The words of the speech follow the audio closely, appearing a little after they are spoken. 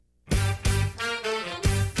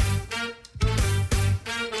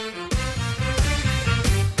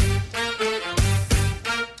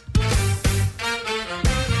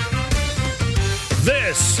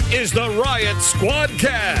is the Riot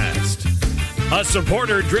Squadcast, a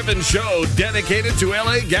supporter-driven show dedicated to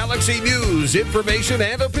LA Galaxy news, information,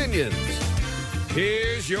 and opinions.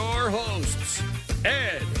 Here's your hosts,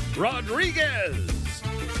 Ed Rodriguez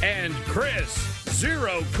and Chris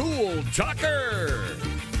Zero Cool Tucker.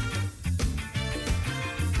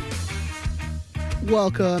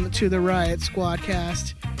 Welcome to the Riot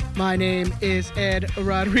Squadcast. My name is Ed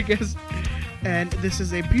Rodriguez, and this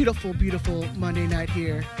is a beautiful, beautiful Monday night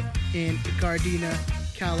here in Gardena,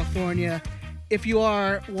 California. If you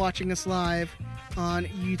are watching us live on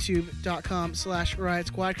youtube.com/Riot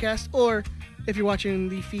Squadcast, or if you're watching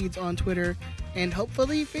the feeds on Twitter and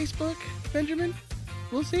hopefully Facebook, Benjamin,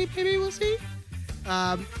 we'll see, maybe we'll see.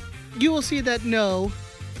 You will see that no,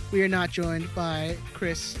 we are not joined by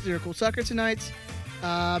Chris Zero Cool Tucker tonight.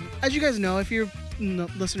 As you guys know, if you're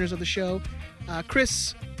listeners of the show,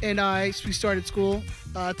 Chris and we started school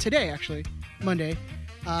today, actually, Monday,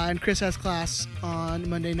 and Chris has class on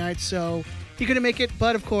Monday night, so he couldn't make it.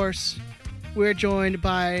 But of course, we're joined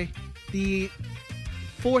by the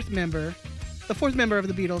fourth member of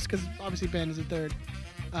the Beatles, because obviously Ben is the third.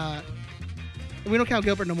 We don't count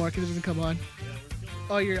Gilbert no more because it doesn't come on.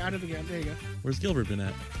 Oh, you're out of the game. There you go. Where's Gilbert been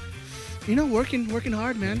at? You know, working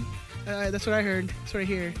hard, man. That's what I heard. That's what I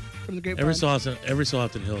hear from the grapevine. Every so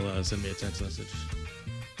often he'll send me a text message.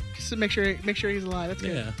 Just to make sure he's alive. That's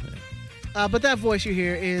good. Yeah. But that voice you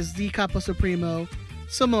hear is the Capo Supremo,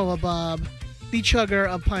 Samoa Bob, the chugger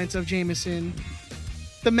of pints of Jameson,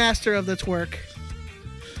 the master of the twerk,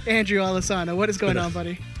 Andrew Alessano. What is going on,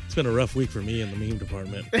 buddy? It's been a rough week for me in the meme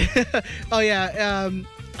department. Oh yeah.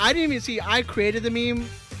 I didn't even see. I created the meme.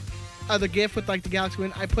 The GIF with like the Galaxy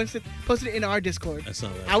win. I posted it in our Discord. I saw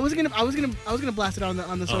that. I was gonna blast it on the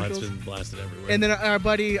socials. Oh, it's been blasted everywhere. And then our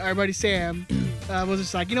buddy Sam was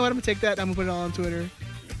just like, you know what? I'm gonna take that. I'm gonna put it all on Twitter.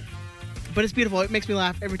 But it's beautiful. It makes me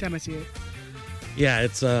laugh every time I see it. Yeah,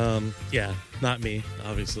 it's not me,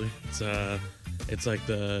 obviously. It's like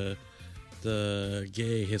the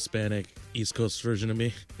gay Hispanic East Coast version of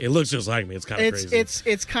me. It looks just like me. It's kind of crazy.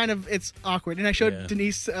 It's awkward. And I showed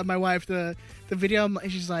Denise, my wife, the video, and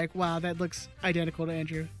she's like, "Wow, that looks identical to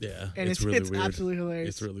Andrew." Yeah, and it's really weird. Absolutely hilarious.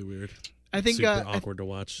 It's really weird. I think super awkward to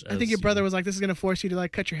watch. I think your brother was like, "This is gonna force you to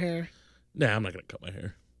like cut your hair." Nah, I'm not gonna cut my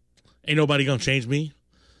hair. Ain't nobody gonna change me.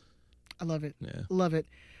 I love it. Yeah, love it.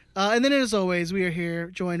 And then, as always, we are here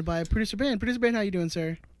joined by producer Ben. Producer Ben, how you doing,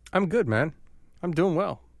 sir? I'm good, man. I'm doing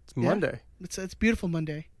well. It's Monday. It's beautiful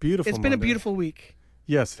Monday. Beautiful. It's been a beautiful week.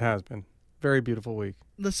 Yes, it has been. Very beautiful week.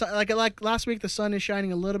 The sun, like last week, the sun is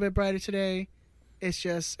shining a little bit brighter today. It's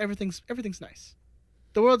just everything's nice.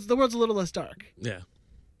 The world's a little less dark. Yeah.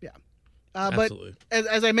 But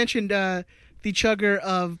as I mentioned, the chugger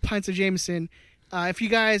of pints of Jameson. If you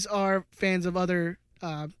guys are fans of other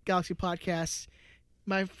Galaxy podcasts,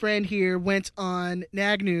 my friend here went on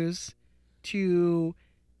Nag News to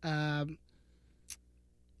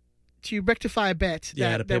rectify a bet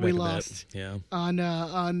that we lost on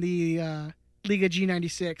the Liga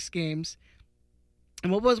G96 games.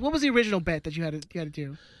 And what was the original bet that you had to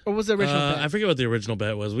do? Or was the original bet? I forget what the original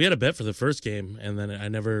bet was. We had a bet for the first game, and then I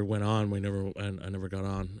never went on. I never got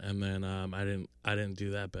on, and then I didn't do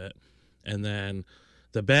that bet. And then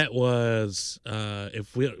the bet was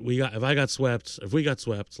if we got swept,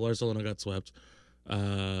 Lars Solano got swept,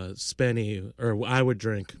 Spenny, or I would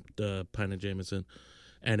drink the pint of Jameson,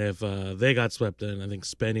 and if they got swept, then I think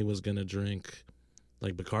Spenny was gonna drink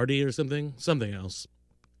like Bacardi or something else,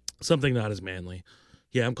 something not as manly.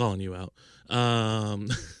 Yeah, I'm calling you out. No,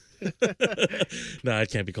 I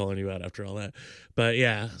can't be calling you out after all that. But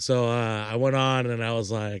yeah, so I went on and I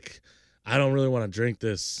was like, I don't really want to drink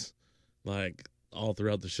this like all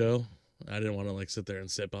throughout the show. I didn't want to like sit there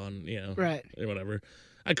and sip on, right, whatever.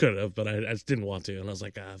 I could have, but I just didn't want to. And I was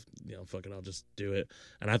like, fuck it, I'll just do it.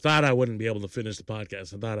 And I thought I wouldn't be able to finish the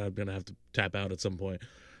podcast. I thought I was going to have to tap out at some point.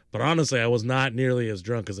 But honestly, I was not nearly as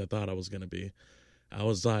drunk as I thought I was going to be. I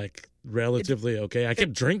was like relatively okay. I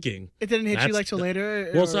kept drinking. It didn't hit you like till later?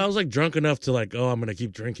 Well, so I was like drunk enough to like, I'm going to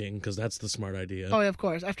keep drinking because that's the smart idea. Oh, yeah, of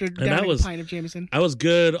course. After downing a pint of Jameson. I was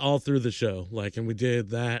good all through the show. Like, and we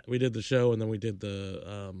did that. We did the show and then we did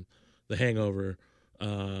the Hangover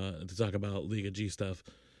to talk about Liga G stuff.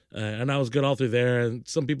 And I was good all through there. And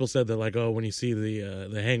some people said that like, when you see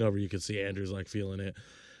the Hangover, you could see Andrew's like feeling it.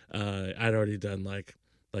 I'd already done like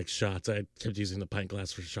shots. I kept using the pint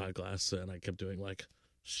glass for shot glass, and I kept doing like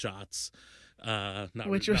shots,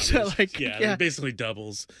 basically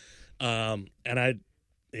doubles. And I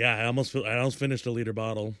almost finished a liter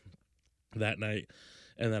bottle that night,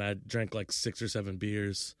 and then I drank like 6 or 7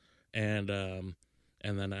 beers, and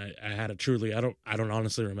then I had a Truly. I don't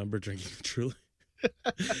honestly remember drinking a Truly.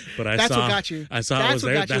 But I That's saw what got you. I saw That's it was what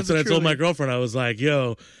there. got you, That's was what I the told my Truly. girlfriend. I was like,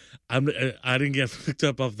 "Yo, I didn't get hooked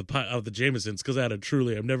up off the Jamesons because I had a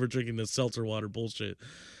Truly. I'm never drinking this seltzer water bullshit."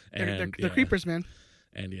 And They're creepers, man.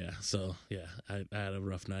 And I had a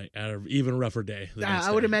rough night. I had an even rougher day.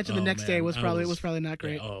 I would imagine the Oh, next day man, was probably not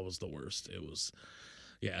great. Yeah, it was the worst. It was,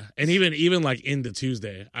 yeah. And even like into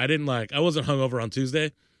Tuesday, I wasn't hungover on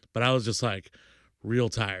Tuesday, but I was just like real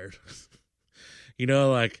tired. When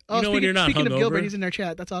you're not speaking hungover. of Gilbert, he's in our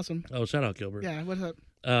chat. That's awesome. Oh, shout out Gilbert. Yeah, what's up?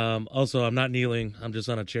 Also, I'm not kneeling. I'm just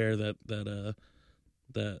on a chair that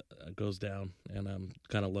goes down, and I'm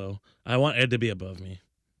kind of low. I want Ed to be above me.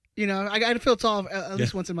 I got to feel tall at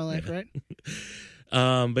least once in my life, right?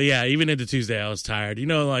 But yeah, even into Tuesday, I was tired.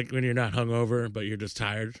 Like when you're not hungover, but you're just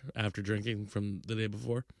tired after drinking from the day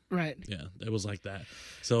before. Right. Yeah, it was like that.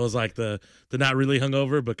 So it was like the not really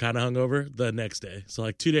hungover, but kind of hungover the next day. So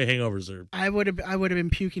like 2-day hangovers are. I would have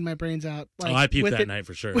been puking my brains out. Like, I puked that night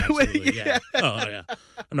for sure. Absolutely. yeah. Oh yeah.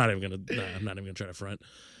 I'm not even gonna try to front.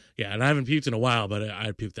 Yeah, and I haven't puked in a while, but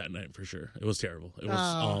I puked that night for sure. It was terrible. It was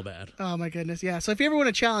all bad. Oh my goodness, yeah. So if you ever want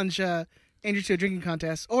to challenge Andrew to a drinking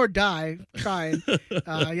contest or die trying,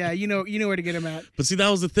 you know where to get him at. But see, that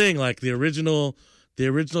was the thing. Like the original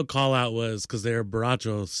call out was because they were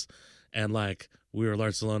Borrachos, and like we were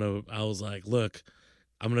Barcelona. I was like, look,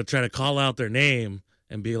 I'm gonna try to call out their name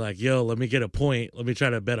and be like, yo, let me get a point. Let me try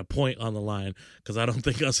to bet a point on the line because I don't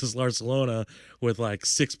think us as Barcelona with like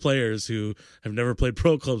 6 players who have never played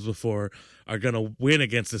pro clubs before are going to win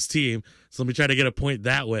against this team. So let me try to get a point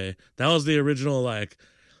that way. That was the original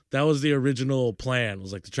plan,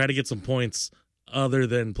 was like to try to get some points other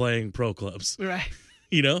than playing pro clubs. Right.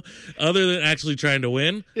 Other than actually trying to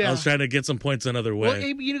win. Yeah. I was trying to get some points another way. Well,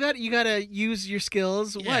 you gotta use your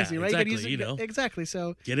skills wisely, right? Exactly, you gotta use it, exactly.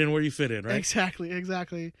 So get in where you fit in, right? Exactly.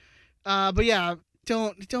 But yeah,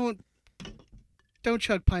 don't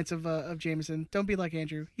chug pints of Jameson. Don't be like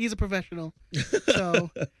Andrew. He's a professional.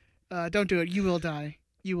 So don't do it. You will die.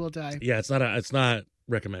 Yeah, it's not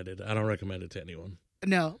recommended. I don't recommend it to anyone.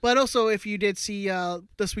 No, but also if you did see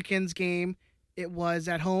this weekend's game, it was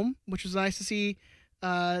at home, which was nice to see.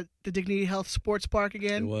 The Dignity Health Sports Park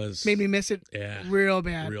again. It was. Made me miss it. Yeah. Real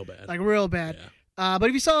bad. Like real bad. Yeah. But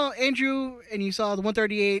if you saw Andrew and you saw the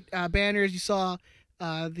 138 banners, you saw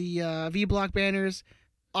the V Block banners,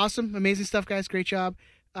 awesome, amazing stuff, guys. Great job.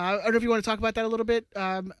 I don't know if you want to talk about that a little bit.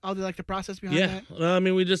 I'll do like the process behind that. Yeah. I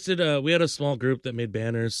mean, we just did. We had a small group that made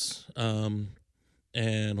banners. And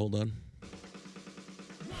hold on.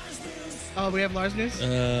 Oh, we have Lars news.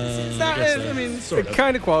 I Sort of.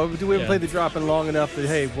 Kind of quality. Do we ever play the drop in long enough that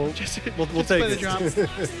hey, we'll take play it. the drop.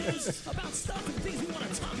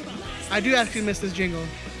 I do actually miss this jingle.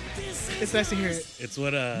 It's nice to hear it. It's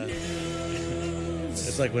what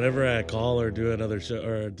it's like whenever I call or do another show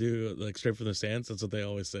or do like straight from the stands. That's what they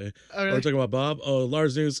always say. Oh, really? We're talking about Bob. Oh,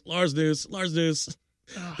 Lars news. Oh,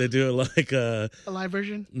 They do it like a live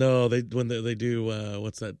version. No, they do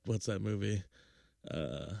what's that movie?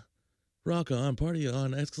 Rock on, party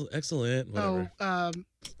on, excellent. Whatever. Oh, I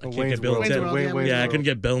can't get Bill and Ted. I couldn't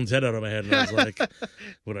get Bill and Ted out of my head, and I was like,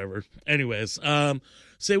 whatever. Anyways, so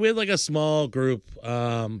we had like a small group,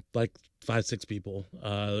 like 5-6 people,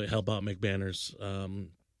 help out make banners,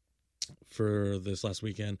 for this last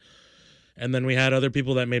weekend, and then we had other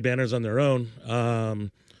people that made banners on their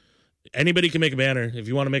own. Anybody can make a banner if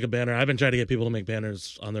you want to make a banner. I've been trying to get people to make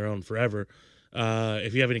banners on their own forever.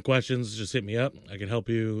 If you have any questions, just hit me up. I can help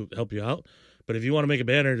you out. But if you want to make a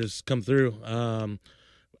banner, just come through.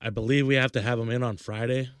 I believe we have to have them in on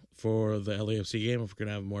Friday for the LAFC game if we're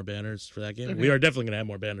gonna have more banners for that game. Okay. We are definitely gonna have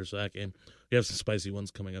more banners for that game. We have some spicy ones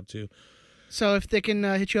coming up too. So if they can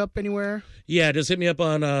hit you up anywhere, yeah, just hit me up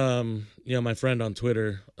on my friend on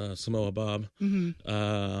Twitter, Samoa Bob, and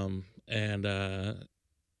I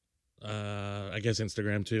guess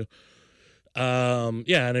Instagram too.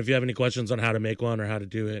 And if you have any questions on how to make one or how to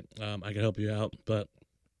do it, I can help you out. But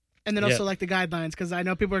and then also like the guidelines, because I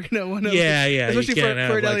know people are gonna want to. Yeah, especially you can't for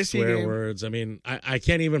have an like LAC swear game. words. I mean, I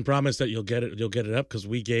can't even promise that you'll get it up because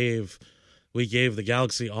we gave the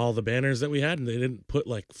Galaxy all the banners that we had, and they didn't put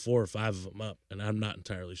like 4 or 5 of them up, and I'm not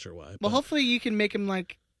entirely sure why. Well, but hopefully you can make them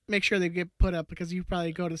make sure they get put up, because you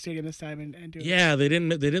probably go to the stadium this time and do it. Yeah, they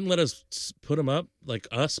didn't let us put them up, like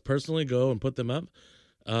us personally go and put them up.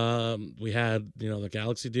 We had the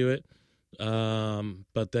Galaxy do it,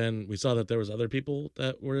 but then we saw that there was other people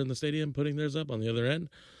that were in the stadium putting theirs up on the other end.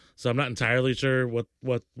 So I'm not entirely sure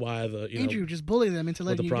why Andrew just bully them into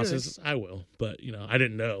letting the you process. do it. I will, but I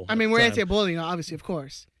didn't know. I mean, we're anti-bullying, obviously, of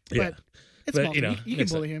course. Yeah, but it's small. You can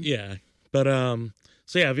bully him. Yeah, but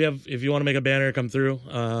so yeah, if you want to make a banner, come through.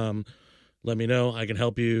 let me know. I can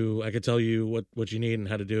help you. I can tell you what you need and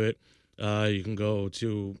how to do it. You can go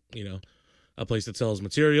to, a place that sells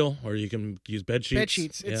material, or you can use bed sheets. Bed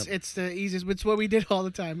sheets. It's the easiest. It's what we did all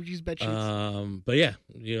the time. We use bed sheets. But yeah,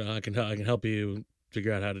 I can help you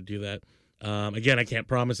figure out how to do that. Again, I can't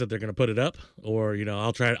promise that they're going to put it up, or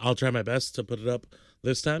I'll try my best to put it up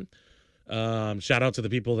this time. Shout out to the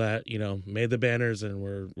people that made the banners and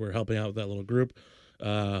we're helping out with that little group.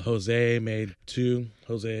 Jose made 2.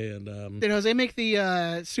 Jose and did Jose make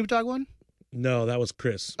the Snoop Dogg one? No, that was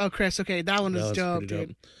Chris. Oh, Chris. Okay, that one was dope, dude.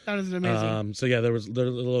 Dope. That was amazing. So yeah, there was a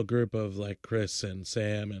little group of like Chris and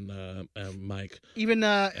Sam and Mike. Even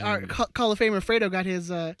our Hall of Famer Fredo got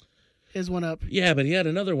his one up. Yeah, but he had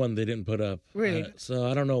another one they didn't put up. Really? So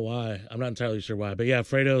I don't know why. I'm not entirely sure why. But yeah,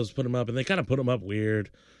 Fredo's put them up, and they kind of put them up weird.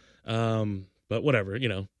 But whatever,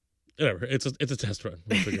 whatever. It's a test run.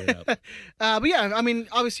 We'll figure it out. But yeah, I mean,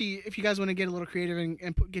 obviously, if you guys want to get a little creative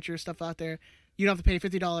and get your stuff out there, you don't have to pay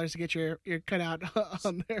 $50 to get your cutout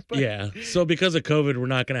on there. But yeah. So because of COVID, we're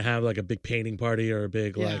not gonna have like a big painting party or a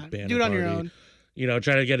big like banner do it on party. your own.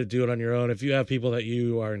 Try to do it on your own. If you have people that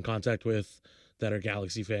you are in contact with that are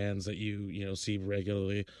Galaxy fans that you see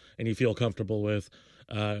regularly and you feel comfortable with,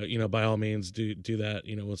 by all means do that,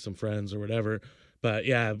 with some friends or whatever. But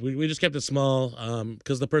yeah, we just kept it small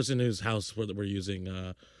because the person whose house we're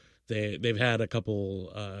using, they've had a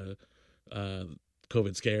couple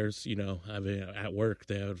COVID scares, at work.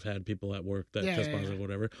 They have had people at work that test positive,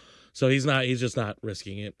 whatever. So he's just not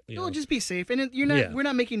risking it. Just be safe. And we're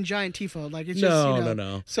not making giant tifo. Like it's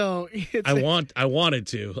no. So I wanted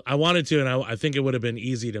to, and I think it would have been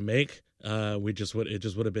easy to make. It just would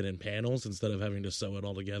have been in panels instead of having to sew it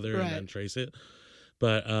all together and then trace it.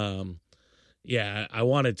 But yeah, I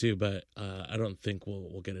wanted to, but I don't think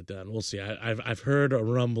we'll get it done. We'll see. I've heard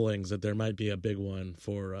rumblings that there might be a big one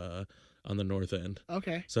for on the north end.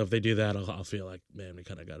 Okay. So if they do that, I'll feel like, man, we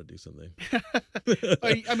kind of got to do something.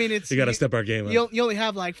 I mean, we got to step our game up. You only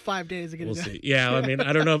have like 5 days to get it done. We'll see. Yeah, I mean,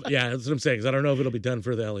 I don't know. That's what I'm saying. Because I don't know if it'll be done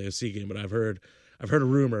for the LAFC game, but I've heard a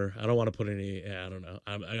rumor. I don't want to put any. I don't know.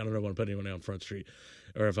 I don't want to put anyone on Front Street,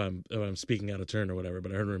 or if I'm speaking out of turn or whatever.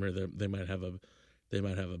 But I heard a rumor that they might have a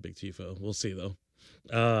big tifo. We'll see though.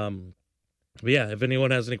 But yeah, if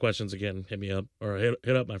anyone has any questions, again, hit me up or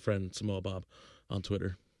hit up my friend Samoa Bob on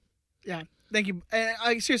Twitter. Yeah, thank you.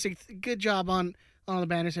 Seriously, good job on all the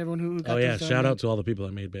banners. Everyone who got these done. Shout out to all the people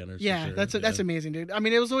that made banners. Yeah, sure. That's amazing, dude. I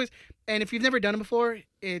mean, it was always, and if you've never done it before,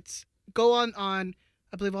 it's go on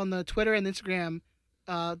I believe on the Twitter and Instagram,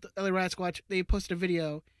 the LA Riot Squad. They posted a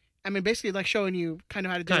video. I mean, basically like showing you kind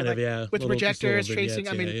of how to do it, with projectors, tracing.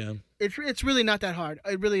 I mean, it's really not that hard.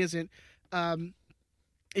 It really isn't.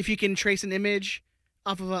 If you can trace an image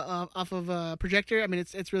off of a projector, I mean,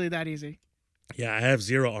 it's really that easy. Yeah, I have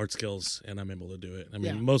 0 art skills, and I'm able to do it. I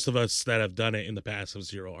mean, most of us that have done it in the past have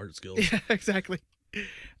 0 art skills. Yeah, exactly.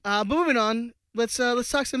 But moving on, let's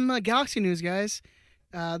talk some Galaxy news, guys.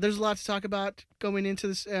 There's a lot to talk about going into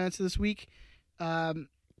this week.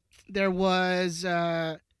 There was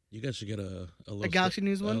you guys should get a Galaxy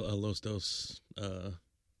news one, a Los Dos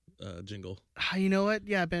jingle. You know what?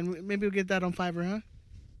 Yeah, Ben, maybe we'll get that on Fiverr, huh?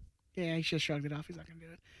 Yeah, he just shrugged it off. He's not gonna do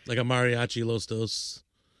it. Like a mariachi Los Dos.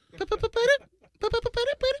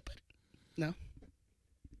 No,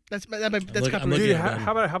 that's copyrighted. Dude,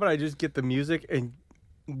 how about I just get the music and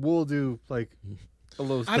we'll do like a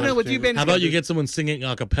little. I don't know what you've been. How about you get someone singing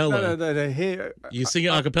a cappella? No. Hey, you sing it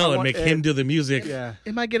a cappella and make him do the music. Yeah,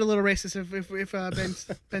 it might get a little racist if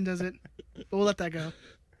Ben does it, but we'll let that go.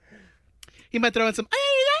 He might throw in some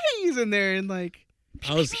ay's in there and like.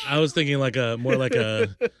 I was thinking like a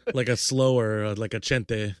slower like a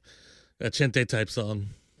chente type song.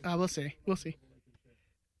 We'll see.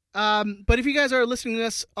 But if you guys are listening to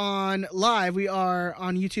us on live, we are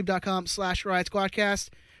on youtube.com/Riot Squadcast.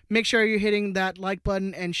 Make sure you're hitting that like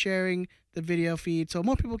button and sharing the video feed so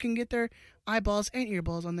more people can get their eyeballs and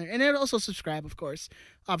earballs on there. And then also subscribe, of course.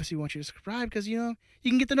 Obviously, we want you to subscribe because, you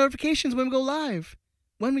can get the notifications when we go live.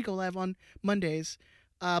 When we go live on Mondays.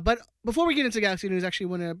 But before we get into Galaxy News, I actually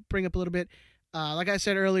want to bring up a little bit. Like I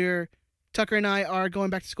said earlier, Tucker and I are going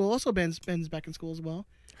back to school. Also, Ben's back in school as well.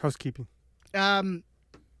 Housekeeping.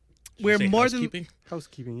 We're more than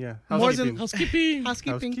housekeeping. Yeah. Housekeeping.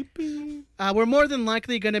 We're more than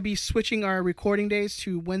likely going to be switching our recording days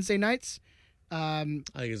to Wednesday nights. I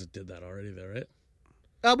guess it did that already, though, right?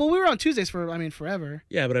 Well, we were on Tuesdays forever.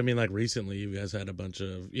 Yeah, but I mean, like recently, you guys had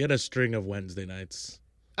you had a string of Wednesday nights.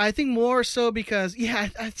 I think more so because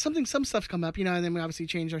some stuff's come up, and then we obviously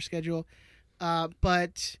changed our schedule.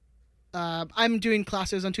 But I'm doing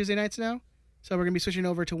classes on Tuesday nights now, So we're gonna be switching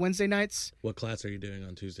over to Wednesday nights. What class are you doing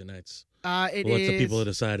on Tuesday nights? It Well, let is. the people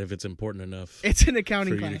decide if it's important enough It's an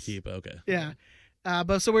accounting for you class. to keep. Okay. Yeah.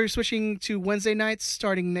 But so we're switching to Wednesday nights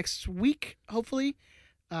starting next week, hopefully.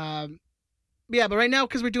 Yeah, but right now,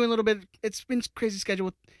 because we're doing a little bit, it's been crazy schedule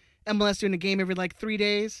with MLS doing a game every like 3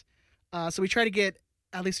 days. So we try to get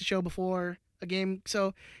at least a show before a game.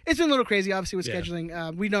 So it's been a little crazy, obviously, with Yeah.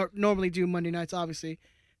 scheduling. We don't normally do Monday nights, obviously.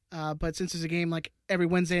 But since there's a game like every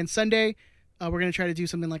Wednesday and Sunday, we're going to try to do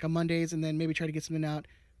something like on Mondays and then maybe try to get something out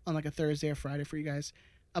on like a Thursday or Friday for you guys.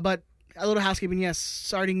 But a little housekeeping, yes.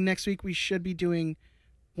 Starting next week, we should be doing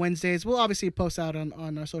Wednesdays. We'll obviously post out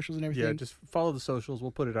on our socials and everything. Yeah, just follow the socials.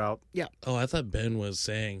 We'll put it out. Oh, I thought Ben was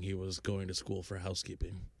saying he was going to school for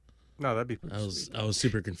housekeeping. No, that'd be pretty I was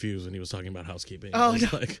super confused when he was talking about housekeeping. Oh, I was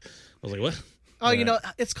no. like, what? Oh, you Yeah. know,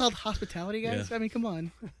 it's called hospitality, guys. Yeah. I mean, come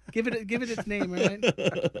on, give it its name, right?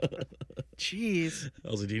 Jeez, I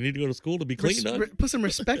was like, do you need to go to school to be clean, dog? put some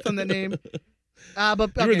respect on that name. But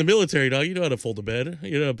You're okay. in the military, dog. You know how to fold a bed.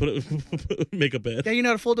 You know how to make a bed. Yeah, you know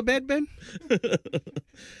how to fold a bed, Ben?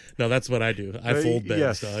 No, that's what I do. I fold beds,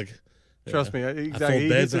 yes. dog. Trust Yeah. me. Exactly. fold He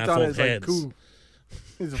beds gets and I on fold it, it's like, heads. cool.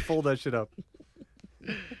 He needs to fold that shit up.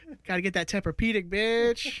 Got to get that Tempur-Pedic,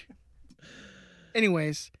 bitch.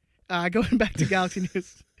 Anyways, going back to Galaxy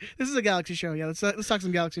news. This is a Galaxy show. Yeah, let's talk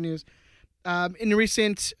some Galaxy news. In a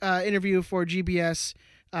recent interview for GBS,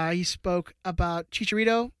 he spoke about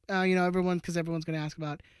Chicharito. Because everyone's going to ask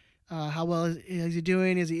about how well is he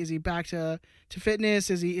doing? Is he back to fitness?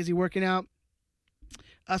 Is he working out?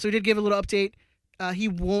 So he did give a little update. He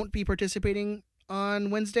won't be participating on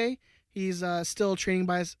Wednesday. He's still training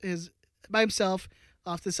by himself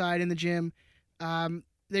off the side in the gym.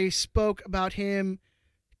 They spoke about him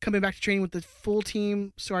coming back to training with the full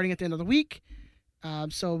team starting at the end of the week.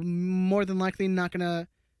 So more than likely not going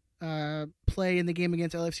to play in the game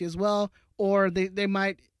against LFC as well, or they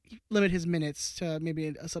might limit his minutes to maybe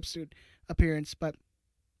a substitute appearance. But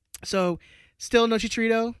so still no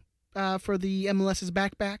Chicharito for the MLS's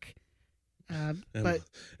back. But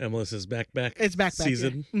MLS back. it's back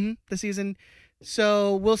season. yeah. The season.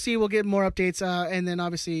 So we'll see. We'll get more updates, and then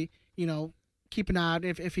obviously, keep an eye out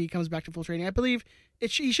if he comes back to full training. I believe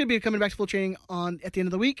he should be coming back to full training at the end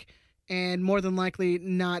of the week, and more than likely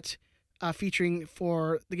not featuring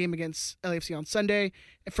for the game against LAFC on Sunday.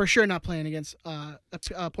 For sure, not playing against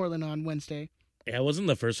Portland on Wednesday. Yeah, it wasn't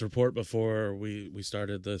the first report before we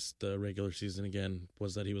started the regular season again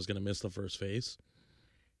was that he was going to miss the first phase.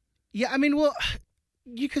 Yeah, I mean, well,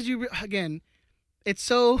 again, it's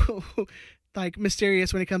so like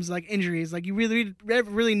mysterious when it comes to like injuries. Like you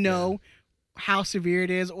really know how severe it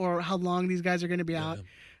is or how long these guys are going to be out.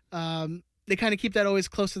 They kind of keep that always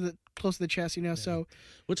close to the chest, So,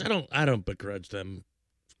 which I don't begrudge them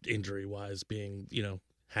injury wise being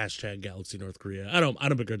hashtag Galaxy North Korea. I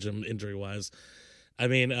don't begrudge them injury wise. I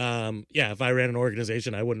mean, if I ran an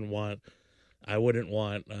organization, I wouldn't want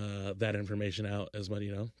that information out as much.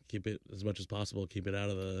 Keep it as much as possible. Keep it out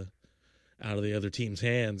of the other team's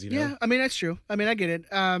hands. Yeah, I mean that's true. I mean I get it.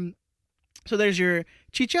 So there's your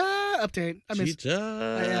Chicha update.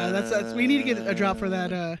 Chicha. Yeah, that's we need to get a drop for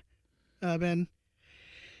that, Ben.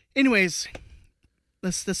 Anyways,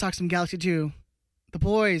 let's talk some Galaxy 2. The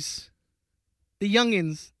boys, the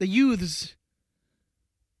youngins, the youths.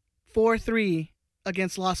 4-3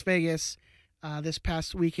 against Las Vegas this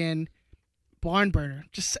past weekend. Barn burner,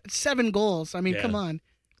 just 7 goals. I mean, come on,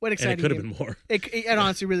 what exciting! And it could have game. been more. It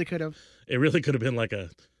honestly really could have. It really could have been like a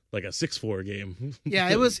 6-4 game. Yeah,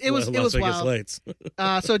 it was Las Vegas wild. Lights.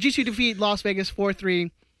 So G2 defeat Las Vegas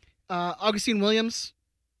 4-3. Augustine Williams,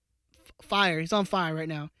 fire. He's on fire right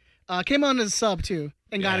now. Came on as a sub too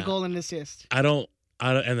and got a goal and an assist. And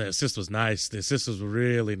the assist was nice. The assist was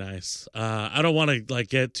really nice. I don't want to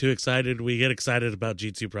get too excited. We get excited about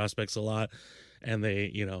G2 prospects a lot, and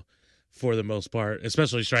they, for the most part,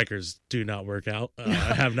 especially strikers, do not work out.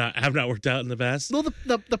 Have not worked out in the past. Well,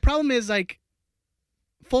 the problem is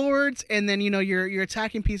forwards, and then your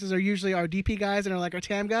attacking pieces are usually our DP guys and are our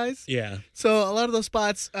TAM guys. Yeah. So a lot of those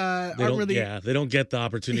spots aren't really. Yeah, they don't get the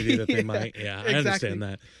opportunity that they might. Yeah, exactly. I understand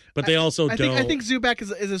that, but they also don't. I think Zubak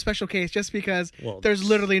is a special case just because Well, there's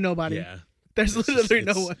literally nobody. Yeah. There's literally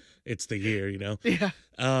no one. It's the year, Yeah.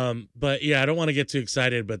 But yeah, I don't want to get too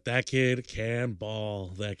excited, but that kid can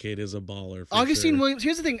ball. That kid is a baller. Augustine Williams.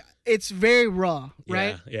 Here's the thing: it's very raw,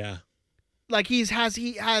 right? Yeah. He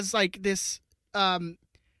has this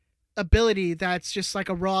ability that's just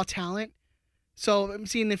a raw talent. So I'm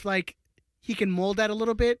seeing if he can mold that a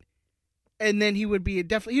little bit. and then he'd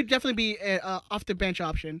definitely be off the bench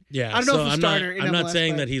option. Yeah, I don't know so if a starter. I'm not MLS,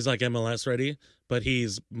 saying but that he's like MLS ready, but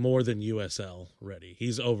he's more than USL ready.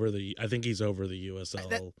 I think he's over the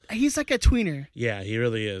USL. he's like a tweener. Yeah, he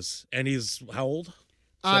really is. And he's how old?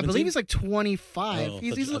 I 17? believe he's like 25. Oh, I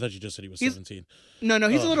I thought you just said he was he's- 17. No,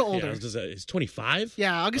 he's a little Yeah, older. he's 25?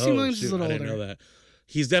 Yeah, Augustine Williams is a little I older. didn't know that.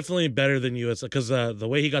 He's definitely better than USL because the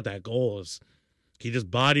way he got that goal is he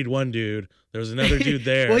just bodied one dude. There was another dude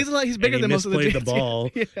there. Well, he's bigger and than most of the misplayed dudes. the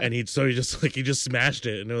ball, Yeah. and he just smashed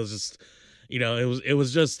it, and it was just, it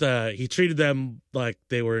was just he treated them like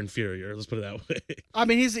they were inferior. Let's put it that way. I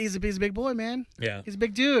mean, he's a big boy, man. Yeah, He's a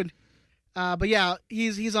big dude. But yeah,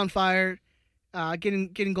 he's on fire.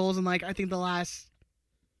 Getting goals in like I think the last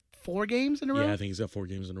 4 games in a row. yeah. I think he's got 4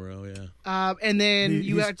 games in a row. Yeah, And then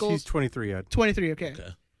you he's, got goals. He's 23. 23. Okay. okay.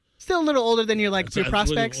 Still a little older than your So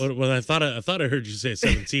prospects. When I thought I heard you say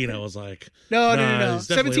 17, I was like, No. he's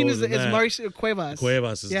definitely 17 is older than that. Mauricio Cuevas.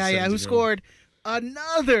 Cuevas is the Yeah, who 17-year-old. scored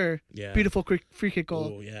another Yeah. beautiful free kick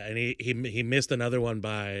goal. Oh yeah, and he missed another one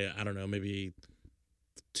by I don't know, maybe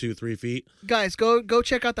 2-3 feet. Guys, go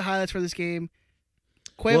check out the highlights for this game.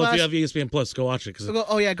 Well, if Cuevas. you have ESPN Plus, go watch it because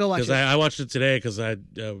Go watch it. I watched it today because I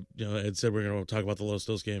it said we're going to talk about the Los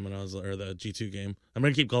Dos game or the G2 game. I'm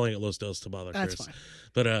going to keep calling it Los Dos to bother That's Chris. fine.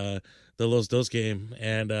 But the Los Dos game,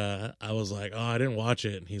 and I was like, oh, I didn't watch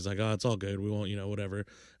it. And he's like, oh, it's all good. We won't, whatever.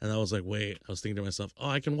 And I was like, wait. I was thinking to myself, oh,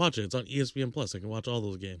 I can watch it. It's on ESPN Plus. I can watch all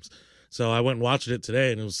those games. So I went and watched it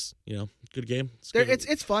today, and it was good game.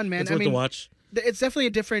 It's fun, man. It's I worth mean, to watch. it's definitely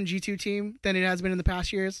a different G2 team than it has been in the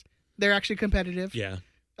past years. They're actually competitive. Yeah.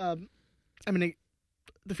 I mean,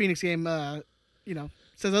 the Phoenix game,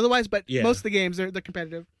 says otherwise, but Yeah. most of the games they're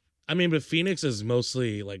competitive. I mean, but Phoenix is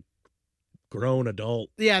mostly like grown adult.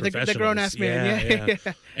 Yeah, the professionals. grown ass man.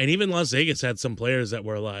 Yeah. And even Las Vegas had some players that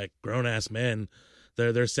were like grown ass men.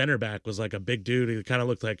 Their center back was like a big dude. He kind of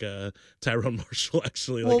looked like a Tyrone Marshall,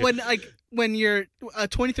 actually. Well, Like when you're a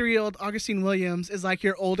 23-year-old Augustine Williams is like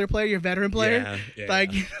your older player, your veteran player, yeah, like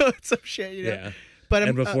it's some shit, yeah. But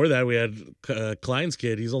And before that, we had Klein's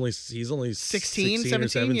kid. He's only 16, 16 or 17,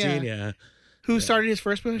 17. yeah. Who started his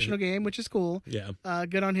first professional game, which is cool. Yeah.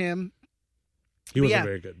 Good on him. He wasn't yeah.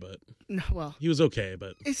 very good, but No, well, he was okay.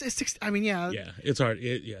 But it's 6. I mean, yeah. yeah, it's hard.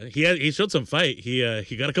 He showed some fight. He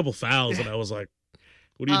got a couple fouls, and I was like,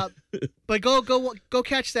 what do you? But go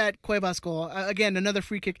catch that Cuevas goal again. Another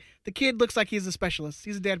free kick. The kid looks like he's a specialist.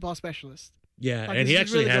 He's a dead ball specialist. Yeah, Like, and he he's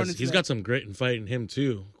actually really going has. into He's that. got some grit and fight in him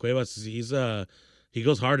too. Cuevas, he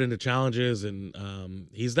goes hard into challenges, and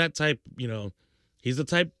he's that type. He's the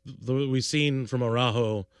type that we've seen from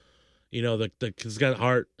Araujo. He's got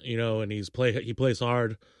heart. And he plays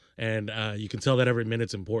hard, and you can tell that every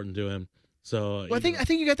minute's important to him. So Well, I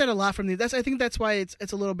think you get that a lot from these. I think that's why it's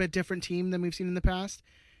a little bit different team than we've seen in the past.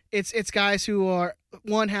 It's guys who are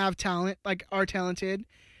have talent, like are talented,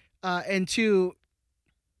 and 2,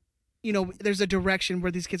 there's a direction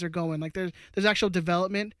where these kids are going. Like there's actual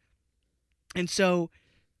development, and so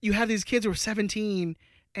you have these kids who are 17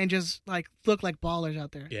 and just like look like ballers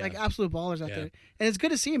out there, Yeah. like absolute ballers out Yeah. there, and it's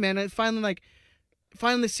good to see, man. And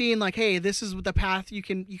finally seeing like, hey, this is the path you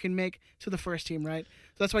can make to the first team, right?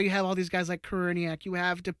 So that's why you have all these guys like Koreniak, you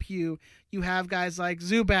have Depew, you have guys like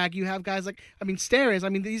Zubak, you have guys like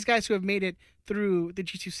Steres. These guys who have made it through the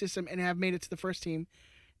G2 system and have made it to the first team.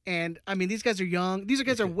 And these guys are young. These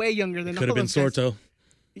guys are way younger than could have all been those guys. Sorto.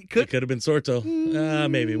 It could have been Sorto.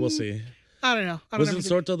 Maybe we'll see. I don't know. Wasn't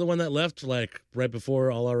Sorto the one that left like right before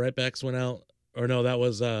all our right backs went out? Or no, that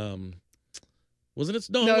was wasn't it?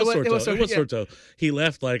 No, it was Sorto. It was yeah. Sorto. He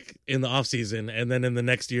left like in the off season, and then in the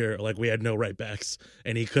next year, like we had no right backs,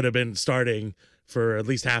 and he could have been starting for at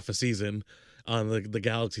least half a season on the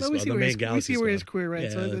Galaxy squad, the main Galaxy We see where his squad. career went, Yeah,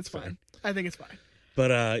 so that's it's fine. fair. I think it's fine.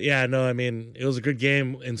 But it was a good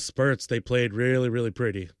game in spurts. They played really, really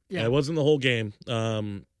pretty. Yeah. It wasn't the whole game,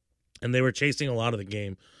 and they were chasing a lot of the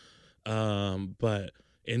game. But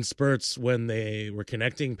in spurts, when they were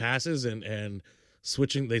connecting passes and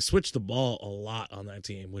switching, they switched the ball a lot on that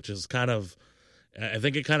team, which is kind of, I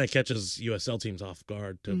think it kind of catches USL teams off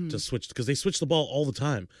guard to switch, because they switch the ball all the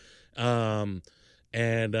time.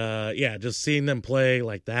 Just seeing them play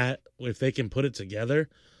like that, if they can put it together,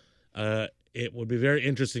 it would be very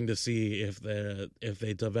interesting to see if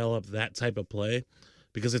they develop that type of play,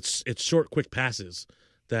 because it's short, quick passes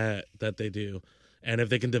that they do, and if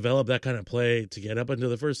they can develop that kind of play to get up into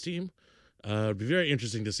the first team, it'd be very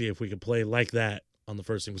interesting to see if we could play like that on the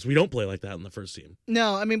first team, because we don't play like that on the first team.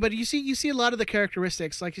 No, but you see a lot of the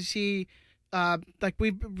characteristics. Like you see, like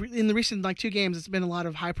we've in the recent 2 games, it's been a lot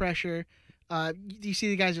of high pressure. You see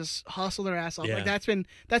the guys just hustle their ass off. Yeah. Like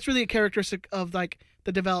that's really a characteristic of like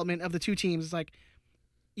the development of the two teams. It's like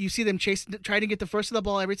you see them trying to get the first of the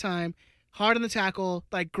ball every time, hard on the tackle,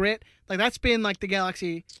 like grit. Like that's been like the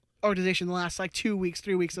Galaxy organization the last like 2 weeks,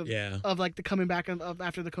 3 weeks of like the coming back of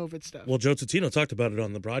after the COVID stuff. Well, Joe Tutino talked about it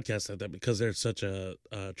on the broadcast that because there's such a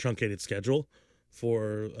truncated schedule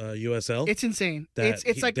for USL, it's insane. That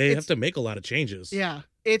it's like they have to make a lot of changes. Yeah,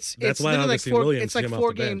 that's why literally Augustine Williams it's like came off 4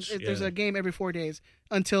 the games. bench. There's a game every 4 days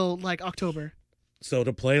until like October. So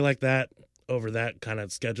to play like that over that kind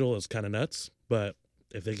of schedule is kind of nuts. But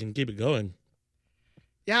if they can keep it going,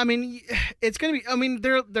 yeah, I mean, it's gonna be. I mean,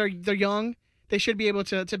 they're young. They should be able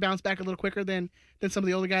to bounce back a little quicker than some of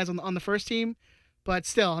the older guys on the first team. But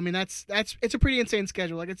still, I mean, it's a pretty insane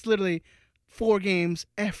schedule. Like it's literally 4 games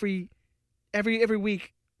every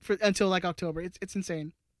week until like October. It's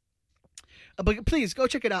insane. But please go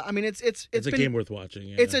check it out. I mean, it's a game worth watching.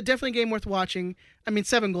 Yeah. It's a definitely game worth watching. I mean,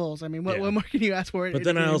 7 goals. I mean, what more can you ask for? But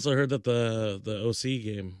then I also heard that the OC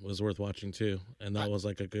game was worth watching too, and that was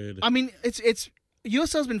like a good. I mean, it's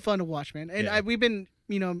USL's been fun to watch, man, and we've been,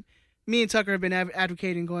 me and Tucker have been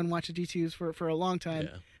advocating going and watch the D2s for a long time,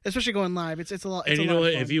 especially going live. It's a lot. And you know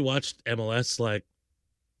what? Fun. If you watched MLS like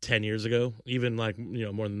 10 years ago, even like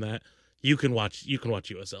more than that, you can watch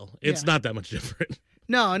USL. It's not that much different.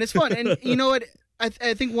 No, and it's fun. And you know what? I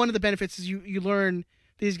think one of the benefits is you learn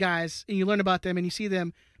these guys and you learn about them and you see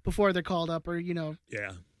them before they're called up or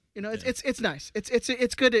it's nice.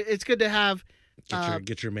 It's good. It's good to have.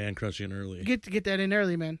 Get your man crush in early. Get that in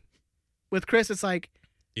early, man. With Chris, it's like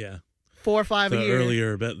 4 or 5 a year.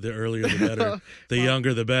 The earlier the better. The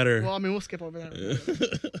younger the better. Well, I mean, we'll skip over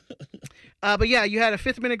that. But yeah, you had a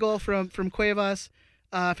 5th-minute goal from Cuevas,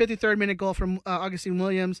 53rd minute goal from Augustine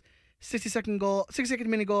Williams, 62nd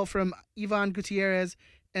minute goal from Ivan Gutierrez,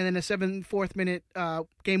 and then a 74th minute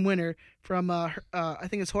game winner from I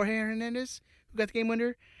think it's Jorge Hernandez who got the game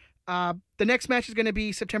winner. The next match is going to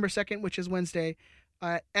be September 2nd, which is Wednesday,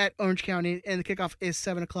 at Orange County, and the kickoff is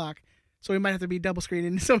 7:00. So we might have to be double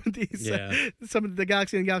screening some of these, some of the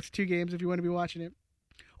Galaxy and Galaxy 2 games if you want to be watching it,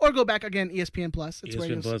 or go back again ESPN Plus. It's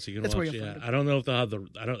ESPN Plus, you can watch. Yeah, I don't know if they'll have the.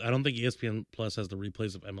 I don't think ESPN Plus has the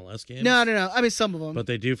replays of MLS games. No. I mean, some of them, but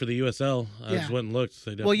they do for the USL. I just went and looked.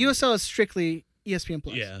 They well, USL is strictly ESPN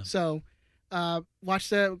Plus. Yeah. So, watch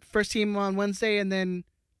the first team on Wednesday, and then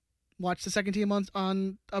watch the second team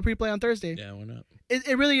on a replay on Thursday. Yeah, why not?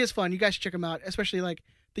 It really is fun. You guys should check them out, especially like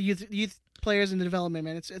the youth players in the development,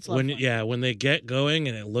 man. It's a lot of fun. Yeah, when they get going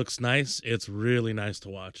and it looks nice, it's really nice to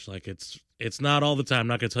watch. Like it's not all the time. I'm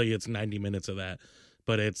not gonna tell you it's 90 minutes of that,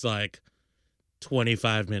 but it's like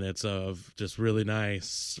 25 minutes of just really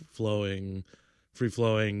nice, free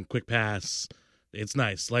flowing, quick pass. It's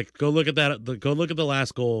nice. Like go look at that. Go look at the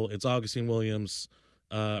last goal. It's Augustine Williams,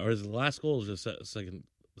 or is it the last goal? Or just second.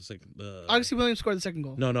 Augustine Williams scored the second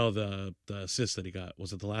goal. No, the assist that he got.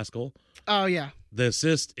 Was it the last goal? Oh yeah. The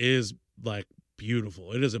assist is like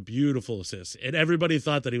beautiful. It is a beautiful assist, and everybody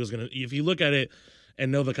thought that he was gonna. If you look at it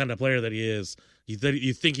and know the kind of player that he is, you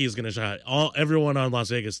think he's gonna shot. Everyone on Las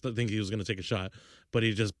Vegas think he was gonna take a shot, but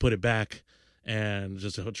he just put it back and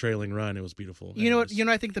just a trailing run. It was beautiful. You know what?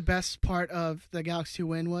 I think the best part of the Galaxy 2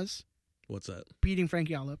 win was what's that? Beating Frank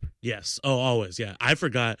Yallop. Yes. Oh, always. Yeah. I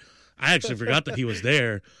actually forgot that he was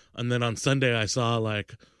there, and then on Sunday I saw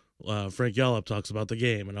like. Frank Yallop talks about the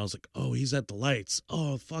game, and I was like, "Oh, he's at the Lights.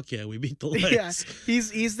 Oh, fuck yeah, we beat the Lights." Yeah,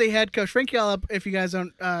 he's the head coach. Frank Yallop, if you guys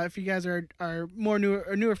don't, if you guys are more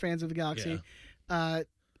newer fans of the Galaxy,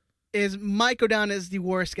 might go down as the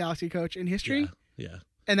worst Galaxy coach in history. Yeah.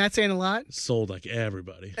 And that's saying a lot. Sold like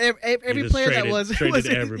everybody. Every player that was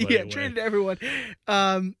traded everybody. Yeah, traded everyone.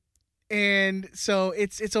 And so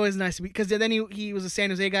it's always nice to be, because then he was a San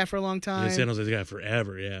Jose guy for a long time. He was a San Jose guy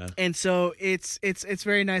forever, yeah. And so it's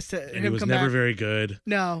very nice to and him he was come never back. very good.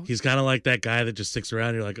 No, he's kind of like that guy that just sticks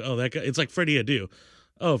around. You're like, oh, that guy. It's like Freddie Adu.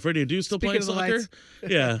 Oh, Freddie Adu still playing soccer?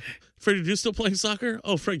 Yeah, Freddie Adu still playing soccer.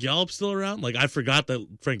 Oh, Frank Yallop's still around. Like I forgot that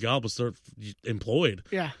Frank Yallop was still employed.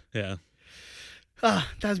 Yeah. That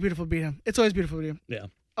was beautiful to beat him. It's always beautiful to beat him. Yeah.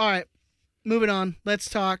 All right, moving on. Let's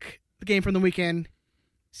talk the game from the weekend.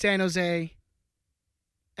 San Jose.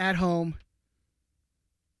 At home.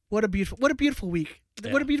 What a beautiful week.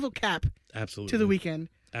 Yeah. What a beautiful cap. Absolutely. To the weekend.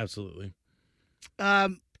 Absolutely.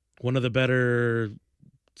 One of the better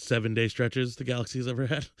 7-day stretches the Galaxy's ever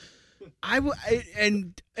had.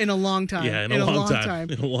 In a long time. Yeah, in a long time.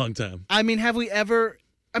 In a long time. I mean, have we ever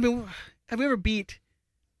beat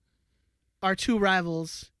our 2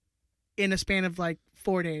 rivals in a span of like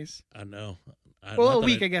 4 days? I know. A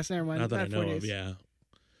week, I guess. Never mind. Not that I know of, yeah.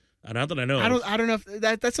 Not that I know. I don't know if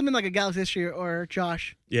that's something like a Galaxy history or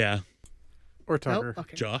Josh. Yeah. Or Tucker. Nope?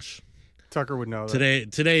 Okay. Josh. Tucker would know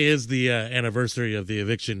that. Today is the anniversary of the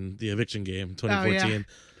eviction game 2014. Oh, yeah.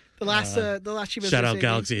 The last Chivas. Shout out Stadium.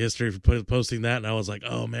 Galaxy History for posting that, and I was like,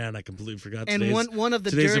 oh man, I completely forgot. And one of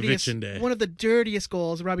the today's dirtiest eviction day. one of the dirtiest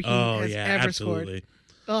goals Robbie Keane has ever absolutely. scored.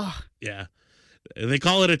 Oh Yeah. They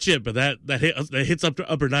call it a chip, but that hits up to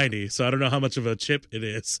upper 90, so I don't know how much of a chip it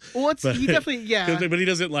is. well, he definitely But he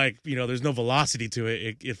doesn't there's no velocity to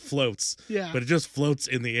it. It floats. Yeah. But it just floats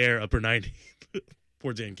in the air upper 90.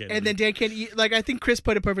 Poor Dan Kennedy. And then Dan Kennedy, I think Chris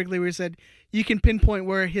put it perfectly where he said you can pinpoint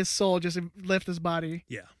where his soul just left his body.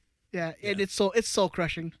 Yeah. Yeah, and it's soul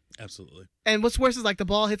crushing. Absolutely. And what's worse is the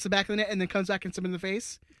ball hits the back of the net and then comes back and him in the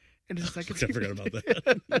face, and it's like I forgot about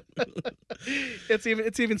that.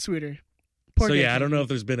 it's even sweeter. So I don't know if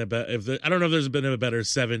there's been I don't know if there's been a better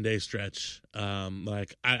 7-day stretch. I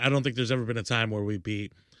don't think there's ever been a time where we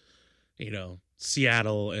beat,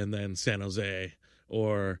 Seattle and then San Jose,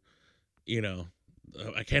 or, there's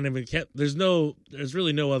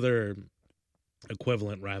really no other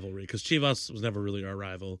equivalent rivalry because Chivas was never really our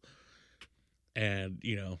rival. And,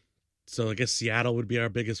 so I guess Seattle would be our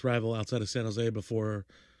biggest rival outside of San Jose before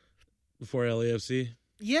LAFC.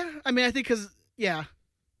 Yeah, I mean, I think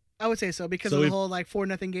I would say so because of the whole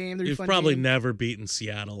 4-0 game. You've probably never beaten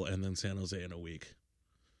Seattle and then San Jose in a week.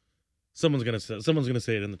 Someone's gonna say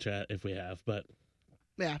it in the chat if we have, but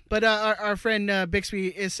yeah. But our friend Bixby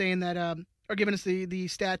is saying that or giving us the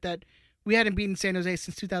stat that we hadn't beaten San Jose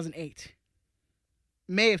since 2008,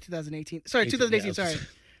 May of 2018. Sorry, 2018. Yeah.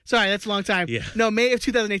 Sorry, that's a long time. Yeah. No, May of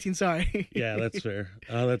 2018. Sorry. Yeah, that's fair.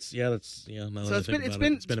 So it's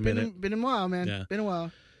been a minute. Been a while, man. Yeah. Been a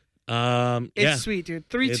while. It's sweet, dude.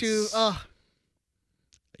 3-2. Oh.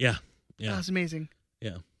 Yeah. Yeah. That's amazing.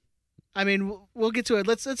 Yeah. I mean, we'll get to it.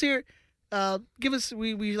 Let's hear. Give us.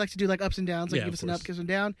 We like to do ups and downs. Give us an up, give us a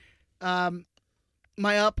down.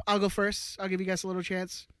 My up. I'll go first. I'll give you guys a little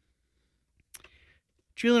chance.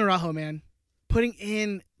 Julian Araujo, man, putting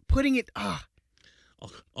it.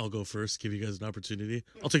 I'll go first. Give you guys an opportunity.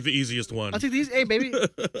 I'll take the easiest one. I'll take these. Hey, baby,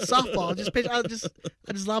 softball. Just pitch. I'll just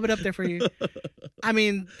lob it up there for you. I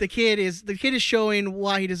mean, the kid is showing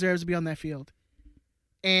why he deserves to be on that field,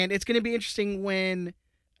 and it's going to be interesting when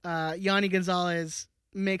Yanni Gonzalez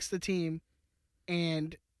makes the team,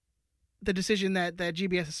 and the decision that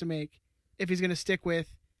GBS has to make if he's going to stick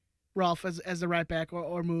with Rolf as the right back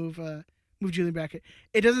or move Julian Brackett.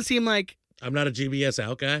 It doesn't seem like. I'm not a GBS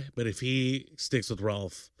out guy, but if he sticks with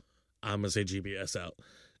Rolf, I'm gonna say GBS out.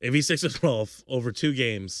 If he sticks with Rolf over 2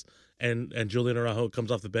 games and Julian Araujo comes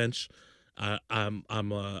off the bench, I'm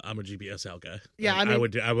a GBS out guy. Yeah, I mean,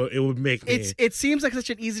 it would make me. It seems like such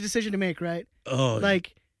an easy decision to make, right? Oh,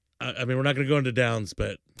 I mean, we're not gonna go into downs,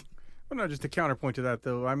 but. Well, no, just a counterpoint to that,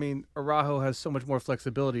 though. I mean, Araujo has so much more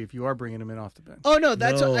flexibility if you are bringing him in off the bench. Oh no,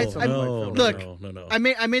 that's no. I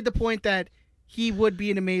made the point that he would be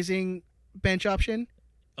an amazing bench option.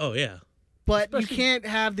 Oh yeah, but you can't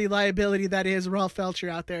have the liability that is Rolf Felcher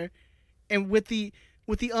out there, and with the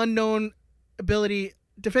unknown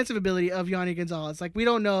defensive ability of Yanni Gonzalez. We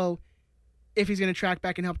don't know if he's gonna track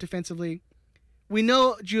back and help defensively. We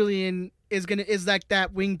know Julian is like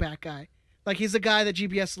that wing back guy. He's the guy that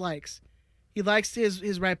GBS likes. He likes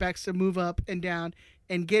his right backs to move up and down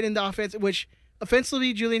and get in the offense. Which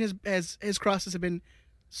offensively, Julian his crosses have been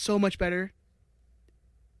so much better.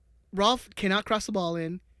 Rolf cannot cross the ball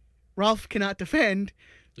in. Rolf cannot defend.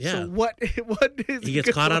 Yeah. So what is he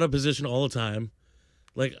gets caught out of position all the time.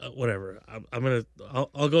 Whatever.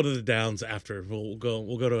 I'll go to the downs after. We'll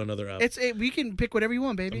go to another up. We can pick whatever you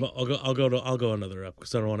want, baby. I'll go another up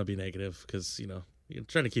because I don't want to be negative because you're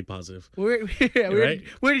trying to keep positive. We're going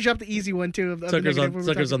to drop the easy one too.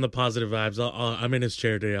 Tucker's on the positive vibes. I'm in his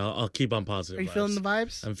chair today. I'll keep on positive. Are you vibes. feeling the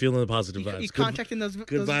vibes? I'm feeling the positive vibes. You contacting those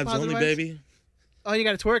good vibes only, vibes? Baby. Oh, you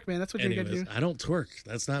got to twerk, man. That's what you got to do. I don't twerk.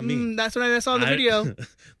 That's not me. That's what I saw in the video.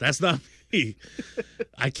 That's not me.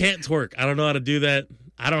 I can't twerk. I don't know how to do that.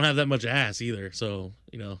 I don't have that much ass either. So,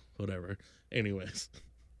 whatever. Anyways.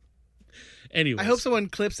 I hope someone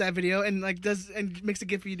clips that video and makes a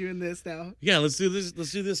gif of you doing this now. Yeah, let's do this.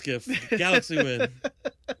 Let's do this gif. Galaxy win.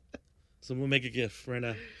 So we'll make a gif right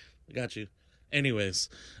now. I got you. Anyways,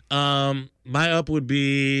 my up would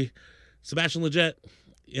be Sebastian Lletget.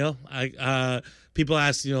 People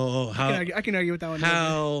ask, how I can argue with that one.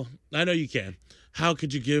 How I know you can. How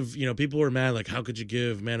could you give? People were mad. How could you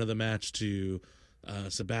give man of the match to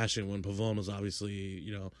Sebastian when Pavone was obviously,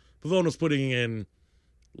 Pavone was putting in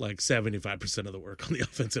 75% of the work on the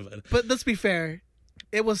offensive end. But let's be fair,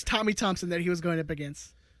 it was Tommy Thompson that he was going up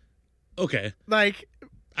against. Okay.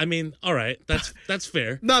 I mean, all right, that's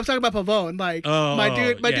fair. No, I'm talking about Pavone. Like my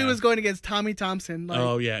dude yeah. was going against Tommy Thompson. Like,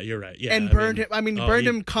 Oh yeah, you're right. Yeah, and burned him. I mean, burned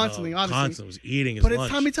him constantly. Obviously, constantly was eating his but lunch.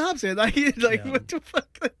 it's Tommy Thompson. Like Yeah. what the fuck?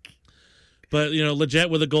 Like, But Leggett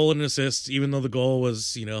with a goal and an assist, even though the goal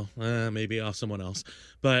was maybe off someone else,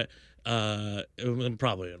 but it was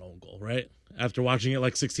probably an own goal, right? After watching it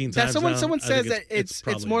like 16 times, someone now, I says think that it's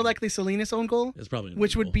probably more an- likely Salinas' own goal, it's probably an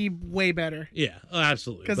which own would goal. be way better. Yeah,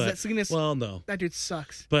 absolutely. Because But- Salinas, well, no, that dude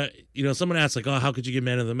sucks. but someone asked like, oh, how could you give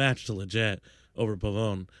man of the match to Leggett over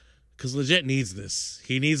Pavone? Because Leggett needs this.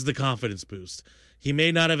 He needs the confidence boost. He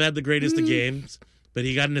may not have had the greatest of games, but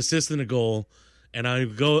he got an assist and a goal. And I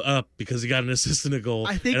go up because he got an assist and a goal.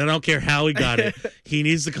 I think- and I don't care how he got it. He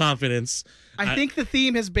needs the confidence. I think the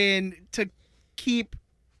theme has been to keep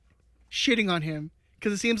shitting on him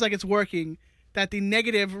because it seems like it's working. That the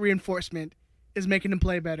negative reinforcement is making him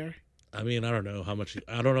play better. I mean, I don't know how much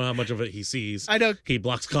of it he sees. I know. He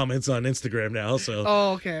blocks comments on Instagram now, so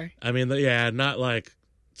Oh, okay. I mean, yeah, not like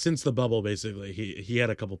since the bubble. Basically, he had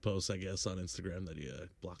a couple posts, I guess, on Instagram that he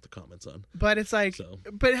blocked the comments on. But it's like, So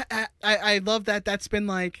but I love that. That's been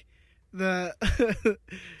like the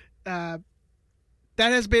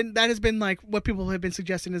that has been like what people have been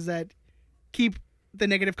suggesting is that keep the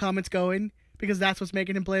negative comments going because that's what's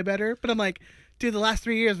making him play better. But I'm like, dude, the last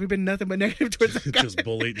 3 years we've been nothing but negative towards that guy. just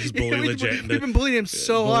bully Yeah, Leggett. we've been bullying him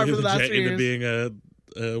so hard for the last 3 into years. being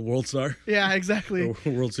a world star, Yeah, exactly. a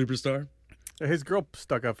world superstar. His girl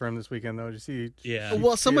stuck up for him this weekend, though. Did you see? Yeah.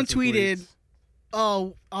 Well, someone she had some tweeted, tweets.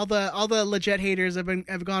 "Oh, all the Leggett haters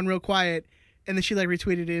have gone real quiet," and then she like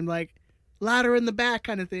retweeted him like, "Louder in the back,"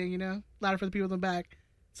 kind of thing, louder for the people in the back.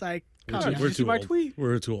 It's like, calm Did down. you We're see too my old. tweet?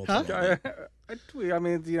 We're too old. Huh? for all that. I tweet. I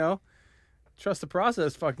mean, trust the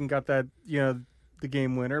process. Fucking got that. The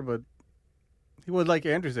game winner, but he was like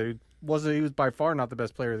Andrew said. He was by far not the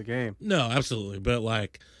best player of the game. No, absolutely. But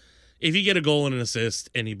like, if you get a goal and an assist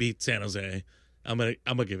and you beat San Jose, I'm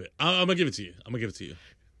gonna give it. I'm gonna give it to you. I'm gonna give it to you.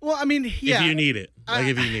 Well, I mean, yeah. If you need it,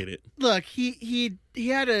 if you need it. Look, he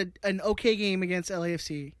had an okay game against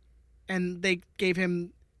LAFC, and they gave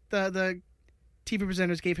him the TV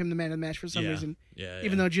presenters gave him the man of the match for some reason. Yeah.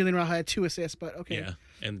 Even though Julian Raja had 2 assists, but okay. Yeah,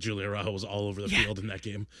 and Julian Raja was all over the field in that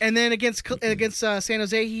game. And then against San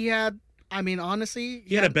Jose, he had. I mean, honestly,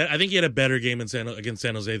 He had I think he had a better game against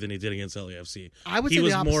San Jose than he did against LAFC. I would say he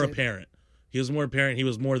was the more opposite. apparent. He was more apparent. He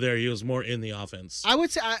was more there. He was more in the offense. I would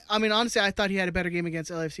say. I mean, honestly, I thought he had a better game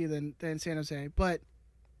against LAFC than San Jose, but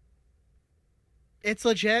it's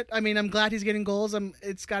legit. I mean, I'm glad he's getting goals.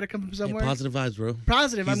 It's got to come from Yeah, somewhere. positive vibes, bro.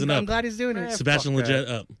 Positive. He's an I'm up. glad he's doing it. Yeah. Sebastian fuck that. Legit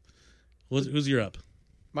up. Who's your up?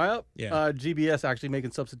 My up? Yeah. GBS actually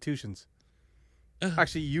making substitutions. Uh.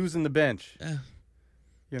 Actually using the bench.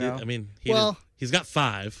 Dude, know? I mean, he's got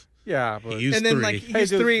 5. Yeah, He but used And then 3. like he Hey,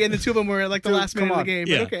 used dude. 3, and the 2 of them were like the Dude, last minute come of the on. game.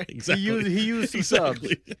 yeah, But okay. exactly. he used some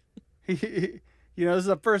Exactly. subs. This is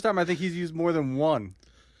the first time I think he's used more than one.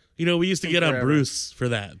 We used to get on Forever. Bruce for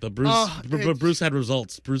that, but Bruce, Oh, but Bruce had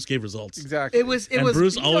results. Bruce gave results. Exactly. It was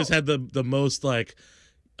Bruce you always know, had the most like.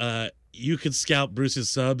 You could scout Bruce's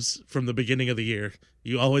subs from the beginning of the year.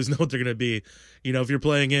 You always know what they're gonna be. If you're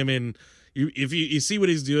playing him if you see what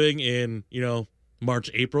he's doing in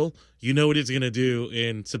March, April, you know what he's gonna do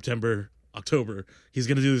in September, October. He's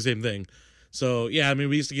gonna do the same thing. So yeah, I mean,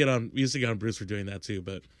 we used to get on Bruce for doing that too,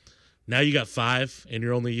 but now you got 5, and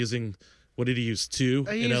you're only using. What did he use? 2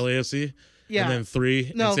 He in used- LAFC, Yeah. and then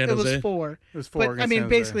 3 No, in San it Jose. was 4. It was 4 But I against mean, San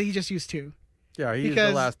Jose. basically, he just used 2. Yeah, he used because-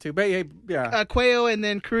 the last 2. But yeah. Cuello and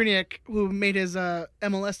then Kruniak, who made his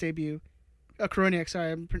MLS debut. Kruniak,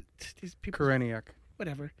 sorry. These people, Koreniak.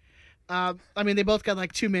 whatever. I mean, they both got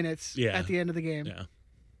like 2 minutes Yeah. at the end of the game. Yeah.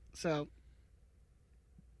 So,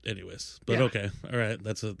 Anyways, but Yeah. okay, all right.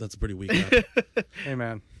 That's a pretty weak. Up. Hey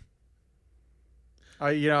man.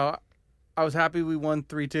 I was happy we won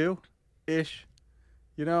 3-2 ish.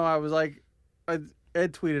 I was like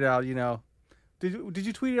Ed tweeted out, Did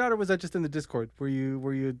you tweet it out or was that just in the Discord where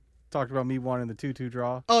you talked about me wanting the 2-2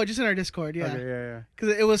 draw? oh, just in our Discord, yeah. Okay, yeah.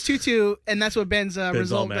 Because it was 2-2, and that's what Ben's Ben's all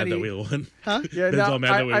result mad that that he... we won. Huh? Yeah, Ben's all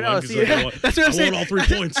mad that we I know, won. 'cause see, like, yeah, I want, That's what I'm I saying. want all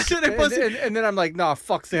 3 points. That's what I And, posted. and then I'm like, nah,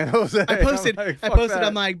 fuck San Jose. I posted. I'm like, I fuck posted. that.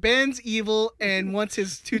 I'm like, Ben's evil and wants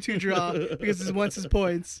his 2-2 draw because he wants his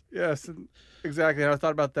points. Yes, exactly. And I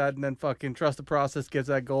thought about that, and then fucking trust the process gets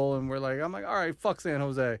that goal, and I'm like, all right, fuck San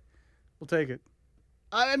Jose, we'll take it.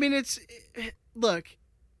 I mean, look.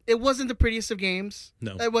 It wasn't the prettiest of games.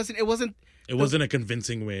 No. It wasn't. It wasn't a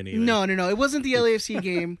convincing win either. No. It wasn't the LAFC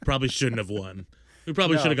game. Probably shouldn't have won. We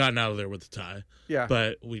probably No. should have gotten out of there with the tie. Yeah,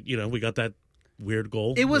 But we got that weird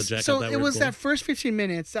goal. It was Legit so. got It weird was goal. that first 15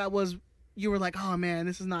 minutes that was. You were like, oh man,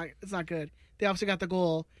 this is not. It's not good. They obviously got the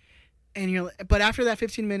goal, but after that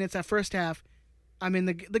 15 minutes, that first half, I mean,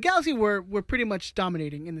 the Galaxy were pretty much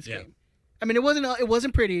dominating in this game. I mean, it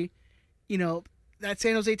wasn't pretty. You know, that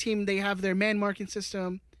San Jose team, they have their man marking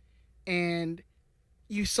system, and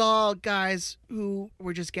you saw guys who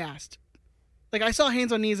were just gassed. Like, I saw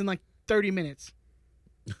hands on knees in like 30 minutes.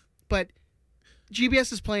 But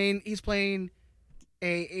GBS is playing. He's playing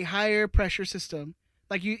a higher pressure system.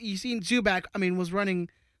 Like you seen Zubac. I mean, was running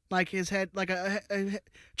like his head, like a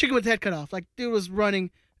chicken with his head cut off. Like, dude was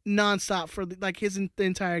running nonstop for like the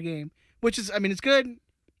entire game. Which is, I mean, it's good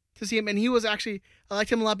to see him. And he was actually, I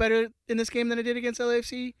liked him a lot better in this game than I did against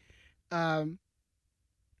LAFC.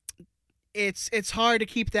 It's hard to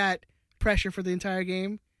keep that pressure for the entire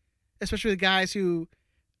game, especially the guys who,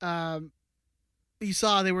 you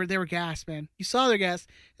saw they were gassed, man. You saw their gas,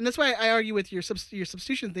 and that's why I argue with your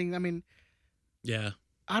substitution thing. I mean, yeah,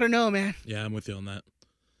 I don't know, man. Yeah, I'm with you on that.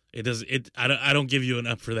 I don't give you an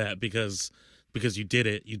up for that because you did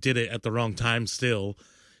it. You did it at the wrong time still,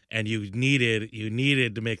 and you needed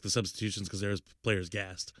to make the substitutions because there's players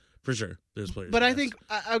gassed for sure. There's players. But gassed. I think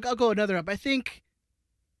I'll go another up. I think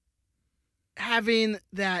having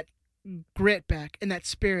that grit back and that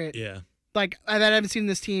spirit, like that I haven't seen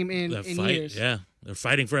this team in years. Yeah, they're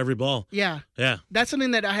fighting for every ball. Yeah, that's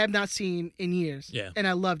something that I have not seen in years. Yeah, and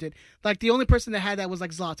I loved it. Like, the only person that had that was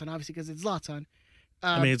like Zlatan, obviously, because it's Zlatan.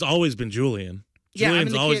 I mean, it's always been Julian.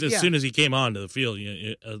 Julian's always, as soon as he came onto the field,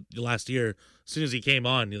 last year, as soon as he came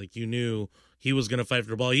on, like, you knew he was going to fight for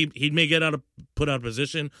the ball. He may put out of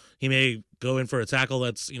position. He may go in for a tackle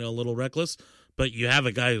that's, a little reckless, but you have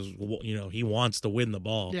a guy who's, he wants to win the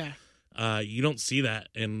ball. Yeah. You don't see that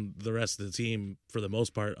in the rest of the team for the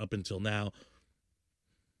most part up until now.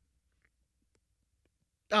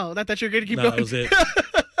 Oh, I thought you were going to keep going. That was it.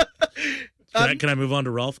 Can I move on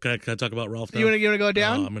to Rolf? Can I talk about Rolf now? You want to go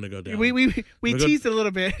down? I'm going to go down. We teased it a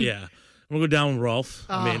little bit. Yeah. I'm going to go down with Rolf.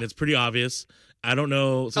 I mean, it's pretty obvious. I don't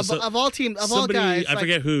know. Of all guys. I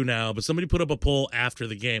forget who now, but somebody put up a poll after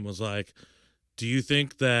the game, was like, do you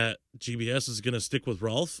think that GBS is going to stick with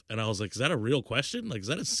Rolf? And I was like, is that a real question? Like, is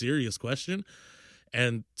that a serious question?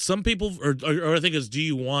 And some people, or I think it's, do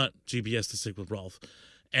you want GBS to stick with Rolf?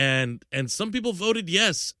 And some people voted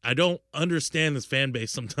yes. I don't understand this fan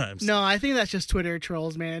base sometimes. No, I think that's just Twitter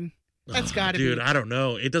trolls, man. That's got to be. Dude, I don't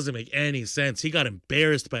know. It doesn't make any sense. He got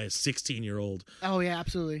embarrassed by a 16-year-old. Oh, yeah,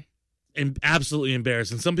 absolutely. And absolutely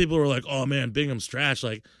embarrassed. And some people were like, oh, man, Bingham's trash.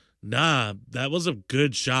 Like, nah, that was a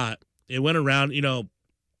good shot. It went around, he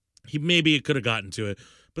could have gotten to it.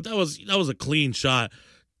 But that was a clean shot.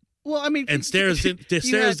 Well, I mean, and Stairs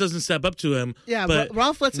doesn't step up to him. Yeah, but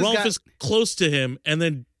Rolf is close to him, and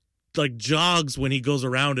then like jogs when he goes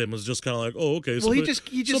around him. Was just kind of like, oh, okay. Well,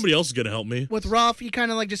 somebody else is gonna help me. With Rolf, he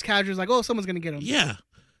kind of like just casually like, oh, someone's gonna get him. Yeah.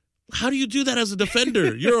 How do you do that as a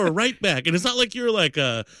defender? You're a right back, and it's not like you're like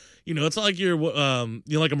a. It's not like you're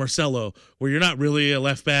like a Marcelo, where you're not really a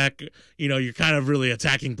left back. You're kind of really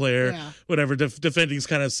attacking player, whatever. Defending's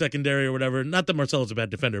kind of secondary or whatever. Not that Marcelo's a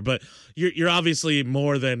bad defender, but you're obviously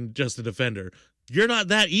more than just a defender. You're not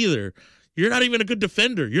that either. You're not even a good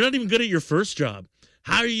defender. You're not even good at your first job.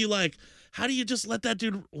 How do you just let that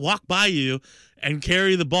dude walk by you and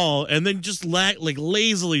carry the ball and then just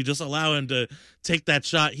lazily just allow him to take that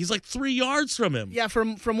shot? He's like 3 yards from him. Yeah,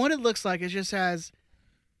 from what it looks like, it just has.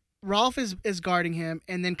 Rolf is guarding him,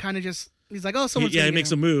 and then kind of just he's like, oh, someone's gonna he get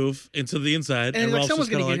makes him. a move into the inside, and Rolf's someone's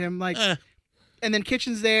gonna get him. Like, and then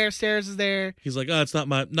Kitchen's there, Stairs is there. He's like, oh, it's not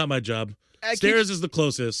my job. Stairs is the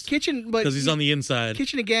closest. Kitchen, but because he's on the inside.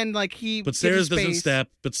 Kitchen again, like but Stairs doesn't step.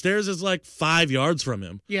 But Stairs is like 5 yards from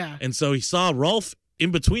him. Yeah, and so he saw Rolf in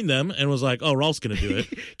between them and was like, "Oh, Rolf's gonna do it."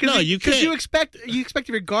 No, you can't. Because you expect if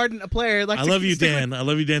you're guarding a player like. I love you, Dan. I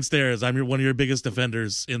love you, Dan Stairs. I'm one of your biggest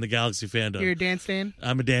defenders in the Galaxy fandom. You're a Dan Stan.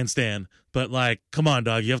 I'm a Dan Stan, but like, come on,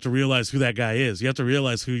 dog. You have to realize who that guy is. You have to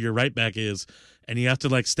realize who your right back is, and you have to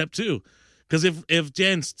like step two. Because if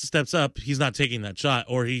Dan steps up, he's not taking that shot,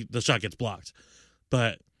 or the shot gets blocked.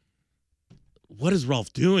 But what is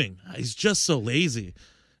Rolf doing? He's just so lazy,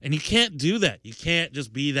 and you can't do that. You can't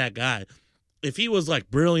just be that guy. If he was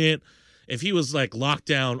like brilliant, if he was like locked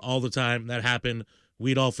down all the time, that happened,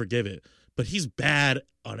 we'd all forgive it. But he's bad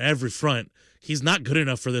on every front. He's not good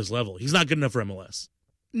enough for this level. He's not good enough for MLS.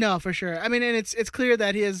 No, for sure. I mean, and it's clear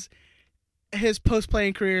that his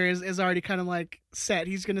post-playing career is already kind of like set.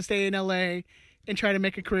 He's going to stay in LA and try to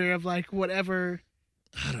make a career of like whatever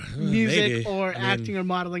music or acting or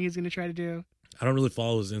modeling he's going to try to do. I don't really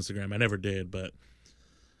follow his Instagram. I never did, but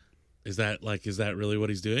is that really what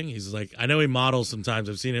he's doing? He's like, I know he models sometimes.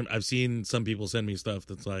 I've seen some people send me stuff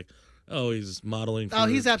that's like, oh, he's modeling.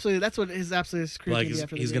 He's absolutely. That's what his absolute. Like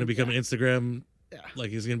he's going to become an Instagram Yeah. Like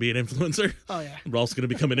he's gonna be an influencer. Oh yeah. Rolf's gonna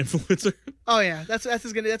become an influencer. Oh yeah. That's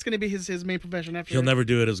gonna be his main profession after. He'll never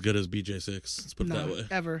do it as good as BJ6. Let's put it No, that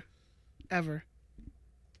way. ever.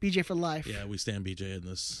 BJ for life. Yeah, we stand BJ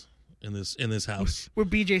in this house. We're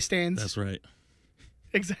BJ stands. That's right.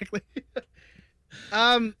 Exactly.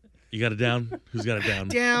 You got a down? Who's got a down?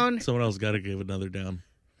 Down. Someone else got to give another down.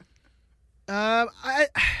 I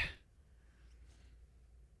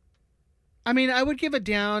mean, I would give a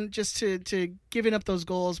down just to giving up those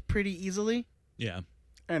goals pretty easily. Yeah.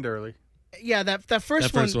 And early. Yeah, that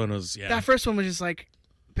first one was That first one was just like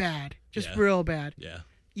bad, just real bad. Yeah.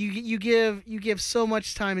 You give so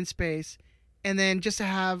much time and space, and then just to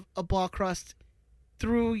have a ball crossed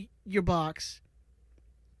through your box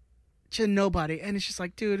to nobody, and it's just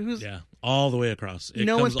like, dude, who's all the way across. It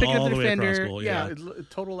no comes one's picking all up the way across defender. goal. Yeah.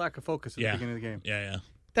 Total lack of focus at the beginning of the game. Yeah.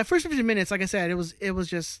 That first 15 minutes, like I said, it was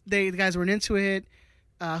just the guys weren't into it.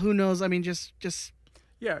 Who knows? I mean, just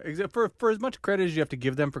yeah. For as much credit as you have to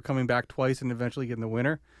give them for coming back twice and eventually getting the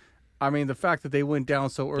winner, I mean, the fact that they went down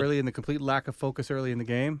so early and the complete lack of focus early in the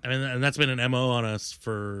game. I mean, and that's been an MO on us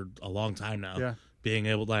for a long time now. Yeah. Being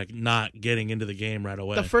able to, like, not getting into the game right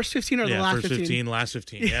away. the first 15 or the last first 15, last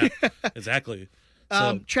 15. Yeah, exactly.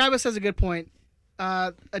 So, Travis has a good point.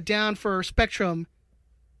 A down for Spectrum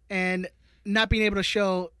and not being able to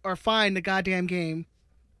show or find the goddamn game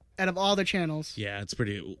out of all the channels. yeah, it's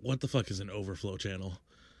pretty. What the fuck is an overflow channel?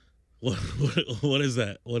 What is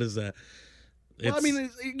that? What is that? Well, I mean,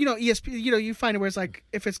 ESPN. You find it where it's like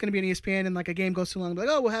if it's going to be on ESPN and like a game goes too long, like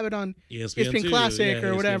we'll have it on ESPN too. Classic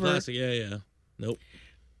or ESPN whatever. Classic. Yeah. Nope.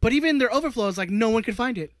 But even their overflow is like no one could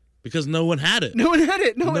find it. Because no one had it. No one had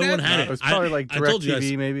it. No one had had it. it. It was probably like I told you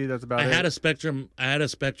DirecTV, maybe. That's about it. I had a Spectrum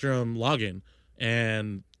login,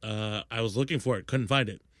 and I was looking for it, couldn't find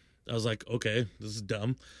it. I was like, okay, this is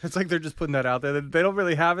dumb. It's like they're just putting that out there. They don't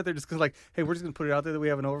really have it. They're just like, hey, we're just gonna put it out there that we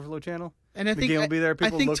have an overflow channel. And I the think game will be there. I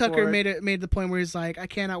People think look Tucker for it. made the point where he's like, I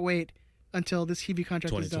cannot wait until this TV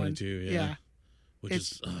contract is done. 2022, yeah. Which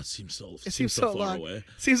is it seems so far long. away.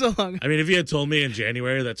 Seems so long. I mean, if you had told me in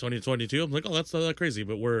January that 2022, I'm like, oh, that's not that crazy.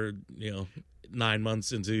 But we're 9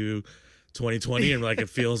 months into 2020, and like it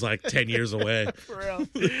feels like 10 years away. For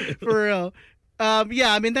real.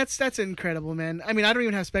 Yeah, I mean that's incredible, man. I mean, I don't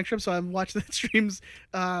even have Spectrum, so I'm watching the streams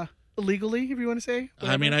illegally, if you want to say.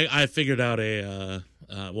 Whatever. I mean, I figured out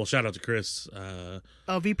well, shout out to Chris.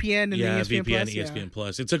 VPN and ESPN VPN, Plus. ESPN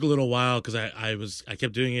Plus. It took a little while because I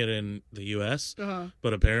kept doing it in the U.S.,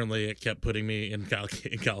 but apparently it kept putting me in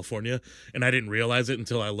California, and I didn't realize it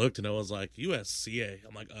until I looked, and it was like USCA.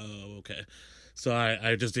 I'm like, oh, okay. So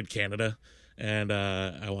I just did Canada, and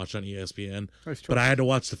I watched on ESPN, but I had to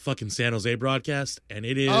watch the fucking San Jose broadcast, and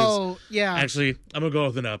it is. Oh yeah. Actually, I'm gonna go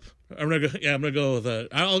with an up. I'll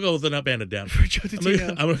go with an up and a down. For Joe Tutino.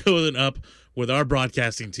 I'm gonna go with an up with our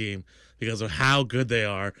broadcasting team because of how good they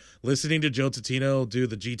are. Listening to Joe Tutino do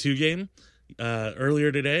the G2 game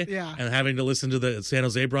earlier today, and having to listen to the San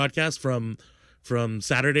Jose broadcast from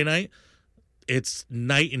Saturday night, it's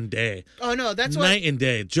night and day. Oh no, that's night and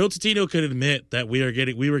day. Joe Tutino could admit that we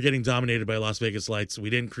were getting dominated by Las Vegas Lights. We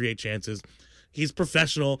didn't create chances. He's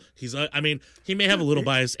professional. I mean, he may have a little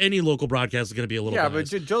bias. Any local broadcast is going to be a little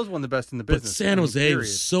biased. Yeah, but Joe's one of the best in the business. But San Jose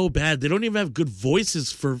is so bad. They don't even have good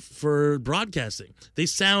voices for broadcasting. They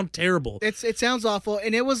sound terrible. It sounds awful,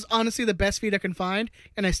 and it was honestly the best feed I can find,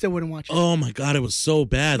 and I still wouldn't watch it. Oh my God, it was so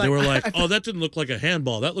bad. They were like, oh, that didn't look like a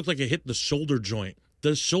handball. That looked like it hit the shoulder joint.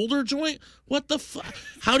 The shoulder joint? What the fuck?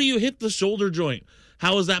 How do you hit the shoulder joint?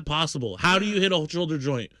 How is that possible? How do you hit a shoulder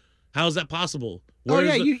joint? How is that possible?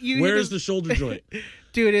 Where's the shoulder joint?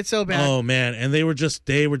 Dude, it's so bad. Oh man, and they were just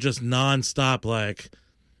nonstop like,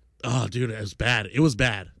 oh dude, it was bad. It was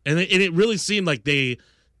bad, and it really seemed like they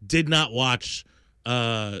did not watch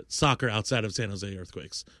soccer outside of San Jose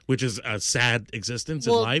Earthquakes, which is a sad existence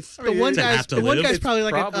in life. The one guy's probably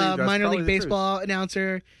like a minor league baseball truth.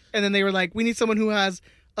 Announcer, and then they were like, we need someone who has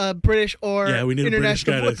a British or we need a British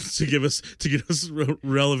guy to give us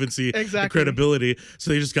relevancy, and credibility.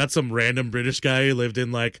 So they just got some random British guy who lived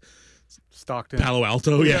in like Stockton, Palo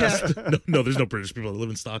Alto. Yes, no, there's no British people that live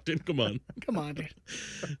in Stockton. Come on, dude.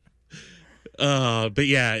 But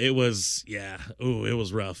yeah, it was it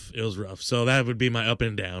was rough. It was rough. So that would be my up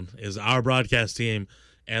and down is our broadcast team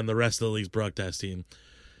and the rest of the league's broadcast team.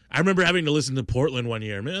 I remember having to listen to Portland one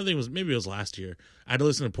year. Maybe it was last year. I had to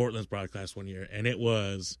listen to Portland's broadcast one year, and it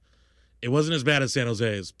wasn't as bad as San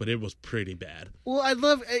Jose's, but it was pretty bad. Well, I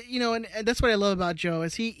love and that's what I love about Joe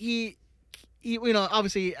is he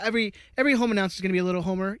obviously every home announcer is going to be a little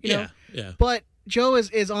homer, know. Yeah. But Joe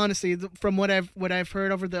is honestly from what I've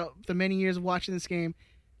heard over the many years of watching this game,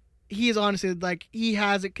 he is honestly like he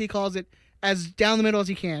calls it as down the middle as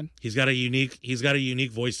he can. He's got a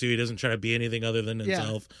unique voice too. He doesn't try to be anything other than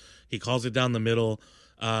himself. He calls it down the middle.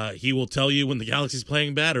 He will tell you when the Galaxy's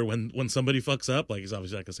playing bad or when somebody fucks up. Like, he's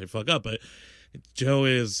obviously not gonna say fuck up, but Joe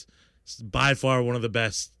is by far one of the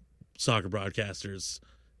best soccer broadcasters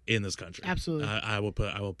in this country. Absolutely. I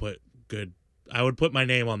would put my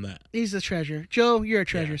name on that. He's a treasure. Joe, you're a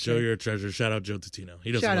treasure. Joe, you're a treasure. Shout out Joe Totino.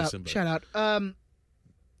 He doesn't listen. Shout out.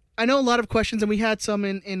 I know a lot of questions, and we had some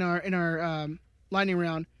in our lightning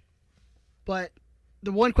round, but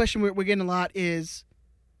the one question we're getting a lot is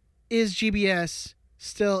GBS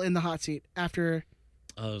still in the hot seat after?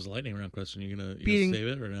 Oh, it was a lightning round question. You gonna beating, save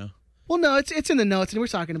it or no? Well, no, it's in the notes, and we're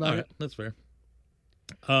talking about it. That's fair.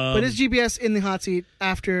 But is GBS in the hot seat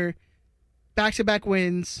after back-to-back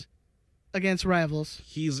wins against rivals?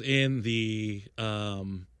 He's in the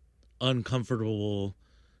uncomfortable,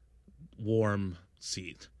 warm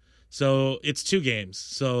seat. So it's 2 games.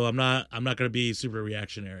 So I'm not going to be super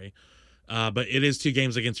reactionary, but it is 2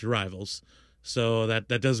 games against your rivals. So that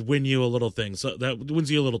does win you a little thing. So that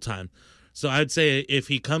wins you a little time. So I'd say if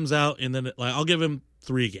he comes out and then I'll give him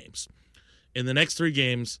 3 games. In the next 3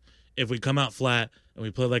 games, if we come out flat and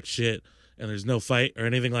we play like shit and there's no fight or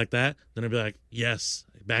anything like that, then I'd be like, yes,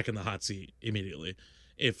 back in the hot seat immediately.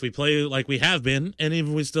 If we play like we have been, and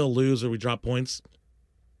even we still lose or we drop points,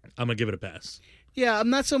 I'm gonna give it a pass. Yeah, I'm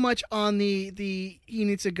not so much on the he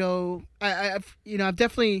needs to go. I've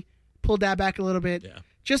definitely pulled that back a little bit. Yeah.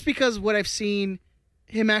 Just because what I've seen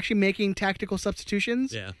him actually making tactical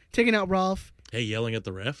substitutions. Yeah. Taking out Rolf. Hey, yelling at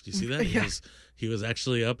the ref. Do you see that? Yeah. He was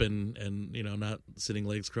actually up and not sitting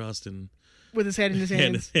legs crossed and with his head in his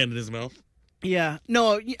hands. hand in his mouth. Yeah.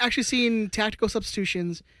 No, actually seeing tactical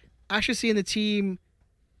substitutions, actually seeing the team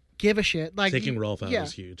give a shit. Like taking Rolf out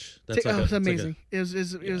was huge. That's it was amazing. It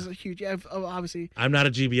was a huge. Yeah, obviously. I'm not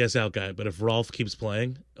a GBS out guy, but if Rolf keeps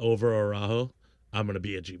playing over Araujo, I'm gonna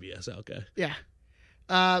be a GBS out guy. Yeah.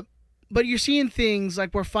 But you're seeing things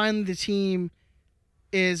like where finally the team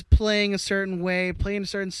is playing a certain way, playing a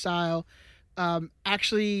certain style,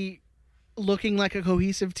 actually looking like a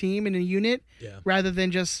cohesive team in a unit, rather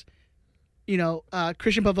than just,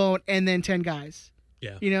 Christian Pavone and then 10 guys.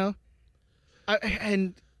 Yeah.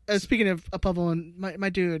 Speaking of Pavone, my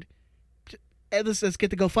dude, let's get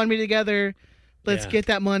the GoFundMe together. Let's get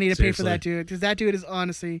that money to pay for that dude, because that dude is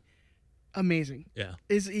honestly amazing. Yeah.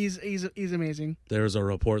 He's amazing. There was a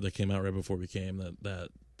report that came out right before we came that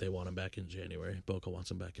they want him back in January. Boca wants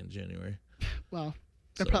him back in January. Well,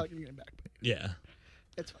 they're probably going to get him back. But yeah.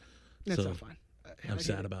 It's fine. It's all fine. I'm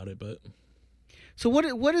sad about it, but. So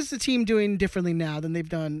what is the team doing differently now than they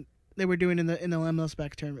were doing in the MLS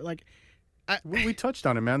back tournament? Like, we touched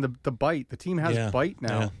on it, man. The bite. The team has bite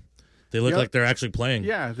now. Yeah. They look like they're actually playing.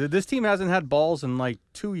 Yeah. This team hasn't had balls in like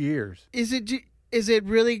 2 years. Is it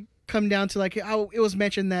really come down to like how it was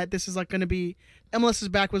mentioned that this is like going to be MLS's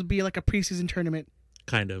back would be like a preseason tournament?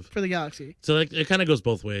 Kind of. For the Galaxy. So it kind of goes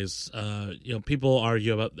both ways. People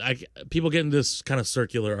argue about people get in this kind of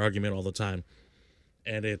circular argument all the time.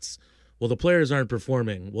 And it's, well, the players aren't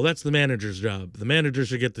performing. Well, that's the manager's job. The manager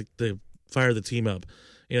should get the fire the team up.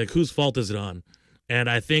 Like, whose fault is it on? And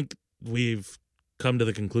I think we've come to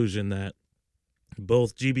the conclusion that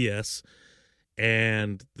both GBS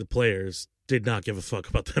and the players did not give a fuck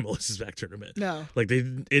about the MLS's back tournament. No. Like,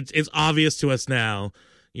 it's obvious to us now,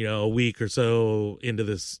 a week or so into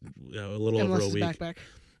this, a little MLS's over a week. Back.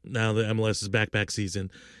 Now the MLS's back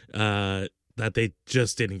season, that they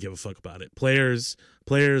just didn't give a fuck about it. Players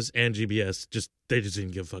and GBS they just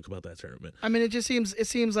didn't give a fuck about that tournament. I mean, it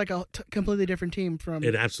seems like a completely different team from.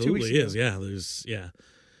 It absolutely 2 weeks is. ago. Yeah,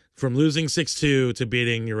 from losing 6-2 to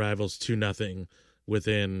beating your rivals 2-0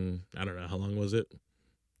 within, I don't know, how long was it?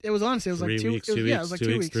 It was honestly, it was 3 like 2 weeks. weeks. Yeah, it was like 2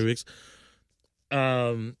 weeks. 3 weeks.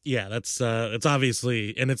 That's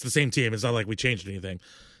obviously, and it's the same team. It's not like we changed anything.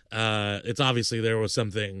 It's obviously there was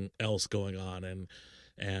something else going on, and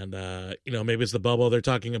maybe it's the bubble. They're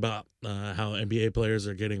talking about how NBA players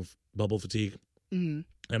are getting bubble fatigue, and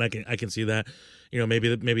I can see that.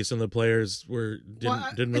 Maybe some of the players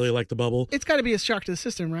didn't really like the bubble. It's got to be a shock to the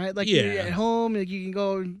system, right? Like you're at home, like you can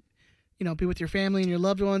go and be with your family and your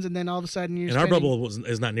loved ones, and then all of a sudden you're. And our bubble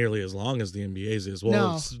is not nearly as long as the NBA's is. Well,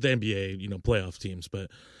 no. It's the NBA, playoff teams, but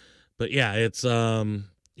yeah, it's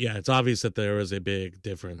it's obvious that there is a big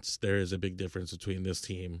difference. There is a big difference between this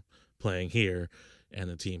team playing here and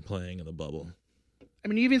the team playing in the bubble. I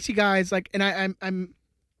mean, you even see guys like, and I'm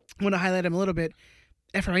want to highlight him a little bit.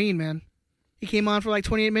 Efrain, man, he came on for like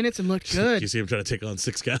 28 minutes and looked good. You see him trying to take on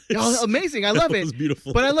 6 guys. Oh, amazing! I love it. It was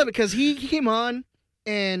beautiful. But I love it because he came on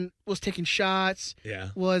and was taking shots, Yeah.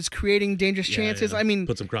 was creating dangerous Yeah, chances. yeah. I mean,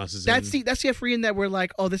 Put some crosses that's in. the Efrain that we're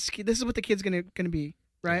like, oh, this is what the kid's gonna be,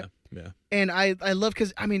 right? Yeah. And I love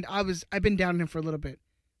because I mean I've been down on him for a little bit.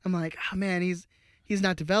 I'm like, oh man, he's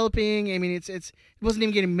not developing. I mean, it wasn't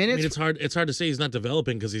even getting minutes. I mean, it's hard to say he's not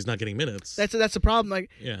developing because he's not getting minutes. That's the problem. Like,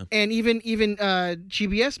 yeah. and even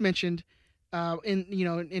GBS mentioned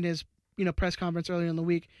in his press conference earlier in the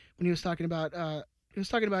week when he was talking about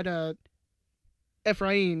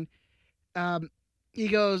Efrain. He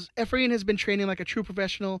goes, Efrain has been training like a true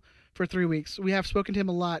professional for 3 weeks. We have spoken to him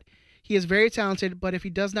a lot. He is very talented, but if he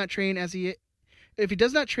does not train as he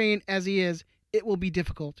is, it will be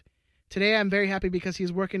difficult. Today, I'm very happy because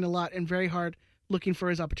he's working a lot and very hard, looking for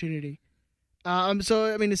his opportunity.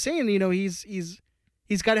 So I mean, it's saying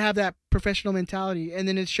he's got to have that professional mentality, and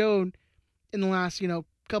then it's shown in the last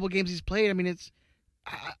couple games he's played. I mean,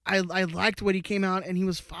 I liked what he came out and he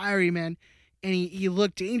was fiery, man, and he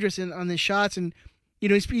looked dangerous on the shots, and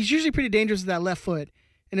he's usually pretty dangerous with that left foot,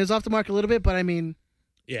 and it was off the mark a little bit, but I mean,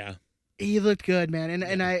 yeah, he looked good, man,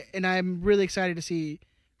 and I'm really excited to see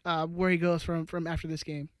where he goes from after this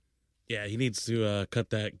game. Yeah, he needs to cut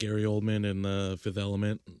that Gary Oldman and the Fifth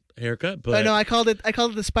Element haircut. But I know I called it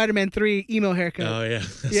the Spider-Man 3 emo haircut. Oh yeah,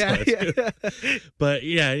 yeah. But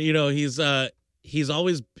yeah, he's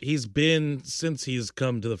been, since he's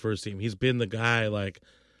come to the first team, he's been the guy like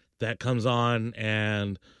that comes on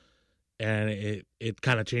and it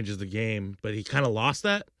kind of changes the game. But he kind of lost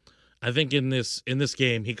that. I think in this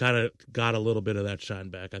game he kind of got a little bit of that shine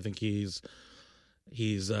back. I think he's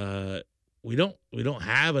we don't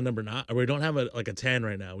have a number 9, or we don't have a 10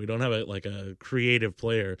 right now. We don't have a creative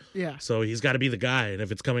player. Yeah. So he's got to be the guy, and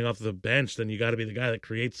if it's coming off the bench, then you got to be the guy that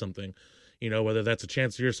creates something. Whether that's a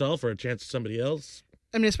chance to yourself or a chance to somebody else.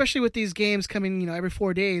 I mean, especially with these games coming, every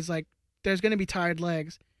 4 days, like there's going to be tired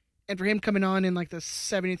legs, and for him coming on in like the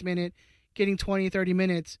 70th minute, getting 20, 30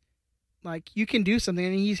 minutes, like you can do something,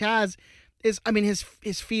 and he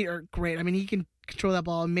his feet are great. I mean, he can control that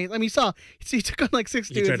ball. You saw he took on like 6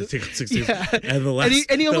 dudes. He tried to take on 6 dudes. Yeah. And the last,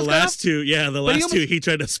 and he almost the last two, he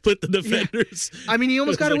tried to split the defenders. Yeah. I mean, he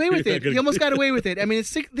almost got away with it. He almost got away with it. I mean,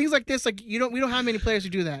 it's things like this. Like we don't have many players who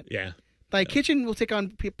do that. Yeah. Like Kitchen will take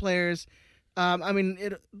on players. I mean,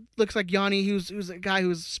 it looks like Yanni, who's a guy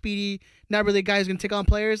who's speedy, not really a guy who's going to take on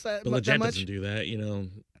players that much. Doesn't do that,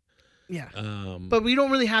 Yeah. But we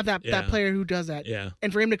don't really have that player who does that. Yeah.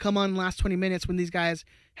 And for him to come on in the last 20 minutes when these guys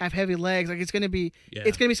have heavy legs, like it's going to be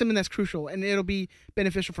something that's crucial, and it'll be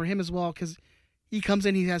beneficial for him as well because he comes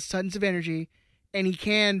in, he has tons of energy, and he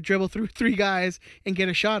can dribble through 3 guys and get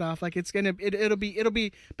a shot off. Like it'll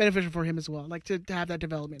be beneficial for him as well, like to have that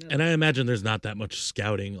development. And I imagine there's not that much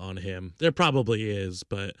scouting on him. There probably is,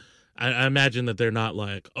 but I imagine that they're not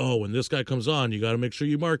like, oh, when this guy comes on, you got to make sure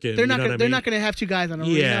you mark him. They're not going to have 2 guys on him.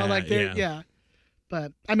 Yeah, yeah.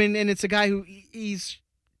 But I mean, and it's a guy who he's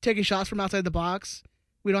taking shots from outside the box.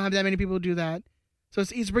 We don't have that many people who do that. So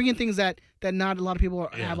he's bringing things that not a lot of people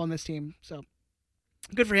have on this team. So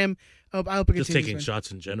good for him. I hope it continues. Just taking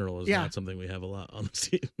shots in general is not something we have a lot on this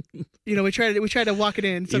team. We try to walk it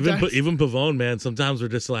in sometimes. Even Pavone, man, sometimes we're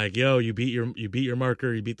just like, yo, you beat your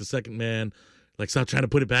marker, you beat the second man. Like, stop trying to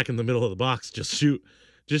put it back in the middle of the box. Just shoot.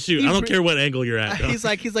 I don't care what angle you're at. He's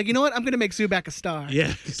like, you know what? I'm gonna make Zubac a star.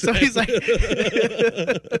 Yeah. Exactly. So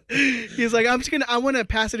he's like, I want to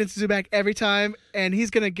pass it into Zubac every time, and he's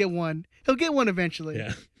gonna get one. He'll get one eventually.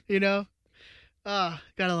 Yeah. Gotta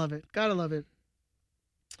love it. Gotta love it.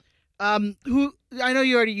 Who I know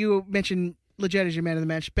you mentioned Lletget as your man of the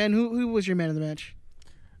match. Ben, who was your man of the match?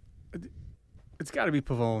 It's got to be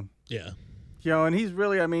Pavone. Yeah. And he's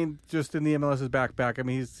really, I mean, just in the MLS's back. I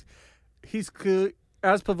mean, he's good.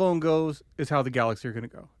 As Pavone goes, is how the Galaxy are going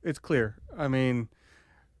to go. It's clear. I mean,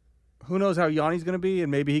 who knows how Yanni's going to be, and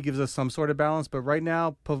maybe he gives us some sort of balance. But right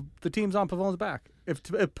now, the team's on Pavone's back. If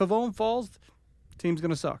Pavone falls, the team's going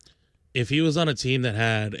to suck. If he was on a team that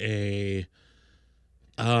had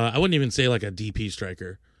I wouldn't even say like a DP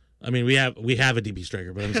striker. I mean, we have a DP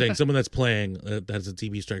striker, but I'm saying someone that's playing that's a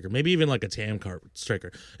DP striker. Maybe even like a TAM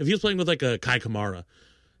striker. If he was playing with like a Kai Kamara,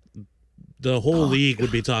 the whole league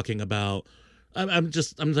would be talking about. I'm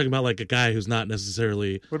talking about like a guy who's not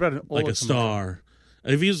necessarily what about an like a star.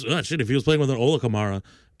 If he was playing with an Ola Kamara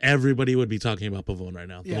everybody would be talking about Pavone right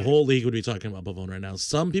now. Yeah. The whole league would be talking about Pavone right now.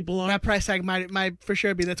 Some people are. That price tag might for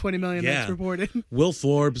sure be the $20 million that's reported. Will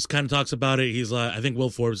Forbes kind of talks about it. He's like, I think Will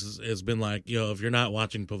Forbes has been like, if you're not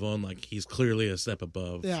watching Pavone, like he's clearly a step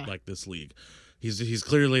above like this league. He's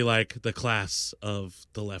clearly like the class of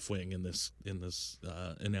the left wing in this in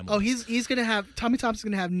MLS. Oh, he's gonna have Tommy Thompson's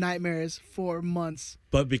gonna have nightmares for months.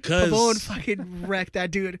 But because Pavone fucking wrecked that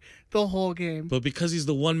dude the whole game. But because he's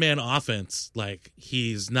the one man offense, like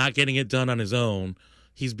he's not getting it done on his own.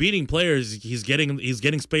 He's beating players. He's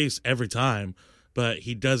getting space every time. But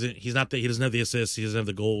he doesn't have the assists. He doesn't have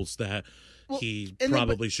the goals that he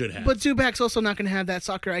probably should have. But Zubac's also not gonna have that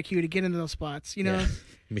soccer IQ to get into those spots. You know. Yeah.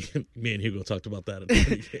 Me and Hugo talked about that in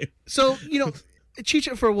the game. So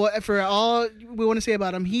Chicha, for all we want to say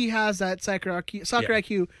about him, he has that soccer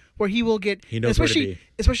IQ where he will get. He knows where to be.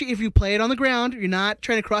 Especially if you play it on the ground, you're not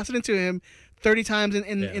trying to cross it into him 30 times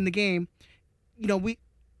in the game.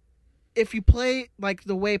 If you play like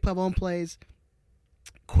the way Pavone plays,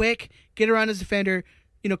 quick, get around his defender,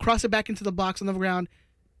 cross it back into the box on the ground.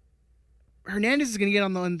 Hernandez is going to get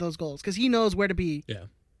on those goals because he knows where to be. Yeah.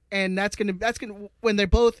 And that's gonna when they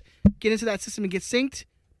both get into that system and get synced,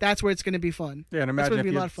 that's where it's gonna be fun. Yeah, and imagine if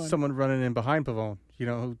you had someone running in behind Pavone,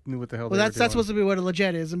 who knew what the hell. Well, that's supposed to be what a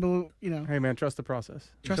legit is, and Hey man, trust the process.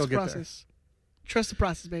 Trust the process. Trust the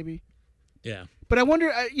process, baby. Yeah. But I wonder,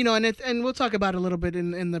 and we'll talk about it a little bit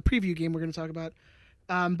in the preview game we're gonna talk about.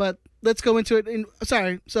 But let's go into it.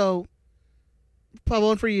 So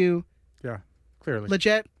Pavone for you. Yeah, clearly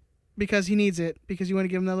legit. Because he needs it. Because you want to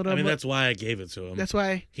give him that little. I mean, that's why I gave it to him. That's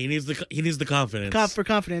why he needs the confidence. For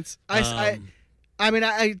confidence, I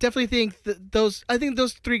definitely think those. I think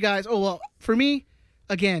those three guys. Oh well, for me,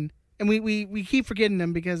 again, and we keep forgetting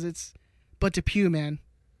them because it's. But Depew, man,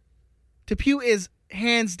 Depew is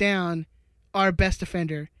hands down our best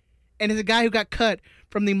defender, and is a guy who got cut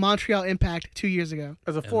from the Montreal Impact 2 years ago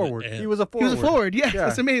as a forward. He was a forward. He was a forward. Yeah,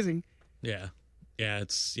 that's amazing. Yeah,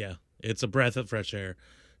 it's a breath of fresh air.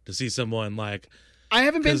 To see someone like I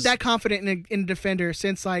haven't been that confident in a defender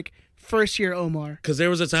since like first year Omar. Because there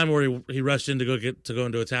was a time where he rushed in to go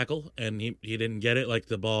into a tackle and he didn't get it. Like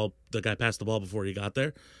the guy passed the ball before he got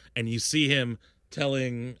there, and you see him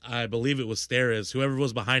telling, I believe it was Steres, whoever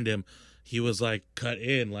was behind him, he was like cut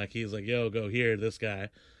in, like he's like, yo, go here, this guy,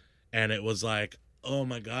 and it was like, oh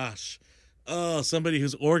my gosh. Oh, somebody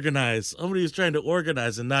who's organized. Somebody who's trying to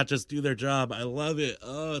organize and not just do their job. I love it.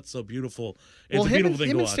 Oh, it's so beautiful. It's a beautiful thing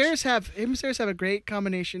to watch. Him and Steres have a great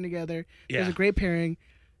combination together. Yeah. There's a great pairing.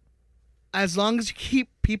 As long as you keep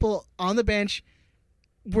people on the bench,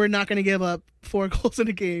 we're not going to give up 4 goals in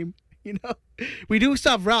a game. We do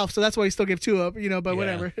stop Ralph, so that's why we still give 2 up. But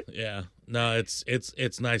whatever. Yeah. No,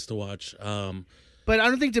 it's nice to watch. But I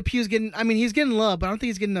don't think Depew's getting. I mean, he's getting love, but I don't think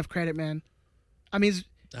he's getting enough credit, man. I mean,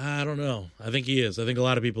 I don't know. I think he is. I think a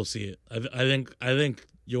lot of people see it. I think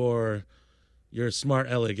your smart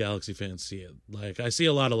LA Galaxy fans see it. Like I see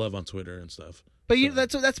a lot of love on Twitter and stuff. But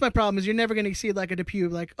that's my problem is you're never going to see like a Depew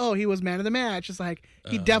like, oh, he was man of the match. It's like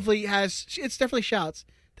he definitely has. It's definitely shouts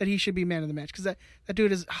that he should be man of the match because that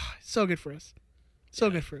dude is so good for us. So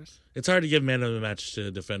good for us. It's hard to give man of the match to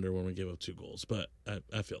a defender when we give up 2 goals, but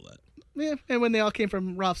I feel that. Yeah, and when they all came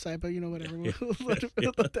from Ralph's side, but whatever. We'll let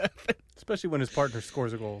that happen. Especially when his partner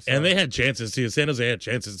scores a goal. So. And they had chances too. San Jose had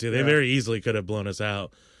chances too. They very easily could have blown us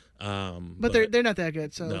out. But they're not that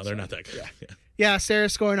good. So no, they're not that good. Yeah,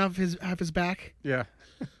 Sarah's scoring off his back. Yeah.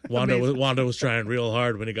 Wanda was trying real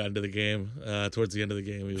hard when he got into the game. Towards the end of the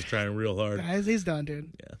game, he was trying real hard. Guys, he's done,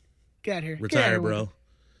 dude. Yeah. Get out here. Retire, bro.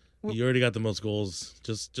 You already got the most goals.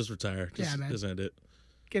 Just retire. Man. Just end it.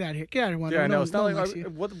 Get out of here. Get out of here, Wanda. Yeah, I know. It's not like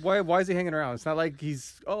why is he hanging around? It's not like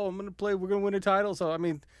he's I'm gonna play. We're gonna win a title. So I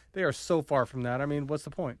mean, they are so far from that. I mean, what's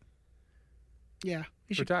the point? Yeah,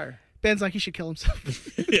 he should retire. Ben's like he should kill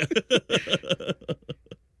himself. Yeah.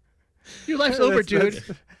 Your life's over, dude.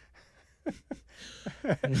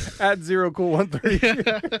 At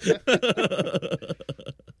 0cool13.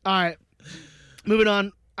 All right, moving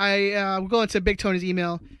on. We'll go into Big Tony's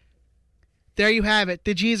email. There you have it.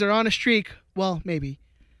 The G's are on a streak. Well, maybe.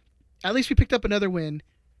 At least we picked up another win,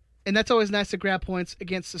 and that's always nice to grab points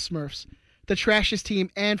against the Smurfs, the trashiest team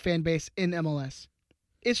and fan base in MLS.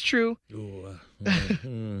 It's true. Ooh,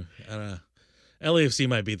 LAFC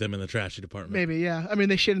might beat them in the trashy department. Maybe, yeah. I mean,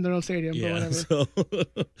 they shit in their own stadium, but whatever. So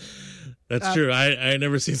that's true. I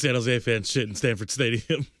never seen San Jose fans shit in Stanford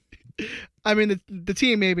Stadium. I mean, the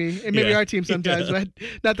team maybe, and maybe our team sometimes, but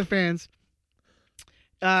not the fans.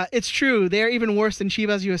 It's true. They are even worse than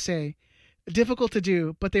Chivas USA. Difficult to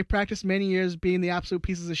do, but they practiced many years being the absolute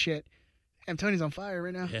pieces of shit. And Tony's on fire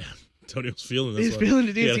right now. Yeah, Tony was feeling this He's one. feeling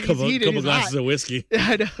it. He had a He's couple, heated. He's glasses hot. of whiskey.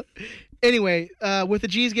 I know. Anyway, with the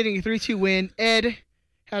G's getting a 3-2 win, Ed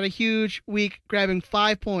had a huge week, grabbing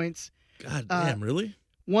 5 points. God damn, really?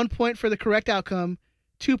 1 point for the correct outcome,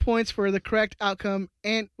 2 points for the correct outcome,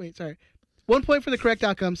 and 1 point for the correct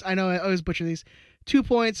outcomes. I know I always butcher these. 2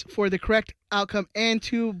 points for the correct outcome and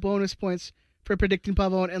 2 bonus points for predicting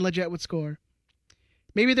Pavone and Leggett would score.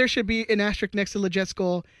 Maybe there should be an asterisk next to Leggett's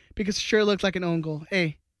goal because it sure looked like an own goal.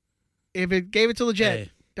 Hey, if it gave it to Leggett,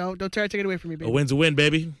 don't try to take it away from me, baby. A win's a win,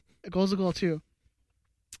 baby. A goal's a goal too.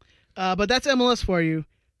 But that's MLS for you.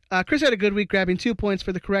 Chris had a good week, grabbing 2 points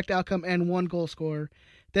for the correct outcome and 1 goal scorer.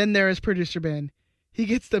 Then there is producer Ben. He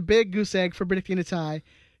gets the big goose egg for predicting a tie.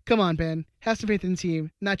 Come on, Ben. Have some faith in the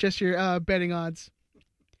team, not just your betting odds.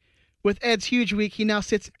 With Ed's huge week, he now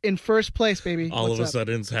sits in first place, baby. All What's of a up?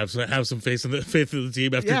 sudden, have some faith in the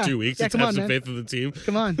team after Yeah. 2 weeks. Yeah, It's come have on, some man. faith in the team.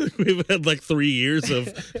 Come on. We've had like 3 years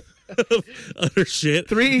of utter shit.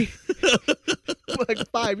 3, like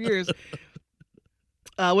 5 years.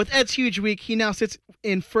 With Ed's huge week, he now sits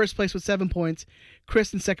in first place with 7 points.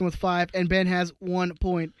 Chris in second with 5, and Ben has 1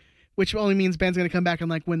 point, which only means Ben's going to come back and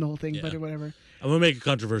like win the whole thing, Yeah. but whatever. I'm gonna make a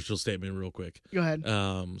controversial statement real quick. Go ahead.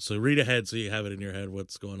 So read ahead so you have it in your head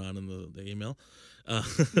what's going on in the email.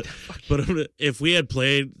 But if we had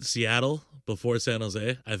played Seattle before San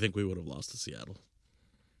Jose, I think we would have lost to Seattle.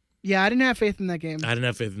 Yeah, I didn't have faith in that game. I didn't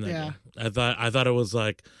have faith in that Yeah. game. I thought it was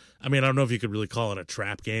like, I mean, I don't know if you could really call it a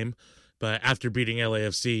trap game, but after beating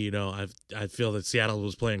LAFC, I feel that Seattle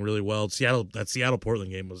was playing really well. That Seattle Portland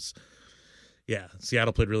game was. Yeah,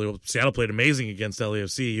 Seattle played really well. Seattle played amazing against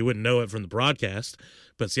LAFC. You wouldn't know it from the broadcast,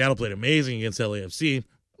 but Seattle played amazing against LAFC.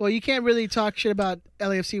 Well, you can't really talk shit about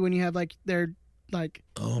LAFC when you have like their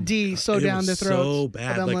D so it down was their throats so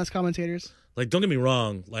bad. of MLS commentators. Like, don't get me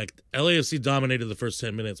wrong. Like, LAFC dominated the first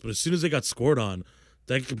 10 minutes, but as soon as they got scored on,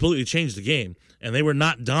 that completely changed the game, and they were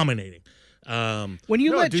not dominating. When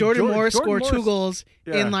you No, let dude, Jordan Morris Jordan score 2 Morris- goals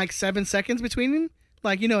Yeah. in like 7 seconds between them,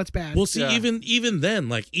 it's bad. Well, see, Yeah. even then,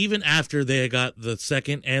 like even after they got the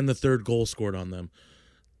second and the third goal scored on them,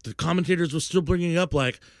 the commentators were still bringing up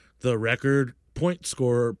like the record point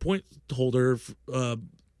holder,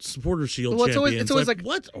 supporter shield Well, champions. it's always like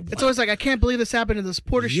what? It's always like, I can't believe this happened to the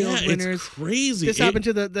Supporter Shield yeah, winners. it's crazy. This happened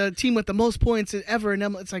to the team with the most points ever, and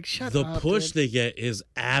it's like, shut the up. push dude. they get is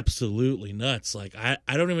absolutely nuts. Like I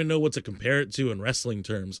don't even know what to compare it to in wrestling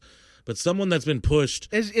terms, but someone that's been pushed,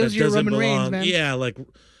 It was that your doesn't Roman Reigns, belong- man. Yeah, like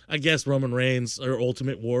I guess Roman Reigns or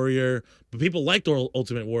Ultimate Warrior, but people liked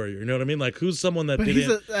Ultimate Warrior. You know what I mean? Like who's someone that But didn't?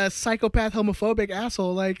 he's a psychopath, homophobic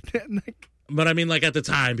asshole. But I mean, like at the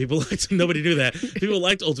time, people liked nobody knew that. People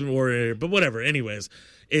liked Ultimate Warrior, but whatever. Anyways,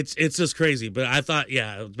 it's just crazy. But I thought,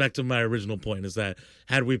 yeah, back to my original point is that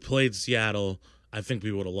had we played Seattle, I think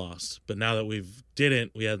we would have lost. But now that we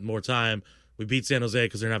had more time. We beat San Jose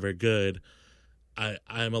because they're not very good.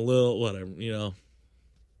 I'm a little whatever,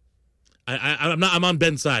 I'm on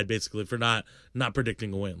Ben's side basically for not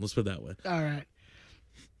predicting a win. Let's put it that way. All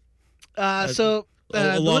right. So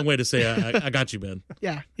A long way to say I got you, Ben.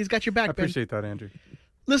 yeah, he's got your back, I Ben. appreciate that, Andrew.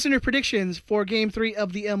 Listener predictions for Game 3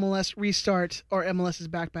 of the MLS restart, or MLS's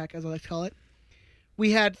backpack, as I like to call it.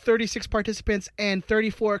 We had 36 participants, and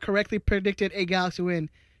 34 correctly predicted a Galaxy win.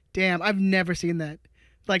 Damn, I've never seen that.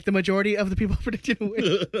 Like, the majority of the people predicted a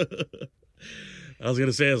win. I was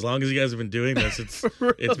gonna say, as long as you guys have been doing this, it's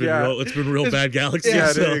real. been Yeah. real bad Galaxy.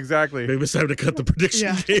 Yeah, so exactly. maybe it's time to cut the prediction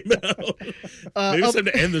Yeah. game out. Maybe it's time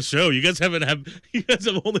to end the show. You guys have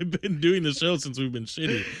only been doing the show since we've been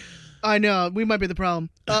shitty. I know, we might be the problem.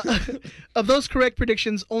 Of those correct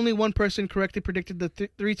predictions, only one person correctly predicted the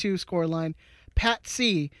 3-2 scoreline. Pat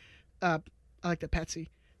C. I like that, Pat C.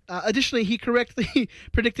 Additionally, he correctly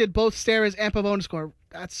predicted both Steres and Pavone to score.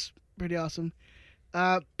 That's pretty awesome.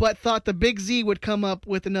 But thought the Big Z would come up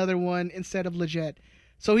with another one instead of Leggett.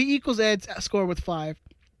 So he equals Ed's score with 5.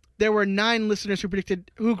 There were 9 listeners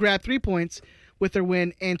who grabbed 3 points with their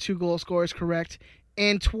win and 2 goal scorers correct,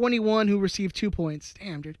 and 21 who received 2 points.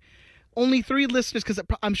 Damn, dude. Only 3 listeners, because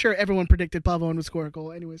I'm sure everyone predicted Pavone would score a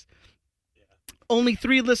goal anyways. Only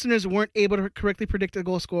 3 listeners weren't able to correctly predict a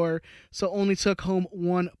goal scorer, so only took home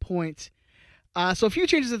 1 point. So a few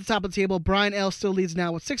changes at the top of the table. Brian L. still leads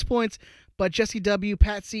now with 6 points, but Jesse W.,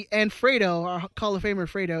 Patsy, and Fredo, our Hall of Famer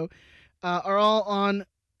Fredo, are all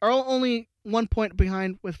only 1 point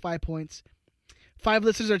behind with 5 points. 5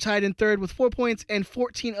 listeners are tied in third with 4 points, and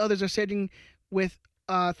 14 others are sitting with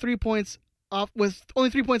 3 points off, with only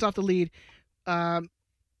 3 points off the lead.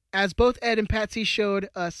 As both Ed and Patsy showed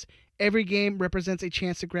us, every game represents a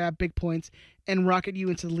chance to grab big points and rocket you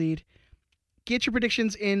into the lead. Get your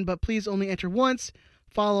predictions in, but please only enter once.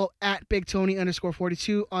 Follow at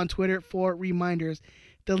BigTony_42 on Twitter for reminders.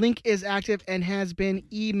 The link is active and has been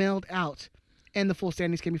emailed out. And the full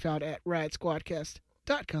standings can be found at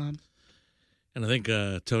RiotSquadcast.com. And I think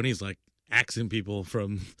Tony's like axing people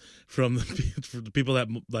from the people that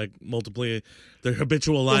like multiply their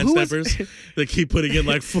habitual line steppers. They keep putting in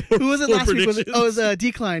like four. Who was it last week? Predictions. It was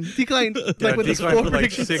Decline. Decline like with his Decline four put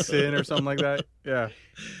like predictions. 6 in or something like that. Yeah.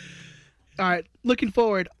 All right, looking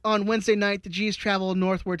forward. On Wednesday night, the G's travel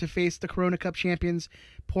northward to face the Corona Cup champions,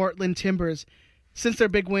 Portland Timbers. Since their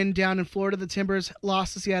big win down in Florida, the Timbers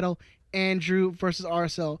lost to Seattle and drew versus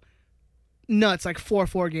RSL. Nuts, like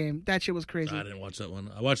 4-4 game. That shit was crazy. I didn't watch that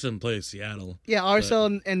one. I watched them play Seattle. Yeah,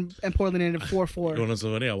 RSL and Portland ended 4-4. You know what's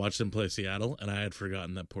so funny? I watched them play Seattle, and I had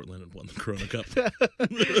forgotten that Portland had won the Corona Cup.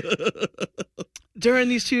 During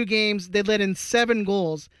these two games, they let in 7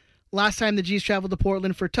 goals. Last time the G's traveled to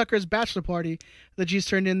Portland for Tucker's bachelor party, the G's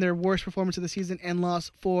turned in their worst performance of the season and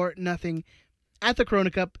lost 4-0. At the Corona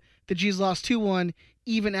Cup, the G's lost 2-1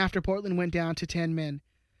 even after Portland went down to 10 men.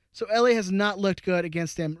 So LA has not looked good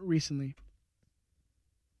against them recently.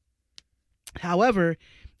 However,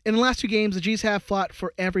 in the last 2 games, the G's have fought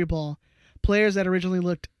for every ball. Players that originally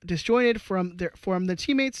looked disjointed from their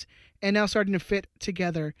teammates and now starting to fit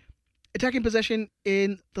together. Attacking possession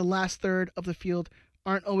in the last third of the field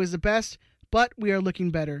aren't always the best, but we are looking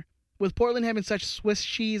better. With Portland having such Swiss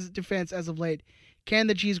cheese defense as of late, can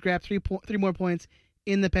the G's grab 3 more points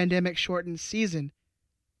in the pandemic-shortened season?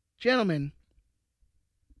 Gentlemen,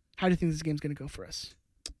 how do you think this game's going to go for us?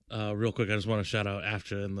 Real quick, I just want to shout out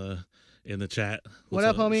Afcha in the chat. What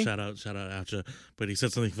up, homie? Shout out Afcha. But he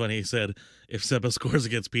said something funny. He said, if Seba scores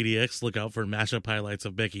against PDX, look out for mashup highlights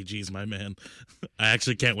of Becky G's my man. I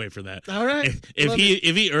actually can't wait for that. All right. If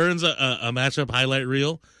he earns a matchup highlight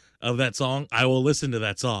reel of that song, I will listen to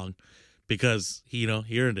that song because he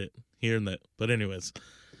earned it. He earned that. But anyways,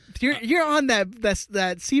 you're on that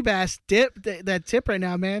Seabass dip that tip right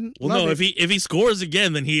now, man. well, Love no, it. if he scores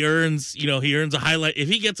again, then he earns a highlight. If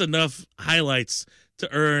he gets enough highlights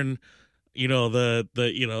to earn the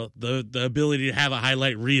ability to have a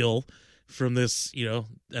highlight reel from this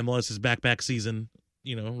MLS's back season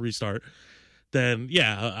restart, then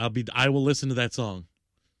yeah, I will listen to that song.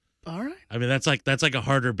 All right. I mean, that's like a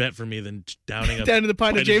harder bet for me than downing Down to the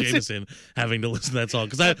pint of Jameson. having to listen to that song,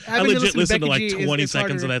 because I Having to legit listen to listened to like Becky G 20 is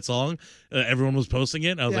seconds of harder. that song. Everyone was posting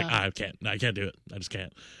it. I was Yeah. like, I can't do it. I just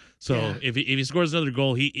can't. So Yeah. if he scores another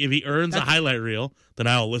goal, if he earns a highlight reel, then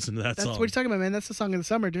I will listen to that That's song. what you're talking about, man. That's the song of the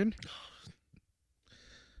summer, dude.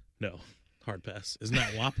 No, hard pass. Isn't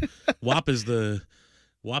that WAP?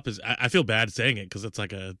 WAP is. I feel bad saying it because it's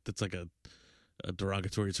like a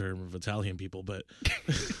derogatory term of Italian people, but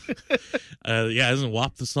yeah, isn't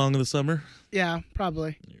WAP the song of the summer? Yeah,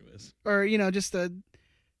 probably. Anyways, Or just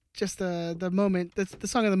the moment. That's the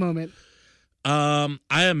song of the moment. I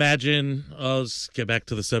imagine. Let's get back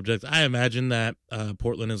to the subject. I imagine that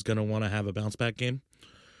Portland is going to want to have a bounce back game.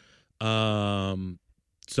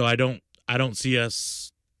 So I don't see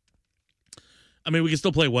us. I mean, we can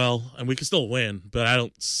still play well and we can still win, but I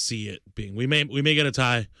don't see it being. We may get a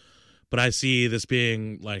tie, but I see this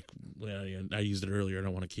being like, I used it earlier. I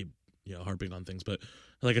don't want to keep harping on things, but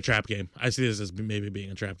like a trap game. I see this as maybe being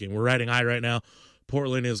a trap game. We're riding high right now.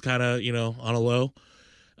 Portland is kind of on a low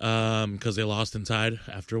because they lost and tied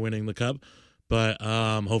after winning the cup. But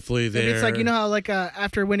hopefully they're. It's like how like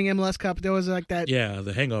after winning MLS Cup there was like that. Yeah,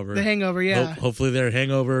 the hangover. The hangover, yeah. Hopefully their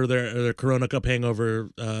hangover, their Corona Cup hangover,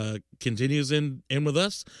 continues in with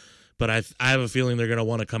us. But I have a feeling they're going to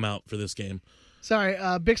want to come out for this game. Sorry,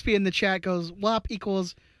 Bixby in the chat goes WAP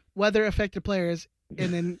equals weather affected players,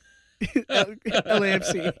 and then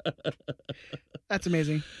LAFC. That's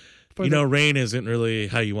amazing. Rain isn't really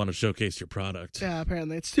how you want to showcase your product. Yeah,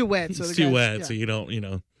 apparently it's too wet. So It's the too guys- wet, yeah. so you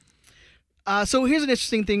don't. So here's an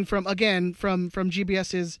interesting thing from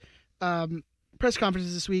GBS's press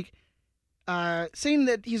conferences this week, saying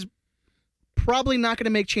that he's probably not going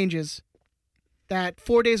to make changes. That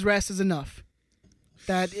 4 days rest is enough.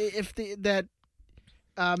 That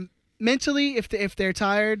mentally, if they're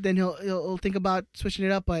tired, then he'll think about switching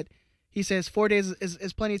it up. But he says 4 days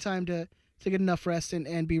is plenty of time to get enough rest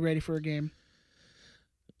and be ready for a game.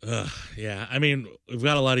 Yeah, I mean, we've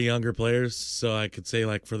got a lot of younger players, so I could say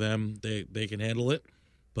like for them, they can handle it.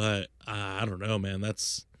 But I don't know, man.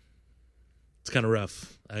 It's kind of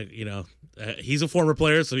rough. He's a former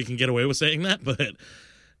player, so he can get away with saying that. But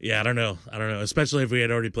yeah, I don't know. Especially if we had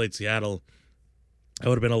already played Seattle, that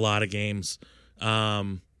would have been a lot of games.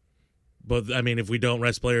 But I mean, if we don't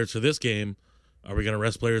rest players for this game, are we going to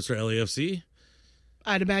rest players for LAFC?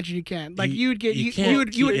 I'd imagine you can. Like You you'd get can't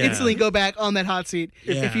you would keep- instantly go back on that hot seat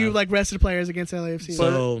if you Yeah. like rested players against LAFC.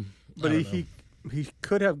 So, But I don't he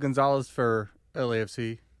could have Gonzalez for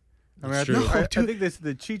LAFC. I mean, That's I, true. think, No, I dude. think this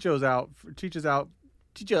the Chicho's out. Chicha's out.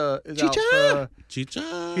 Chicha is Chicha? out.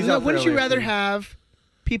 Chicha. He's No, out for wouldn't you LAFC. rather have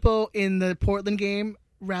people in the Portland game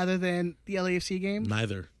rather than the LAFC game?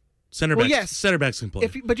 Neither. Center Well, backs. yes. Center backs can play.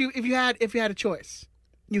 If you had a choice,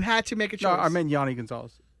 you had to make a No, choice. I meant Yanni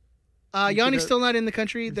Gonzalez. Yanni's still not in the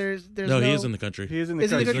country. There's no, he is in the country. He is in the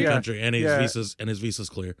Is he in country. the He's in the yeah. country, and his visa's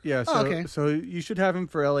clear. Yeah, so, Oh, okay. so you should have him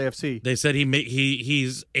for LAFC. They said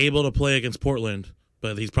he's able to play against Portland,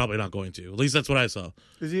 but he's probably not going to. At least that's what I saw.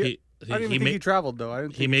 Is he? I didn't even think may, he traveled though. I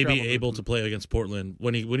didn't. he Think may be traveled. able to play against Portland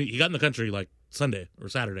when he got in the country like Sunday or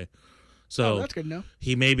Saturday. So Oh, that's good to know.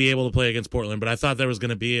 he may be able to play against Portland, but I thought there was going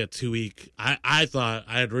to be a 2-week. I thought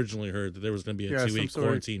I had originally heard that there was going to be a Yeah, 2-week some sort of-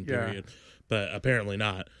 quarantine yeah. period, but apparently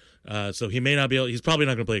not. So he may not be able. He's probably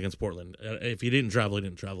not going to play against Portland. If he didn't travel, he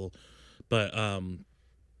didn't travel. But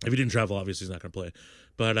if he didn't travel, obviously he's not going to play.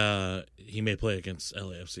 But he may play against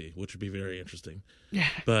LAFC, which would be very interesting. Yeah,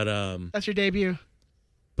 But that's your debut.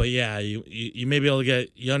 but yeah, you may be able to get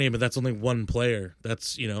Yanni, but that's only one player.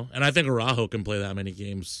 That's and I think Araujo can play that many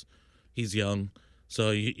games. He's young, so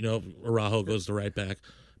Araujo goes to right back.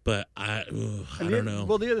 But I don't know.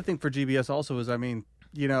 Well, the other thing for GBS also is, I mean,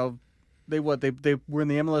 they were in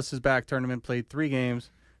the MLS's back tournament, played 3 games,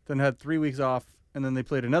 then had 3 weeks off, and then they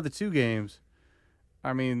played another 2 games.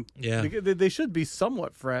 I mean, Yeah. they should be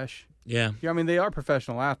somewhat fresh. Yeah, Yeah, I mean, they are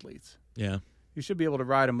professional athletes. yeah. You should be able to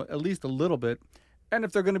ride them at least a little bit. And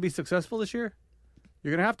if they're going to be successful this year,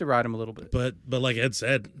 you're going to have to ride them a little bit. But like Ed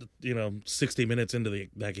said, 60 minutes into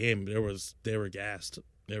that game, they were gassed.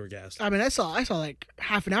 They were gassed. I mean, I saw like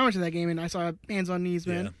half an hour into that game, and I saw hands on knees,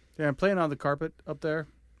 man. Yeah. Yeah, and playing on the carpet up there,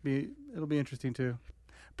 it'll be interesting too.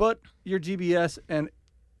 But you're GBS, and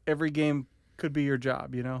every game could be your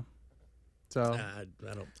job, So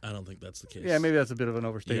I don't think that's the case. yeah, maybe that's a bit of an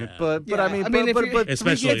overstatement. Yeah. But Yeah, I mean, I mean, if you're-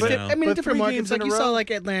 Especially but, now. I mean, but different 3 markets. games Like in you a saw, row?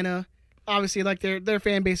 like Atlanta, obviously, like their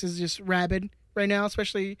fan base is just rabid right now,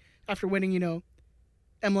 especially after winning,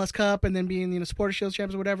 MLS Cup and then being, Supporter Shield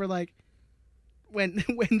champs or whatever. Like when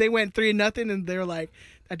they went 3-0, and they're like,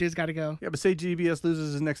 that dude's got to go. Yeah, but say GBS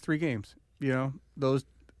loses his next 3 games.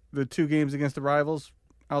 The 2 games against the rivals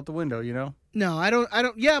out the window. No, I don't.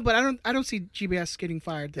 Yeah, but I don't see GBS getting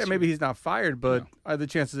fired. This Yeah, maybe year. he's not fired, but the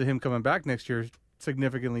chances of him coming back next year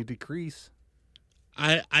significantly decrease.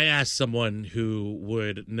 I asked someone who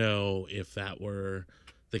would know if that were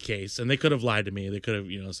the case, and they could have lied to me. They could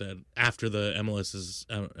have, said after the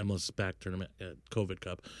MLS back tournament, COVID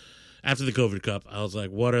Cup. After the COVID Cup, I was like,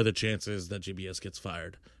 "What are the chances that GBS gets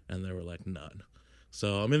fired?" And they were like, "None."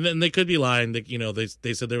 So I mean, then they could be lying.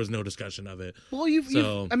 They said there was no discussion of it. Well,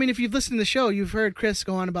 I mean, if you've listened to the show, you've heard Chris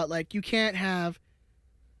go on about like you can't have.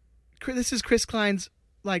 This is Chris Klein's.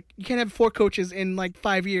 Like you can't have 4 coaches in like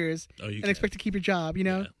 5 years Oh, you and can. expect to keep your job.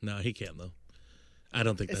 Yeah. No, he can't though. I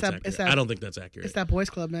don't think It's that's that- accurate. it's that- I don't think that's accurate. It's that boys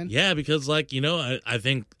club, man. Yeah, because I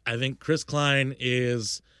think Chris Klein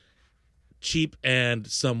is cheap and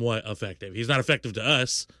somewhat effective. He's not effective to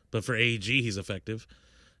us, but for AEG he's effective.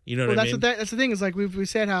 You know Well, what I mean? that's the thing is like we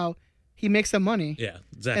said how he makes them money, Yeah,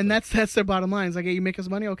 exactly. and that's their bottom line. It's like, hey, you make us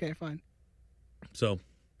money, okay, fine. So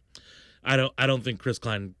I don't think Chris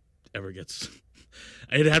Klein ever gets.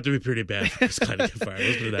 It'd have to be pretty bad for Chris Klein to get fired.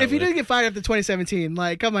 Let's put it that If he way. didn't get fired after 2017,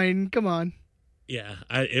 like come on. Yeah,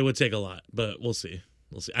 it would take a lot, but we'll see.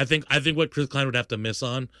 We'll see. I think what Chris Klein would have to miss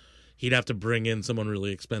on, he'd have to bring in someone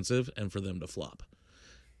really expensive and for them to flop.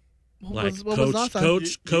 What Like was last time?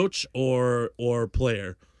 coach or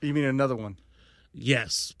player. You mean another one?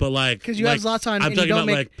 Yes, but like 'Cause you have like, Zlatan I'm and you talking don't about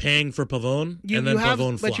make- like paying for Pavone You and then have,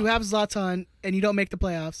 Pavone flop. but you have Zlatan and you don't make the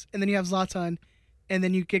playoffs, and then you have Zlatan, and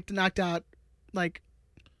then you get knocked out, like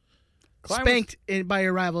Klein spanked by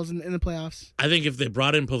your rivals in the playoffs. I think if they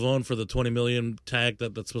brought in Pavone for the $20 million tag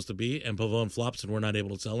that's supposed to be, and Pavone flops and we're not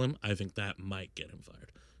able to sell him, I think that might get him fired.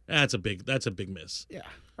 That's a big miss. Yeah,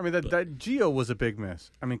 I mean, that Gio was a big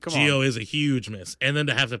miss. I mean, come Gio on. is a huge miss, and then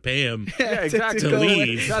to have to pay him Yeah, exactly. To go away.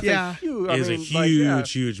 leave. That's Yeah. a huge, is a like, yeah.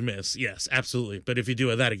 huge miss. Yes, absolutely. But if you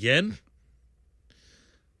do that again,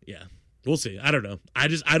 yeah, we'll see. I don't know. I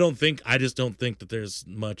just don't think that there's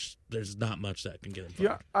not much that can get him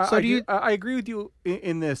fired. Yeah, So I agree with you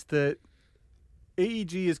in this that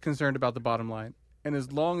AEG is concerned about the bottom line, and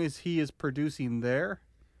as long as he is producing there,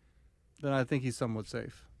 then I think he's somewhat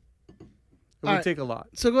safe. It would All right. take a lot.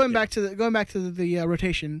 So going back to the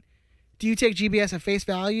rotation, do you take GBS at face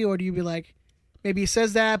value, or do you be like, maybe he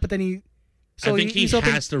says that, but then he? So I think he he's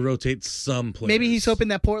hoping, has to rotate some players. maybe he's hoping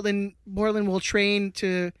that Portland will train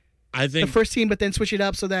to I the think first team, but then switch it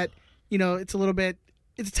up so that it's a little bit.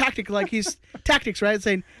 It's a tactic, like he's tactics, right?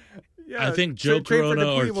 Saying Yeah, I think Joe trade for Corona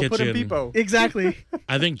Dupuis, or we'll put in Kitchen. Pipo. exactly.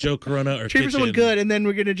 I think Joe Corona or Trade Kitchen. for someone good, and then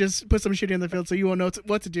we're gonna just put some shit in the field, so you won't know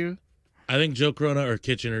what to do. I think Joe Corona or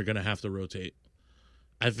Kitchen are gonna have to rotate.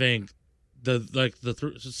 I think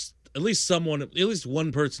just at least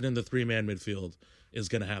one person in the 3-man midfield is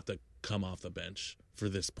gonna have to come off the bench for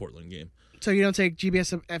this Portland game. So you don't take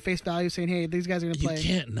GBS at face value, saying, "Hey, these guys are gonna play." You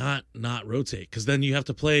can't not rotate because then you have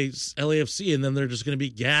to play LAFC, and then they're just gonna be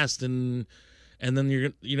gassed, and then you're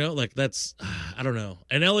that's I don't know.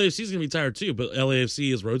 And LAFC is gonna be tired too, but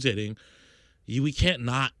LAFC is rotating. We can't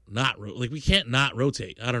we can't not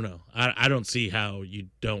rotate. I don't know. I don't see how you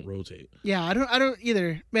don't rotate. Yeah, I don't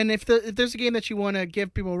either. Man, if there's a game that you want to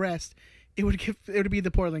give people rest, it would be the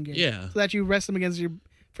Portland game. Yeah. So that you rest them against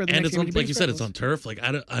for the And next it's game. on, like you said, it's on turf. Like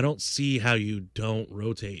I don't see how you don't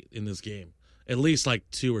rotate in this game. At least like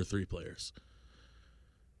 2 or 3 players.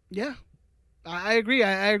 Yeah, I agree.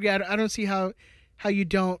 I agree. I don't see how you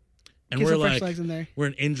don't And get we're some fresh like legs in there. we're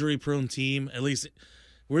an injury prone team. At least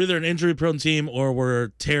we're either an injury prone team or we're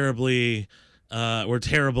terrible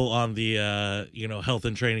on the health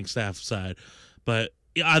and training staff side. But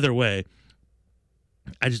either way,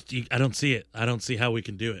 I don't see it. I don't see how we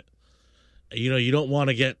can do it. You don't want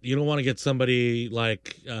to get somebody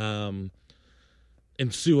like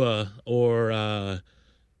Insua or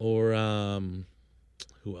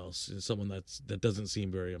who else? Someone that doesn't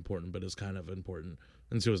seem very important but is kind of important.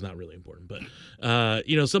 Insua's not really important, but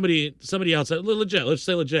somebody outside legit. Let's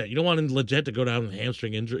say legit. You don't want legit to go down with a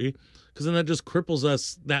hamstring injury because then that just cripples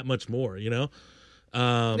us that much more. Yeah,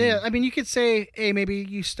 I mean, you could say, hey, maybe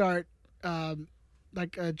you start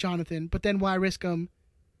Jonathan, but then why risk him?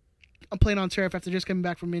 I'm playing on turf after just coming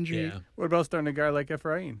back from injury. Yeah. What about starting a guy like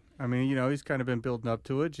Efrain? I mean, he's kind of been building up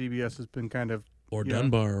to it. GBS has been kind of Or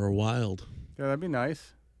Dunbar or Wild. Yeah, that'd be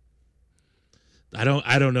nice. I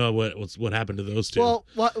don't know what happened to those two. Well,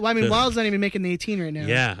 I mean, Wild's not even making the 18 right now.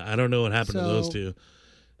 Yeah, I don't know what happened to those two.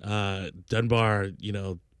 Dunbar,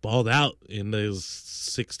 balled out in those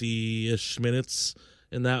 60-ish minutes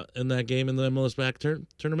in that game in the MLS back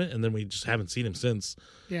tournament, and then we just haven't seen him since.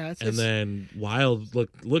 Yeah, then Wild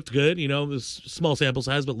looked good. It was small sample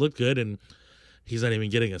size, but looked good, and he's not even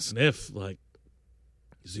getting a sniff. Like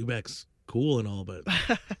Zubak's cool and all, but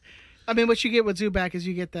I mean, what you get with Zubak is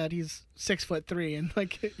you get that he's 6'3" and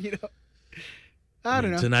I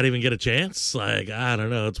don't know, to not even get a chance. Like I don't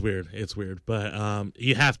know, it's weird. But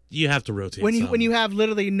you have to rotate when you some. have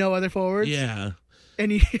literally no other forwards. Yeah.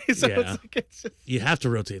 And it's just... You have to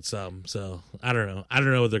rotate some. So I don't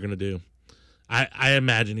know what they're gonna do. I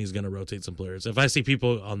imagine he's gonna rotate some players. If I see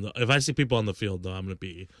people on the field, though, I'm gonna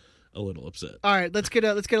be a little upset. All right, let's get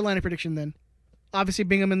a line of prediction then. Obviously,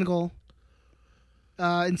 Bingham in the goal.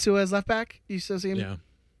 Insua as left back. Do you still see him? Yeah.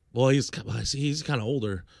 Well, he's kind of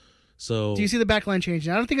older. So do you see the back line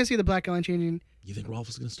changing? I don't think I see the back line changing. You think Rolf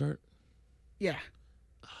is gonna start? Yeah.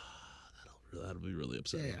 That'll be really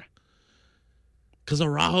upsetting. Yeah. Because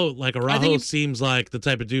Araujo seems like the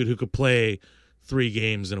type of dude who could play 3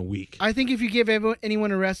 games in a week. I think if you give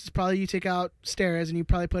anyone a rest, it's probably you take out Steres and you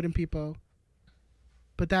probably put in Pipo.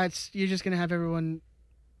 But you're just gonna have everyone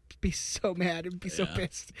be so mad and be so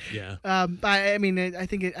pissed. Yeah. I mean, I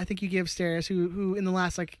think you give Steres, who in the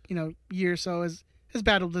last year or so has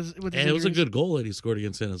battled with his And it injuries. was a good goal that he scored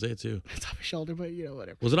against San Jose too. It's off his shoulder, but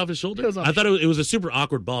whatever. Was it off his shoulder? It was off I thought it was a super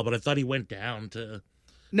awkward ball, but I thought he went down to.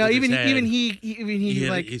 No, with even his head. he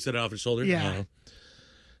he set it off his shoulder. Yeah.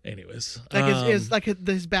 Anyways, it's like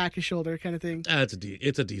his back, his shoulder kind of thing. It's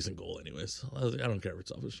a decent goal. Anyways, I don't care if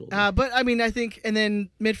it's off his shoulder. But I mean, I think, and then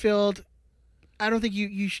midfield, I don't think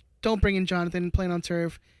you don't bring in Jonathan playing on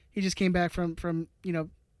turf. He just came back from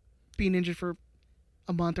being injured for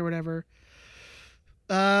a month or whatever.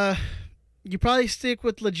 You probably stick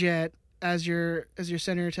with Leggett as your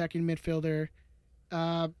center attacking midfielder.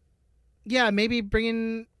 Yeah, maybe bring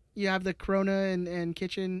in. You have the Corona and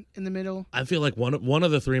Kitchen in the middle. I feel like one of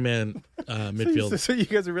the 3-man midfield. So you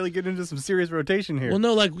guys are really getting into some serious rotation here. Well,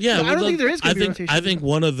 no, I don't think there is going to be rotation. I think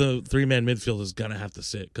one of the 3-man midfield is gonna have to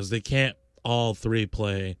sit because they can't all 3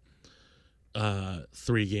 play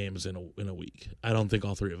 3 games in a week. I don't think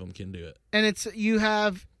all 3 of them can do it. And you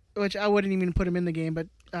have, which I wouldn't even put him in the game, but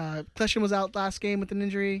Kleshin was out last game with an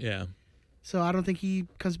injury. Yeah. So I don't think he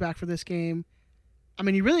comes back for this game. I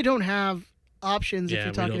mean, you really don't have options if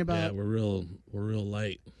you're talking about. Yeah, we're real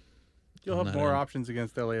light. You'll have more options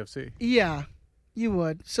against LAFC. Yeah, you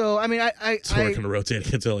would. So I mean, So we're going to rotate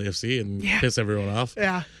against LAFC and piss everyone off.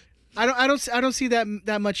 Yeah, I don't see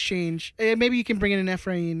that much change. Maybe you can bring in an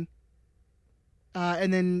Efrain,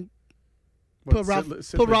 and then put Ralph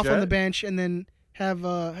Sit on the Lletget? bench and then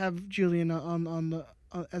have Julian on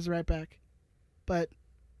as the right back. But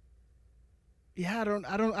yeah,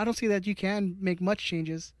 I don't see that you can make much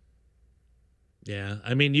changes. Yeah,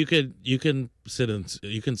 I mean you can sit in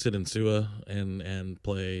Sua and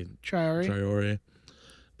play Traore,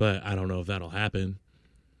 but I don't know if that'll happen.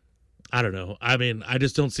 I don't know. I mean, I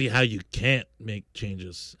just don't see how you can't make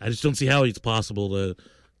changes. I just don't see how it's possible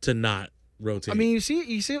to not rotate. I mean,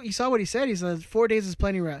 you saw what he said. He said 4 days is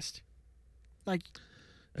plenty rest. Like,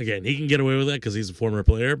 again, he can get away with that because he's a former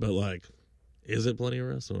player, but like, is it plenty of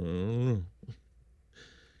rest? I don't know.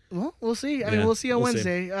 Well, we'll see. I mean, we'll see on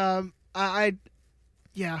Wednesday. I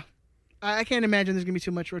can't imagine there's gonna be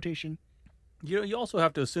too much rotation. You also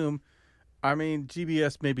have to assume. I mean,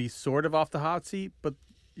 GBS may be sort of off the hot seat, but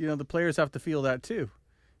the players have to feel that too.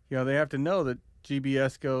 They have to know that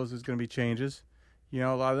GBS goes. There's going to be changes. A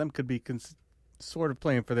lot of them could be sort of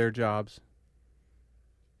playing for their jobs.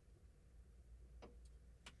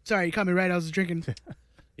 Sorry, you caught me right. I was drinking.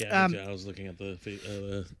 Yeah, I was looking at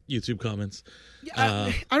the YouTube comments.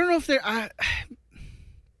 Yeah, I don't know if they're.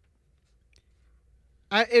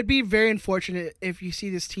 It'd be very unfortunate if you see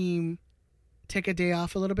this team take a day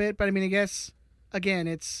off a little bit. But I mean, I guess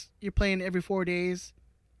again, you're playing every 4 days.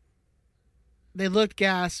 They looked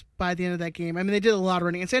gassed by the end of that game. I mean, they did a lot of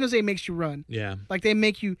running, and San Jose makes you run. Yeah, like they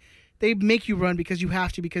make you run because you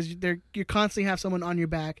have to, because you constantly have someone on your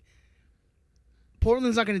back.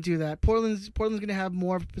 Portland's not going to do that. Portland's going to have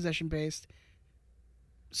more of a possession based.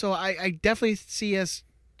 So I definitely see us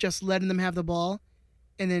just letting them have the ball,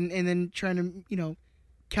 and then trying to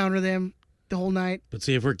counter them the whole night. But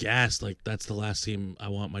see, if we're gassed, like that's the last team I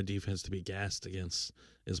want my defense to be gassed against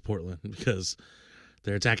is Portland, because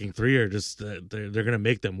they're attacking three or just they're going to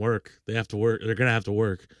make them work. They have to work. They're going to have to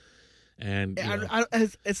work. And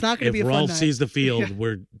it's not going to be a fun night. If Rolf sees the field,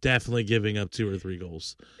 we're definitely giving up 2 or 3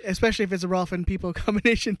 goals. Especially if it's a Rolf and People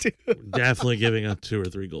combination too. Definitely giving up 2 or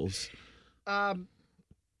 3 goals. All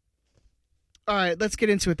right, let's get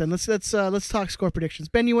into it then. Let's talk score predictions.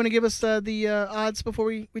 Ben, you want to give us the odds before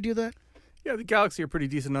we do that? Yeah, the Galaxy are pretty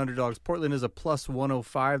decent underdogs. Portland is a plus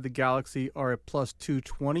 105. The Galaxy are a plus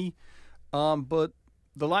 220. But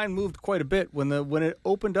the line moved quite a bit when it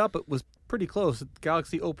opened up. It was pretty close. The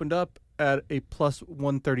Galaxy opened up at a plus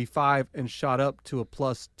 135 and shot up to a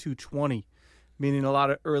plus 220, meaning a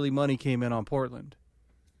lot of early money came in on Portland.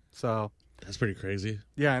 So that's pretty crazy.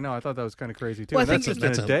 Yeah, I know. I thought that was kind of crazy too. Well, that's just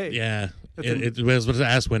in a day. Yeah, it was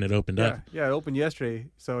asked when it opened up. Yeah, it opened yesterday.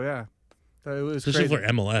 So yeah. It was especially crazy.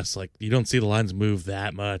 for MLS, like you don't see the lines move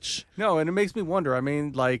that much. No, and it makes me wonder. I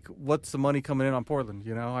mean, like, what's the money coming in on Portland?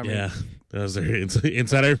 I mean, yeah, that was their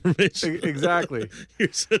insider information. Exactly.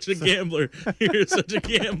 You're such a gambler. You're such a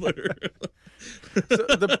gambler.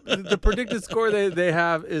 So the predicted score they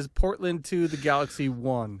have is Portland 2, the Galaxy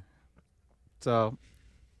 1. So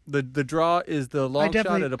the draw is the long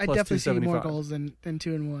shot at a plus 275. I definitely see more goals than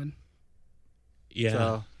 2 and 1. Yeah,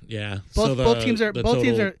 so, yeah. Both teams are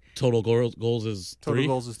total goals is 3. Total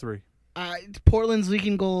goals is 3. Portland's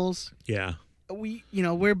leaking goals. Yeah.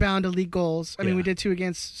 We're bound to leak goals. I mean, we did 2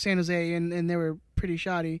 against San Jose, and they were pretty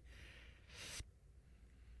shoddy.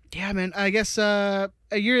 Yeah, man. I guess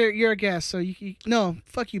you're a guest, so you no,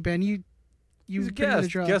 fuck you, Ben. You guess.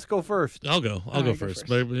 Guess go first. I'll go. I'll go first.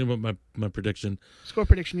 My prediction. Score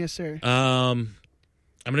prediction, yes, sir. I'm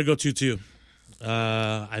gonna go 2-2.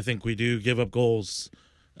 I think we do give up goals.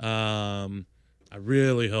 I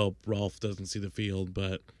really hope Rolf doesn't see the field,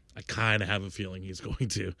 but I kind of have a feeling he's going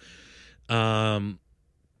to. And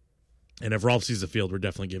if Rolf sees the field, we're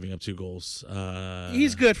definitely giving up 2 goals.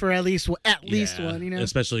 He's good for at least one,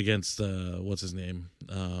 especially against what's his name?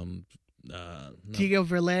 Diego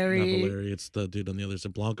Valeri. Not Valeri. It's the dude on the other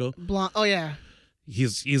side, Blanco. Oh yeah.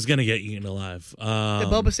 He's gonna get eaten alive.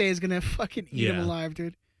 Bobasay is gonna fucking eat him alive,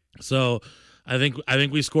 dude. So I think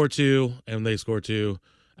we score 2 and they score 2.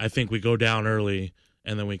 I think we go down early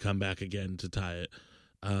and then we come back again to tie it.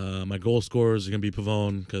 My goal scorers are gonna be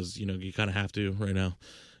Pavone because you kind of have to right now.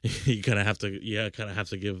 You kind of have to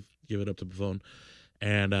give it up to Pavone,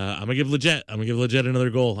 and I'm gonna give Lletget. I'm gonna give Lletget another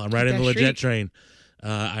goal. I'm riding the Lletget train.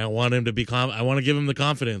 I want him to be I want to give him the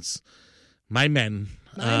confidence. My men.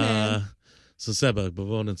 So Seba,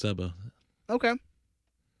 Pavone, and Seba. Okay,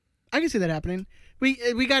 I can see that happening.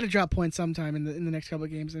 We got to drop points sometime in the next couple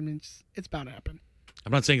of games. I mean, it's bound to happen.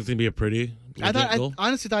 I'm not saying it's gonna be a pretty. I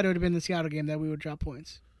honestly thought it would have been the Seattle game that we would drop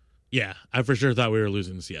points. Yeah, I for sure thought we were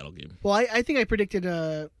losing the Seattle game. Well, I think I predicted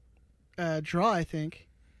a draw. I think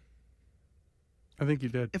you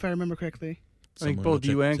did, if I remember correctly. I think both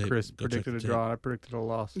you and Chris predicted a draw. And I predicted a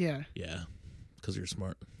loss. Yeah. Yeah, because you're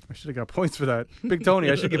smart. I should have got points for that. Big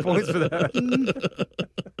Tony, I should get points for that.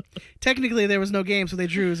 Technically, there was no game, so they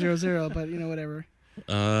drew 0-0, but, whatever.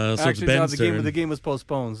 So Actually, it's no, Ben's the turn. game was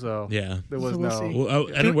postponed, so Yeah. there was So we'll no.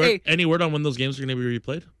 see. Well, Hey. any word on when those games are going to be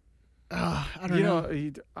replayed? I don't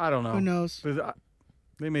know. I don't know. Who knows? But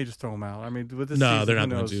they may just throw them out. I mean, with this No, season, they're who not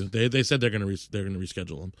going knows? to. They said they're going to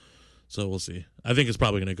reschedule them. So we'll see. I think it's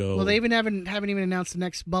probably going to go. Well, they even haven't even announced the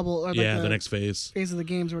next bubble or the next phase. phase of the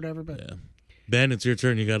games or whatever. But Yeah. Ben, it's your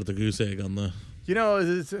turn. You got the goose egg on the.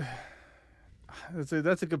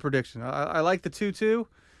 That's a good prediction. I like the 2-2.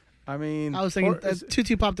 I mean, I was thinking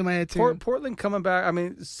 2-2 popped in my head too. Portland coming back. I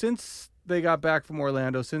mean, since they got back from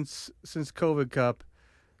Orlando, since COVID Cup,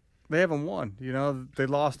 they haven't won. They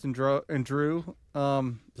lost and drew. They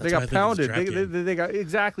why I got think pounded. it's a trap They got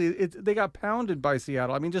exactly. They got pounded by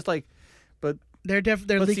Seattle. I mean, just like, but They're but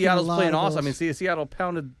leaking Seattle's a lot playing of awesome. I goals. mean, Seattle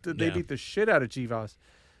pounded. They Yeah. beat the shit out of Chivas.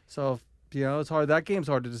 So it's hard. That game's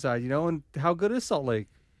hard to decide. And how good is Salt Lake?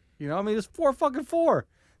 I mean, it's 4-4.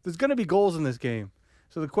 There's going to be goals in this game.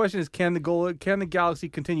 So the question is, can the Galaxy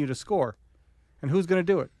continue to score, and who's going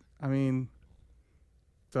to do it? I mean,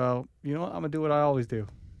 so you know what? I'm going to do what I always do.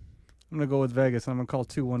 I'm going to go with Vegas. And I'm going to call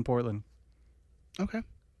 2-1 Portland, Okay.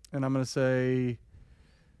 and I'm going to say,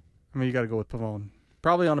 you got to go with Pavone,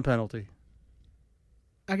 probably on a penalty.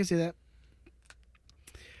 I can see that.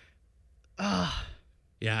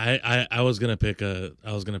 Yeah, I was gonna pick a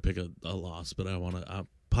loss, but I want to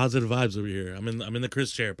positive vibes over here. I'm in the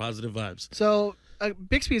Chris chair. Positive vibes. So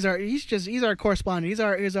Bixby's he's our correspondent. He's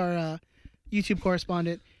our YouTube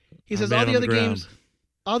correspondent. He says Our all man the on other the games,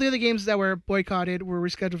 all the other games that were boycotted were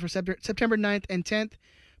rescheduled for September 9th and 10th,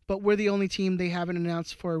 but we're the only team they haven't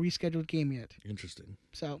announced for a rescheduled game yet. Interesting.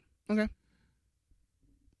 So okay,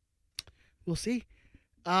 we'll see.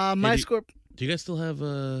 My score. Do you guys still have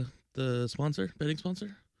the betting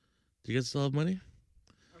sponsor? Do you guys still have money?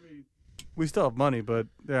 We still have money, but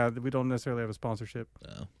yeah, we don't necessarily have a sponsorship.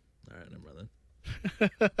 Oh, all right, never mind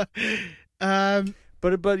then.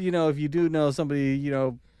 But if you do know somebody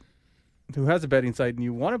who has a betting site and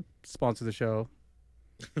you want to sponsor the show,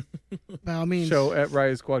 By all means, show at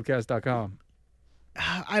riotsquadcast.com.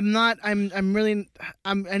 I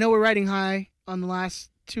know we're riding high on the last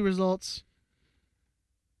two results.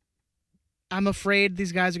 I'm afraid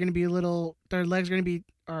these guys are going to be their legs are going to be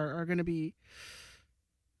are going to be.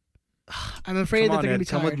 I'm afraid Come that on, they're going Ed, to be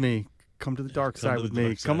tired. come with me. Come to the dark Come side to with the me.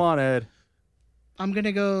 dark side. Come on, Ed. I'm going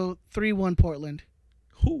to go 3-1 Portland.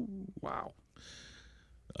 Wow.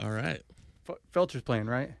 All right. Felcher's playing,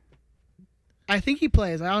 right? I think he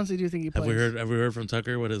plays. I honestly do think he plays. Have we heard from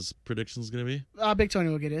Tucker what his prediction's going to be? Big Tony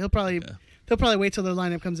will get it. He'll probably wait till the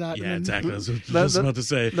lineup comes out. Yeah, and then, exactly. That's what I was about to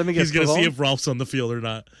say. let me guess, He's going to see Pavone? if Rolf's on the field or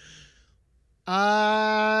not.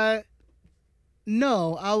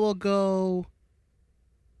 No, I will go.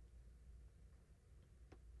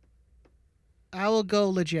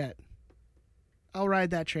 Legit. I'll ride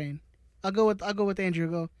that train. I'll go with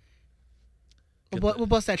Andrew. We'll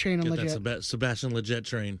bust that train on Get legit. that Sebastian Legit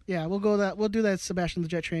train. Yeah, we'll do that Sebastian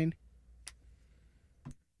Legit train.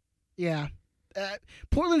 Yeah.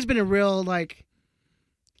 Portland's been a real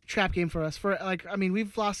trap game for us.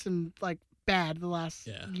 We've lost them bad the last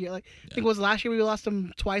year. I think it was last year we lost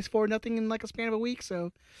them twice 4-0 in a span of a week,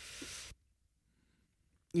 so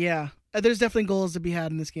yeah. There's definitely goals to be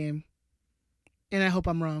had in this game. And I hope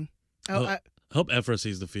I'm wrong. I hope Efra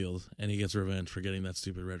sees the field and he gets revenge for getting that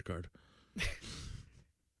stupid red card.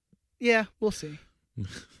 Yeah, we'll see.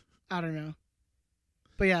 I don't know.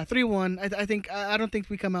 But yeah, 3-1. I don't think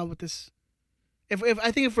we come out with this. If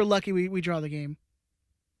we're lucky, we draw the game.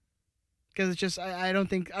 Because it's just I don't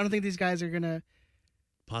think these guys are gonna.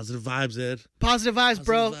 Positive vibes, Ed. Positive vibes,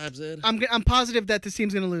 bro. Positive vibes, Ed. I'm positive that this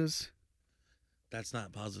team's gonna lose. That's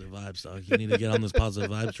not positive vibes, dog. You need to get on this positive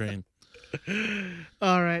vibes train.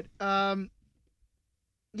 All right.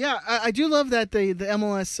 Yeah, I do love that the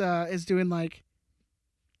MLS is doing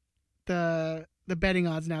the betting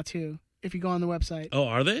odds now too. If you go on the website. Oh,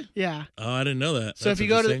 are they? Yeah. Oh, I didn't know that. So That's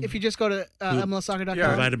if you just go to MLSsoccer.com. Yeah.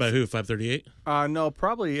 Provided by who? 538? No,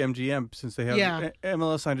 probably MGM since they have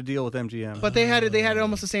MLS signed a deal with MGM. But they had it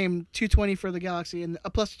almost the same 220 for the Galaxy and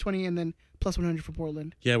a plus 220 and then plus 100 for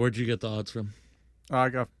Portland. Yeah, where'd you get the odds from? I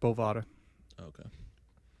got Bovada. Okay.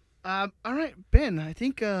 All right, Ben. I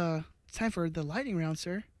think it's time for the lightning round,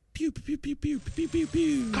 sir. Pew pew pew pew pew pew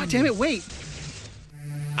pew. God damn it! Wait.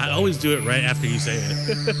 I always do it right after you say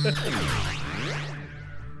it.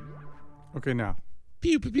 Okay, now.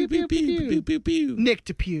 Pew pew pew pew pew pew pew pew. Nick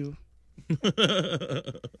DePew.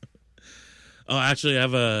 Oh, actually,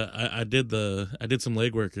 I did some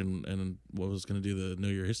legwork and was going to do the Know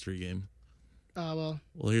Your History game. Well,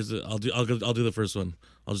 Here's the. I'll do the first one.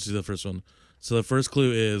 I'll just do the first one. So the first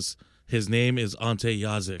clue is his name is Ante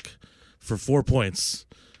Yazik for 4 points.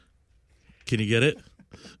 Can you get it?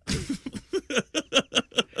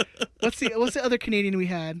 what's the other Canadian we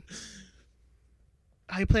had?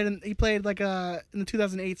 He played like in the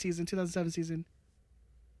 2008 season, 2007 season.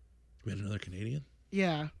 We had another Canadian?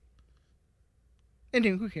 Yeah.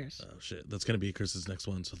 Anyway, who cares? Oh shit, that's gonna be Chris's next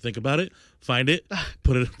one. So think about it, find it,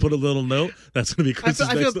 put a little note. That's gonna be Chris's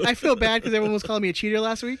next one. I feel bad because everyone was calling me a cheater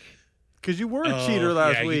last week. Because you were a cheater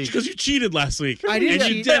last week. Because you cheated last week. I didn't and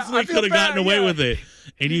you cheat. definitely could have gotten away with it.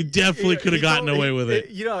 And you definitely could have gotten away with it.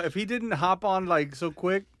 You know, if he didn't hop on like so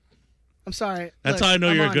quick. I'm sorry. That's Look, how I know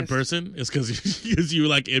I'm you're honest. a good person. Is because you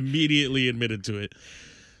like immediately admitted to it.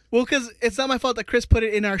 Well, because it's not my fault that Chris put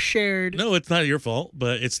it in our shared. No, it's not your fault,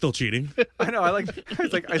 but it's still cheating. I know. I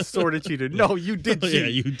was like, I sort of cheated. No, you did cheat. Yeah,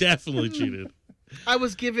 you definitely cheated. I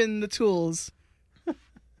was given the tools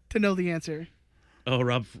to know the answer. Oh,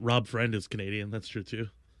 Rob Friend is Canadian. That's true too.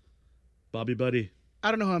 Bobby Buddy.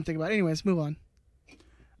 I don't know who I'm thinking about. Anyways, move on.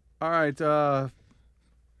 All right.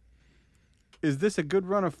 Is this a good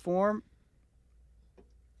run of form?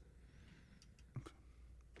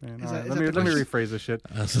 Man, Is all that- right, is let that me the rephrase this shit.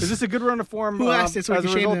 Is this a good run of form? Who asked it so we as a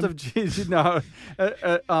can shame result them?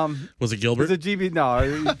 of no? Was it Gilbert? Is it GB? No,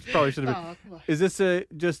 it probably should have been. Oh, come on. Is this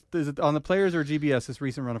is it on the players or GBS? This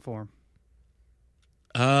recent run of form.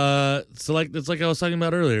 So like it's like I was talking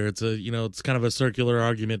about earlier. It's it's kind of a circular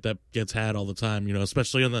argument that gets had all the time. You know,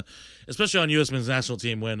 especially on U.S. men's national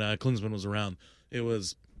team when Klinsmann was around. It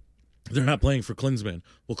was they're not playing for Klinsmann.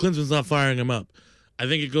 Well, Klinsmann's not firing him up. I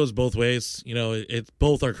think it goes both ways. You know, it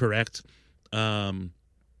both are correct.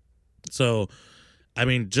 So, I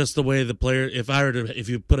mean, just the way the player. If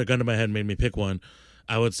you put a gun to my head and made me pick one,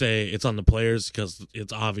 I would say it's on the players because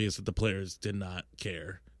it's obvious that the players did not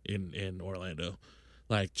care in Orlando.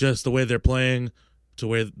 Like just the way they're playing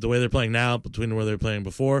to the way they're playing now between where they're playing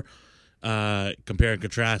before, compare and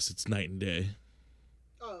contrast, it's night and day.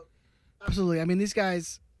 Oh, absolutely. I mean, these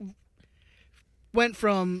guys went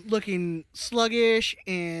from looking sluggish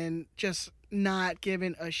and just not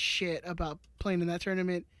giving a shit about playing in that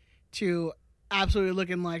tournament to absolutely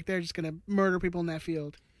looking like they're just gonna murder people in that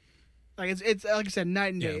field. Like it's like I said,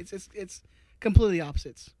 night and day. Yeah. It's completely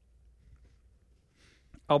opposites.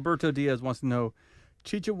 Alberto Diaz wants to know,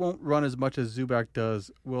 Chicha won't run as much as Zubac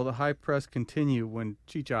does. Will the high press continue when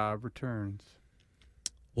Chicha returns?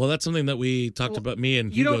 Well, that's something that we talked about. Me and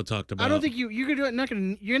You Hugo don't- talked about. I don't think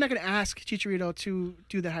you're not gonna ask Chicharito to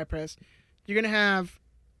do the high press. You're gonna have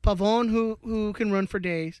Pavon who can run for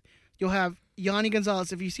days. You'll have Yanni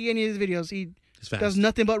Gonzalez. If you see any of his videos, he He's fast. does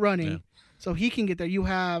nothing but running, Yeah. so he can get there. You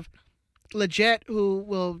have Leggett who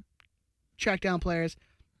will track down players.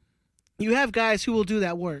 You have guys who will do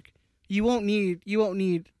that work. You won't need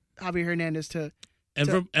Javier Hernandez to.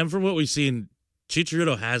 And from what we've seen,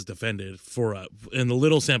 Chicharito has defended in the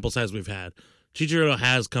little sample size we've had. Chicharito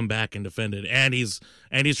has come back and defended, and he's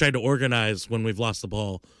tried to organize when we've lost the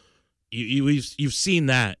ball. You've seen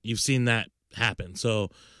that. You've seen that happen. So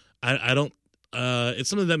I don't. It's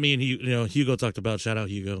something that me and Hugo talked about. Shout out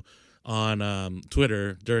Hugo on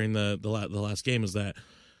Twitter during the last game. Is that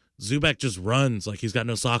Zubac just runs like he's got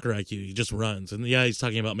no soccer IQ. He just runs, and yeah, he's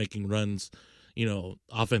talking about making runs,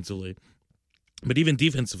 offensively, but even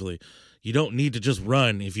defensively, you don't need to just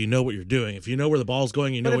run if you know what you're doing. If you know where the ball's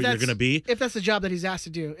going, you know what you're going to be. If that's the job that he's asked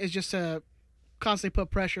to do, is just to constantly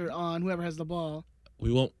put pressure on whoever has the ball.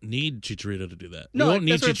 We won't need Chicharito to do that. No, we won't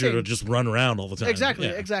need that's what I'm Chicharito to saying. just run around all the time. Exactly.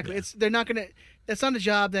 Yeah, yeah. It's they're not gonna. That's not a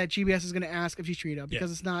job that GBS is gonna ask of Chicharito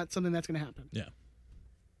because it's not something that's gonna happen. Yeah.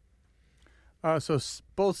 So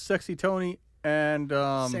both Sexy Tony and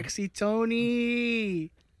Sexy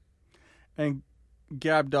Tony. and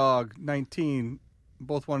Gab Dog 19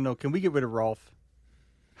 both want to know, can we get rid of Rolf?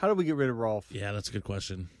 How do we get rid of Rolf? Yeah, that's a good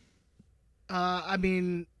question. I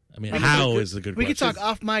mean, How is the good we question? could talk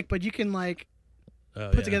off mic, but you can like Oh,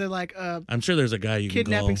 put yeah. together like a I'm sure there's a guy you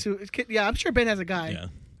kidnapping can call. suit. Yeah, I'm sure Ben has a guy.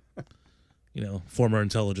 Yeah. Former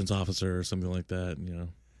intelligence officer or something like that.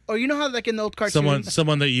 Or you know how like in the old cartoons,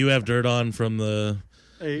 Someone that you have dirt on from the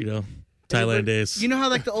Hey, Thailand days. you know how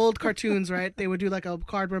like the old cartoons, right? They would do like a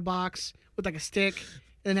cardboard box with like a stick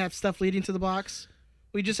and then have stuff leading to the box.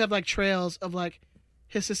 We just have like trails of like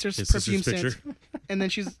his sister's perfume sister's scent, and then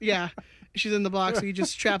she's in the box. So you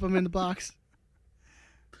just trap him in the box.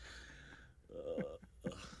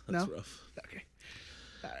 That's No? rough. Okay,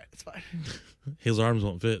 all right, it's fine. His arms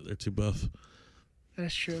won't fit. They're too buff.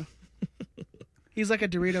 That's true. He's like a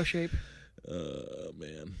Dorito shape.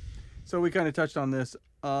 Man. So we kind of touched on this.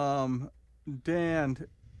 Dan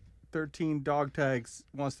 13 Dog Tags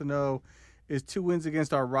wants to know, is 2 wins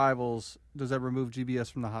against our rivals. Does that remove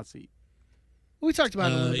GBS from the hot seat? We talked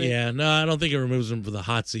about it a little bit. Yeah, no, I don't think it removes them from the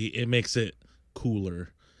hot seat. It makes it cooler.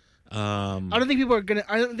 I don't think people are gonna.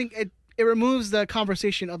 I don't think it removes the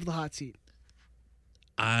conversation of the hot seat.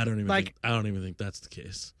 I don't even think that's the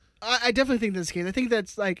case. I definitely think that's the case. I think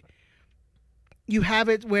that's like you have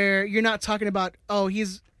it where you're not talking about, oh,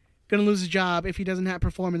 he's gonna lose his job if he doesn't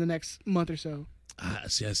perform in the next month or so.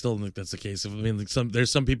 See, I still don't think that's the case. I mean, like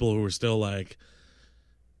there's some people who are still like,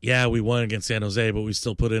 yeah, we won against San Jose, but we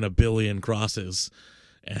still put in 1 billion crosses.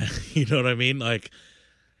 And, you know what I mean? Like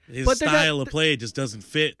his style of play just doesn't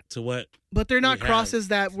fit to what. But they're not crosses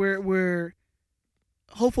that we're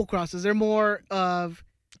hopeful crosses. They're more of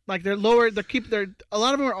like they're lower. They're a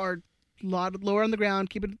lot of them are a lot lower on the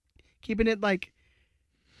ground, keeping it like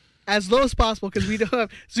as low as possible because we don't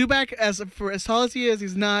have Zubak as tall as he is.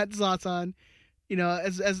 He's not Zlatan. You know,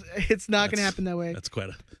 as it's not going to happen that way. That's quite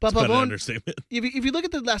an Pavon, understatement. If you look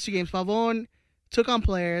at the last 2 games, Pavon took on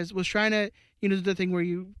players, was trying to do the thing where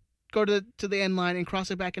you go to the end line and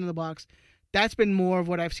cross it back into the box. That's been more of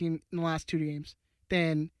what I've seen in the last 2 games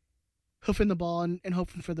than hoofing the ball and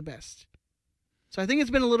hoping for the best. So I think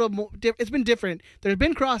it's been a little more. It's been different. There's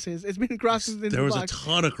been crosses. It's been crosses. There was a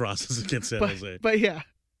ton of crosses against San Jose. But yeah.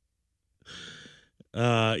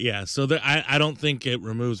 Yeah. So I don't think it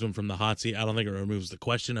removes him from the hot seat. I don't think it removes the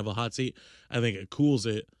question of a hot seat. I think it cools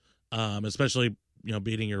it, especially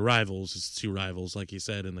beating your rivals. It's 2 rivals, like you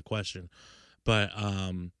said in the question. But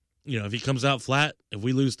if he comes out flat, if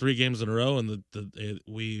we lose 3 games in a row and it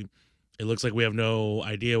looks like we have no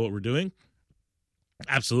idea what we're doing,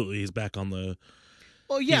 absolutely he's back on the.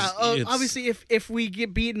 Well, yeah. Obviously, if we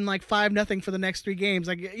get beaten like 5-0 for the next 3 games,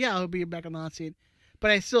 like he'll be back on the hot seat.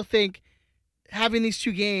 But I still think having these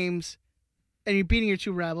 2 games and you're beating your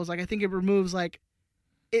 2 rivals, like I think it removes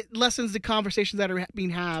it lessens the conversations that are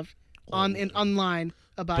being online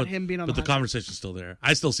about him being on. But the conversation's still there.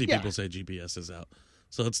 I still see people say GBS is out,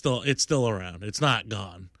 so it's still around. It's not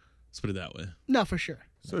gone. Let's put it that way. No, for sure.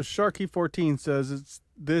 So Sharky14 says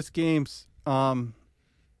this game's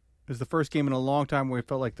is the first game in a long time where we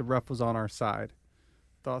felt like the ref was on our side.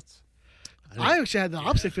 Thoughts? I actually had the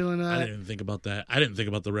opposite feeling. I didn't think about that. I didn't think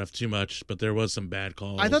about the ref too much, but there was some bad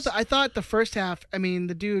calls. I thought the first half. I mean,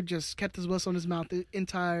 the dude just kept his whistle in his mouth the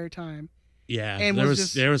entire time. Yeah, and there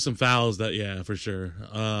was some fouls that for sure.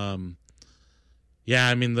 Yeah,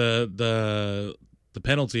 I mean the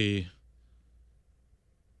penalty.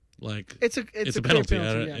 Like it's a penalty.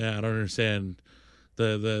 penalty. I don't understand.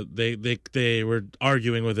 They were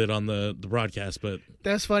arguing with it on the broadcast, but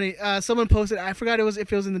that's funny. Someone posted. I forgot if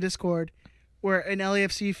it was in the Discord, where an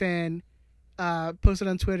LAFC fan posted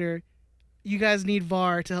on Twitter, "You guys need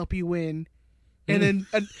VAR to help you win," and then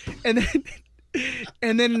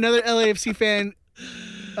and then another LAFC fan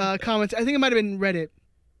commented. I think it might have been Reddit,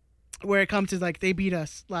 where it commented like they beat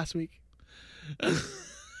us last week.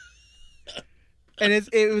 And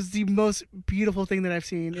it was the most beautiful thing that I've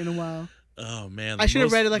seen in a while. Oh man! I should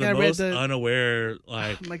have read it like I read the unaware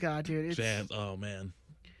like. Oh my god, dude! Fans. Oh man.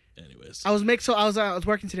 Anyways, I was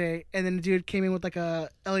working today, and then the dude came in with like a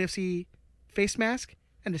LAFC face mask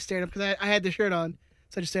and just stared up because I had the shirt on,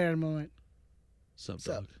 so I just stared at him and went, "Sup,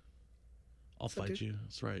 dog? I'll fight you."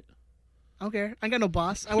 That's right. I don't care. I ain't got no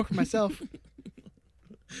boss. I work for myself.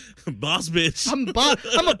 Boss bitch.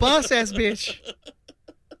 I'm a boss ass bitch.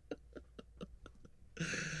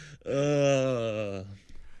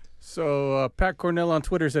 So Pat Cornell on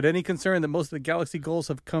Twitter said, any concern that most of the Galaxy goals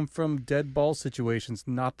have come from dead ball situations,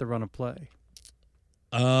 not the run of play?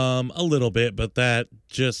 A little bit, but that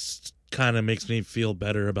just kind of makes me feel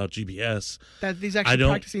better about GBS. That he's actually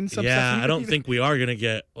practicing some stuff. Yeah, I don't think we are going to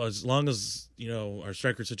get, as long as, our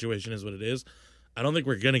striker situation is what it is, I don't think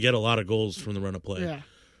we're going to get a lot of goals from the run of play. Yeah.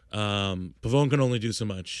 Pavone can only do so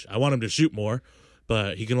much. I want him to shoot more,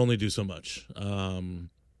 but he can only do so much.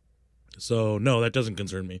 So no, that doesn't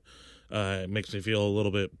concern me. It makes me feel a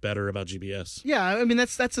little bit better about GBS. Yeah, I mean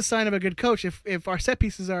that's a sign of a good coach. If our set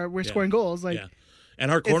pieces we're scoring goals,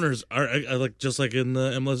 and our corners are like just like in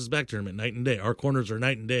the MLS Back tournament, night and day. Our corners are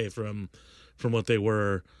night and day from what they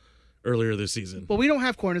were earlier this season. Well, we don't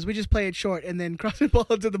have corners. We just play it short and then cross the ball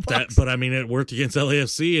into the box. But I mean, it worked against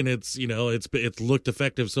LAFC, and it's looked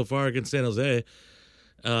effective so far against San Jose.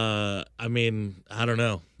 I mean, I don't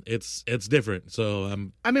know. It's different. So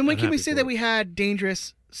when can we say that we had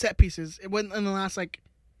dangerous set pieces? It went in the last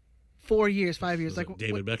 4 years, 5 years. Like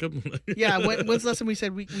David Beckham. Yeah. When's the last time we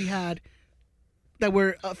said we had that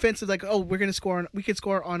were offensive? Like, oh, we're gonna score. We could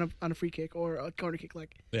score on a free kick or a corner kick.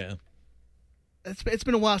 Yeah. It's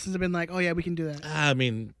been a while since I've been like, oh yeah, we can do that. I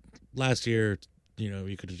mean, last year,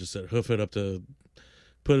 you could have just said hoof it up to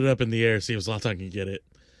put it up in the air, see if Zlatan can get it.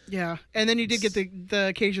 Yeah, and then you did get the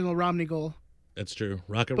occasional Romney goal. That's true.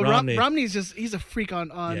 Rocket But Romney. Romney's he's a freak on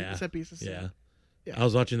Yeah. set pieces. So. Yeah. Yeah. I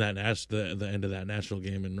was watching that the end of that national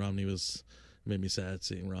game, and Romney made me sad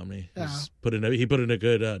seeing Romney. Yeah. He put in a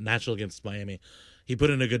good national against Miami. He put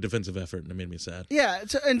in a good defensive effort, and it made me sad. Yeah,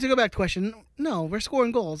 and to go back to question, no, we're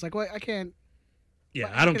scoring goals. Like, I can't. Yeah,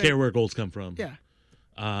 Well, I don't can care where goals come from. Yeah.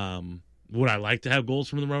 Would I like to have goals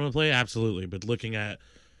from the run and play? Absolutely. But looking at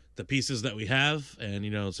the pieces that we have,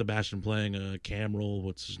 and Sebastian playing a cam role,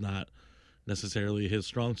 which is not necessarily his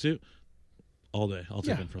strong suit, all day I'll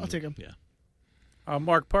take him from. I'll take him. Yeah.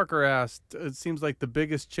 Mark Parker asked, it seems like the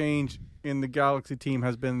biggest change in the Galaxy team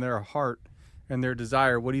has been their heart and their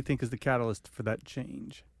desire. What do you think is the catalyst for that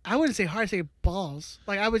change? I wouldn't say heart, I'd say balls.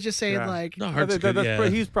 Like, I would just say, Yeah. like, No, heart's good, yeah.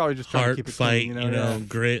 He's probably just trying to Heart, keep it fight, clean, yeah.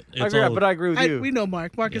 grit. I It's agree, all, but I agree with you. we know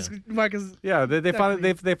Mark. Mark is. Yeah, they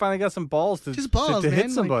finally got some balls to Just balls, to man. hit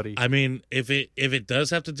Like- somebody. I mean, if it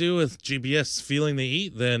does have to do with GBS feeling the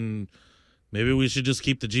heat, then maybe we should just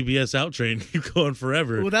keep the GBS out train, keep going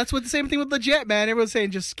forever. Well, that's what the same thing with Legit, man. Everyone's saying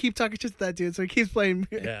just keep talking shit to that dude, so he keeps playing.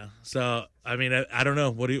 Yeah. So I mean, I don't know.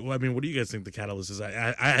 What do you guys think the catalyst is?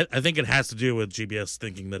 I think it has to do with GBS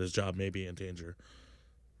thinking that his job may be in danger.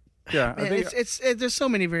 Yeah, I Man, think, it's there's so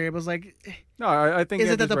many variables. Like, no, I think is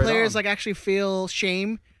it that the Andrew's right players on. like actually feel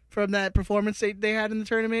shame from that performance they had in the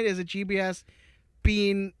tournament? Is it GBS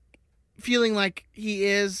feeling like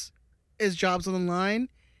his job's on the line?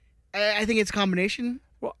 I think it's a combination.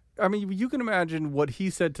 Well, I mean, you can imagine what he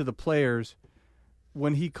said to the players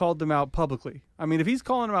when he called them out publicly. I mean, if he's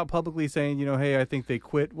calling them out publicly saying, hey, I think they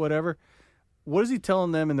quit, whatever, what is he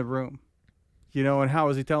telling them in the room? And how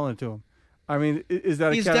is he telling it to them? I mean, is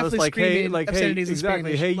that He's a catalyst definitely like, hey, screaming exactly, obscenities in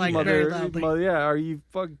Spanish, hey, like, you very mother, loudly. yeah, are you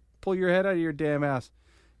pull your head out of your damn ass,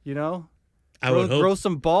 I would hope. throw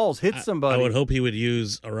some balls, hit somebody. I would hope he would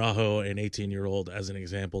use Araujo, an 18-year-old, as an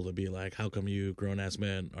example to be like, how come you grown-ass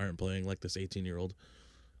men aren't playing like this 18-year-old?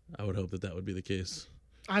 I would hope that would be the case.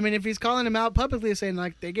 I mean, if he's calling him out publicly, saying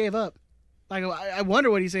like they gave up, like I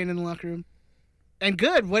wonder what he's saying in the locker room. And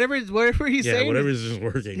good, whatever he's saying. Yeah, whatever's just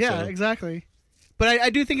working. Yeah, so. exactly. But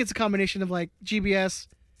I do think it's a combination of like GBS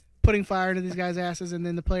putting fire into these guys' asses, and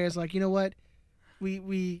then the players like, you know what,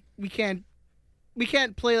 we can't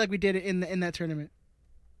play like we did it in that tournament,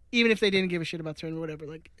 even if they didn't give a shit about the tournament or whatever.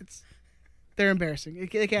 Like they're embarrassing.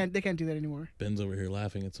 They can't do that anymore. Ben's over here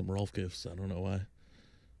laughing at some Rolf gifts. I don't know why.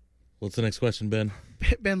 What's the next question, Ben?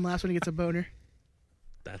 Ben laughs when he gets a boner.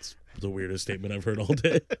 That's the weirdest statement I've heard all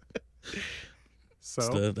day.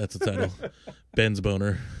 So, That's the title. Ben's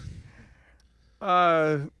boner.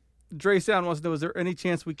 Dre Sound wants to know, is there any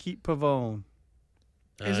chance we keep Pavone?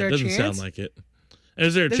 Is there it a doesn't chance? sound like it.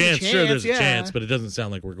 Is there a There's a chance? Sure, there's chance, a yeah. chance, but it doesn't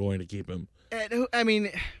sound like we're going to keep him. I mean,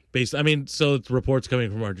 So it's reports coming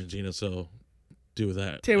from Argentina, so do with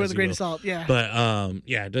that. take it with as a you grain will. of salt. Yeah, But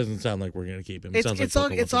yeah, it doesn't sound like we're going to keep him. It sounds like it's all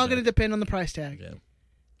Boca wants him going to back. depend on the price tag. Yeah.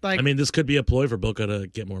 Like, I mean, this could be a ploy for Boca to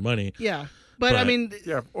get more money. yeah, but I but- mean,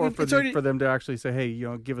 Yeah, or it's already- for them to actually say, hey,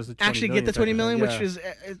 give us the 20 actually million get the 20 type of million, thing. which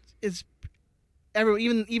is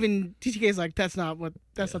everyone, even TTK is like, that's not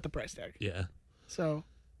Yeah. the price tag. Yeah. So,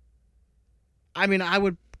 I mean, I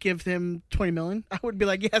would give him 20 million. I would be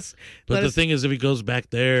like, yes. But let the us- thing is, if he goes back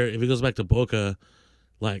there, if he goes back to Boca,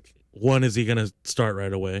 like, one, is he going to start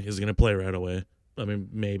right away? Is he going to play right away? I mean,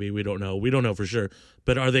 maybe. We don't know. We don't know for sure.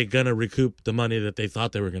 But are they going to recoup the money that they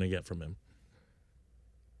thought they were going to get from him?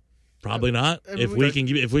 Probably not. I mean,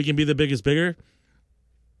 If we can be the biggest bigger,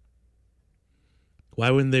 why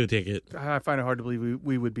wouldn't they take it? I find it hard to believe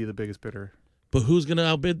we would be the biggest bidder. But who's going to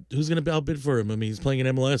outbid? Who's going to outbid for him? I mean, he's playing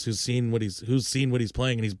in MLS. Who's seen what he's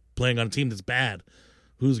playing, and he's playing on a team that's bad.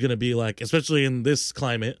 Who's going to be like, especially in this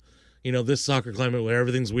climate, this soccer climate where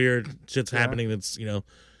everything's weird, shit's happening. That's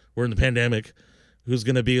we're in the pandemic. Who's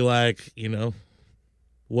going to be like,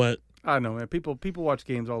 what? I don't know, man. People watch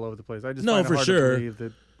games all over the place. I just No, find it for hard sure. to believe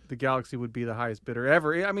that the Galaxy would be the highest bidder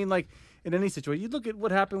ever. I mean, like in any situation, you look at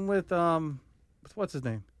what happened with what's his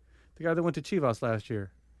name, the guy that went to Chivas last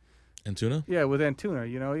year. Antuna? Yeah, with Antuna.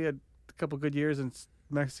 He had a couple good years in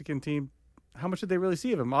Mexican team. How much did they really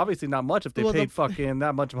see of him? Obviously, not much. If they Well, paid fucking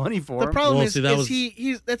that much money for the him. problem Well, is, see, that was-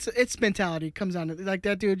 he's it's mentality comes down to like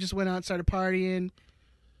that dude just went out and started partying,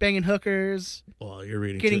 banging hookers. Well, you're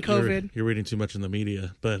reading Getting you're- COVID. You're reading too much in the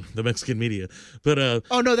media, but the Mexican media. But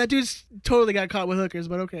Oh no, that dude's totally got caught with hookers.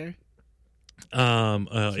 But okay, Hanging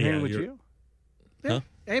yeah, with you're- Gio? Huh?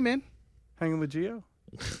 hey man, Hanging with Gio?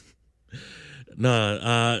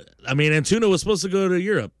 No, I mean, Antuna was supposed to go to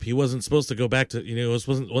Europe. He wasn't supposed to go back to,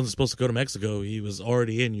 wasn't supposed to go to Mexico. He was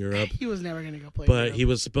already in Europe, he was never gonna go play. but Europe. he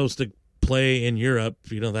was supposed to play in Europe.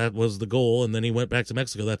 That was the goal, and then he went back to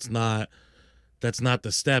Mexico. That's not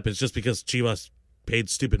the step. It's just because Chivas paid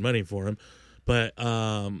stupid money for him. But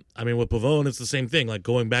with Pavone, it's the same thing. Like,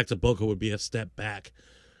 going back to Boca would be a step back.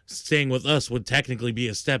 Staying with us would technically be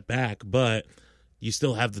a step back, but you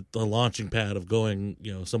still have the launching pad of going,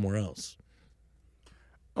 somewhere else.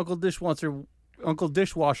 Uncle Dishwasher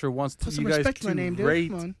wants Put some you guys respect to to my name, dude. rate.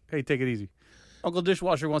 Come on. Hey, take it easy. Uncle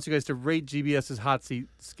Dishwasher wants you guys to rate GBS's hot seat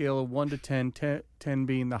scale of 1 to 10, 10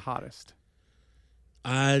 being the hottest.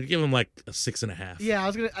 I'd give him like a 6.5. Yeah, I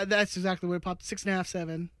was gonna. That's exactly where it popped. 6.5,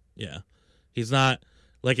 7. Yeah, he's not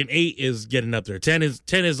like an 8 is getting up there. 10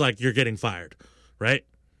 is like you're getting fired, right?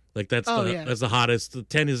 Like that's the hottest.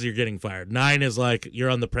 10 is you're getting fired. 9 is like you're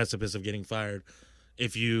on the precipice of getting fired.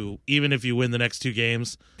 Even if you win the next 2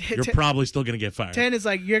 games, you're probably still gonna get fired. 10 is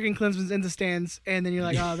like Jurgen Klinsmann's in the stands, and then you're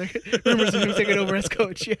like, oh, there rumors of him taking over as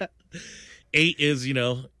coach. Yeah. 8 is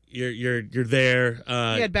you're there.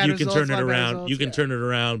 He had bad you can results, turn it a lot of bad around. results, You can yeah. turn it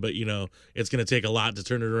around, but it's gonna take a lot to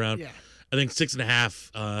turn it around. Yeah. I think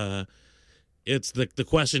 6.5. It's the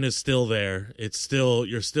question is still there.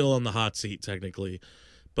 You're still on the hot seat technically,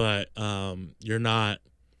 but you're not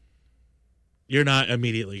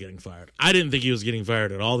immediately getting fired. I didn't think he was getting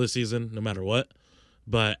fired at all this season, no matter what.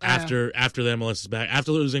 But after the MLS is back,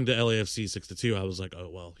 after losing to LAFC 6-2, I was like, oh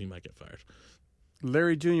well, he might get fired.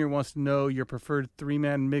 Larry Jr. wants to know your preferred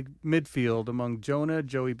 3-man midfield among Jonah,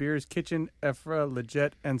 Joey Beers, Kitchen, Efra,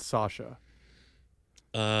 Leggett, and Sasha.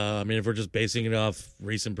 If we're just basing it off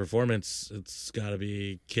recent performance, it's got to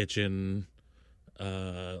be Kitchen,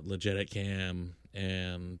 Leggett at Cam,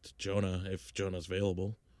 and Jonah if Jonah's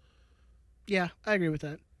available. Yeah, I agree with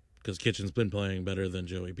that. Because Kitchen's been playing better than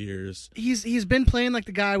Joey Beers. He's been playing like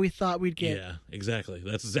the guy we thought we'd get. Yeah, exactly.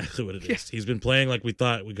 That's exactly what it is. He's been playing like we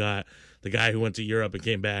thought we got the guy who went to Europe and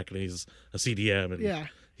came back, and he's a CDM, and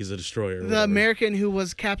he's a destroyer. The whatever. American who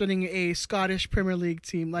was captaining a Scottish Premier League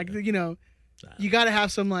team. Like, you got to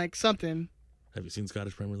have some, something. Have you seen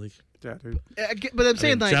Scottish Premier League? Yeah, dude. But I'm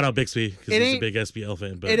saying, shout out Bixby, because he's a big SPL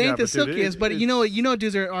fan. But it ain't the but dude, silkiest, but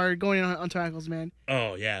dudes are going on tackles, man.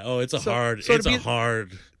 Oh yeah, it's a hard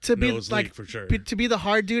to be nose like league for sure. To be the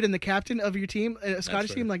hard dude and the captain of your team, a Scottish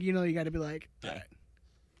fair. team, you got to be like, all right.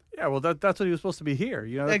 Yeah, well, that's what he was supposed to be here.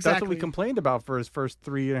 That's what we Exactly. complained about for his first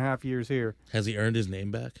 3.5 years here. Has he earned his name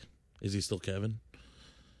back? Is he still Kevin?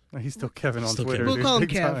 He's still Kevin on Still Twitter. Kevin. We'll call him big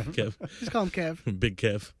Kev. time. Kev, Just call him Kev. Big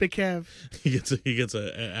Kev. Big Kev. He gets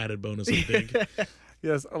a added bonus of big.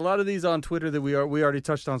 Yes, a lot of these on Twitter that we already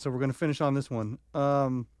touched on, so we're going to finish on this one.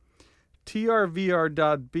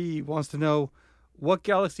 TRVR.B wants to know what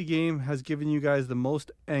Galaxy game has given you guys the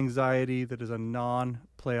most anxiety that is a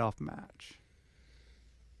non-playoff match.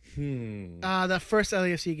 The first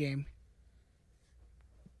LAFC game.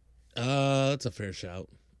 That's a fair shout.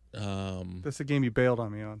 That's the game you bailed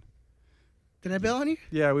on me on. Did I bail on you?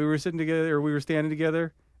 Yeah, we were sitting together, or we were standing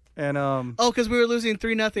together, and Oh, because we were losing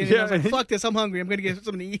 3-0. And Yeah. I was like, fuck this, I'm hungry. I'm going to get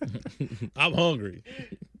something to eat. I'm hungry.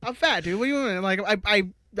 I'm fat, dude. What do you want? Like, I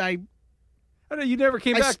know you never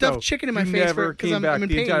came I back. stuffed though. chicken in my You face never because came I'm back in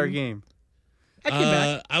the pain. entire game. I came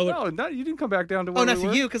back. I would. No, you didn't come back down to where Oh, not we for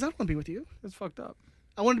were. you, because I don't want to be with you. That's fucked up.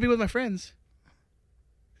 I want to be with my friends.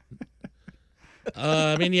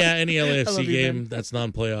 Any I love LAFC you, game Ben. that's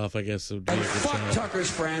non-playoff, I guess would be a good Fuck shout. Tucker's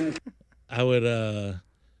friend. I would.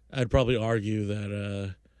 I'd probably argue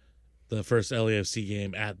that the first LAFC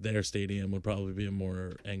game at their stadium would probably be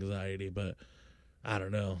more anxiety, but I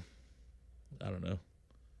don't know.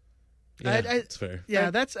 Yeah, it's fair. Yeah,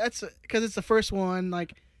 that's because it's the first one.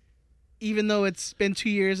 Like, even though it's been 2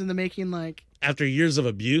 years in the making, like, After years of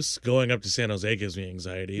abuse, going up to San Jose gives me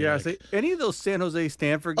anxiety. Yeah, like, so any of those San Jose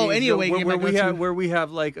Stanford games, any away game where I go we have to. where we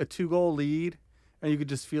have like a 2-goal lead, and you could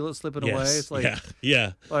just feel it slipping away. yes, It's like,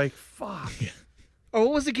 yeah. like fuck. or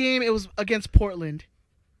what was the game? It was against Portland,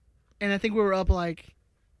 and I think we were up like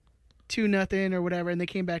 2-0 or whatever, and they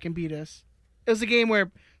came back and beat us. It was a game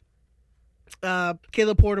where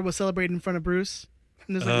Caleb Porter was celebrating in front of Bruce.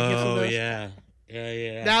 And there's like a gift of Oh those. yeah.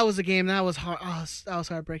 That was a game that was hard. Oh, that was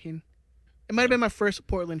heartbreaking. It might have been my first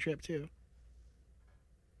Portland trip too.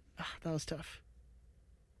 That was tough.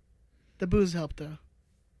 The booze helped though.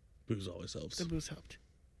 Booze always helps. The booze helped.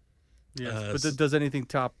 Yes, but does anything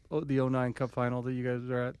top the 09 Cup final that you guys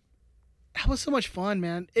are at? That was so much fun,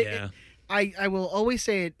 man. I will always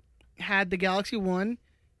say it. Had the Galaxy won,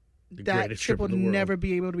 The that greatest trip trip would in the world. never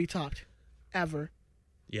be able to be topped, ever.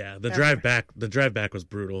 Yeah, the Ever. drive back was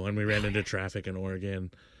brutal, and we ran into traffic in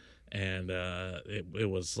Oregon, and it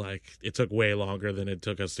was like it took way longer than it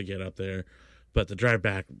took us to get up there, but the drive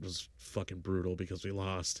back was fucking brutal because we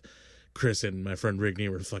lost. Chris and my friend Rigney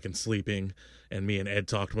were fucking sleeping, and me and Ed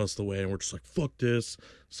talked most of the way, and we're just like, fuck this.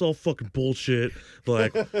 It's all fucking bullshit.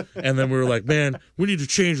 Like, and then we were like, man, we need to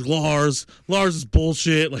change Lars. Lars is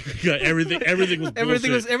bullshit. Like, we got everything was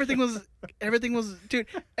bullshit. everything was, dude.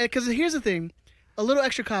 Because here's the thing, a little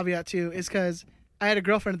extra caveat too is because I had a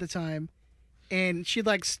girlfriend at the time, and she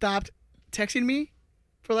like stopped texting me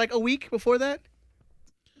for like a week before that.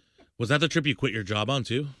 Was that the trip you quit your job on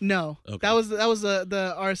too? No, Okay. that was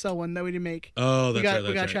the RSL one that we didn't make. Oh, we that's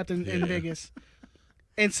got right. trapped in Yeah. Vegas,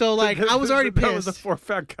 and so like I was already pissed. That was the 4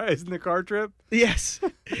 fat guys in the car trip. Yes,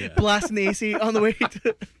 Yeah. blasting the AC on the way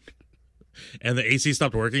to. And the AC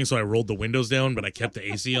stopped working, so I rolled the windows down, but I kept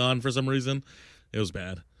the AC on for some reason. It was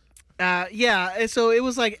bad. Yeah, and so it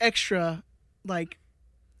was like extra, like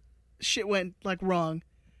shit went like wrong,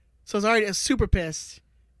 so I was already super pissed,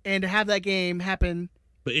 and to have that game happen.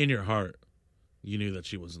 But in your heart, you knew that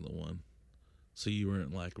she wasn't the one, so you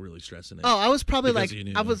weren't like really stressing it. Oh, I was probably Because like you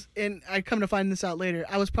knew. I was, and I come to find this out later.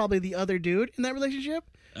 I was probably the other dude in that relationship,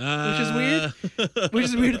 which is weird. Which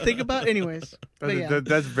is weird to think about. Anyways, but yeah,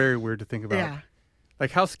 That's very weird to think about. yeah,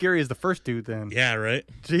 Like, how scary is the first dude then? Yeah, right.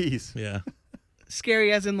 Jeez. Yeah.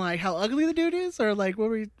 scary as in like how ugly the dude is, or like what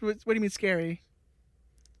do you mean scary?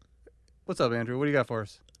 What's up, Andrew? What do you got for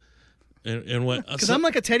us? And what? Because I'm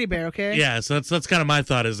like a teddy bear, okay? Yeah, so that's kind of my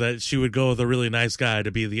thought, is that she would go with a really nice guy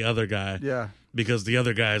to be the other guy, Yeah. because the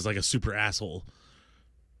other guy is like a super asshole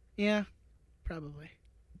Yeah, probably.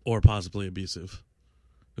 or possibly abusive.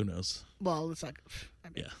 Who knows? Well, it's like, I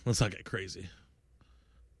mean, Yeah, let's not get crazy.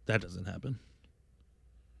 That doesn't happen.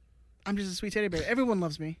 I'm just a sweet teddy bear. Everyone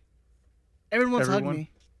loves me. Everyone wants to hug Everyone?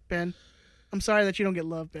 me, Ben. I'm sorry that you don't get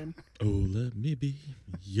love, Ben. Oh, let me be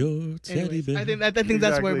your teddy Anyways, bear. I think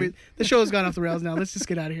that's where Exactly. the show has gone off the rails now. Let's just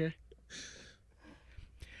get out of here.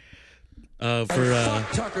 For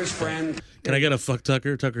Tucker's friend. can I get a fuck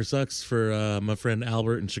Tucker? Tucker sucks for my friend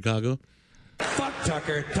Albert in Chicago. Fuck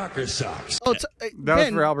Tucker. Tucker sucks. Oh, was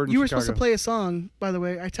Ben, for Albert in you were supposed to Chicago. play a song, by the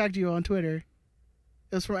way. I tagged you on Twitter.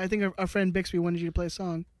 It was from, I think our friend Bixby wanted you to play a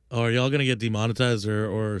song. Oh, are y'all gonna get demonetized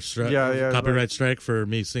or Yeah, copyright like- strike for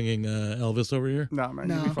me singing Elvis over here? Nah, man.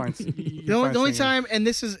 No. You'll be fine. The only time, and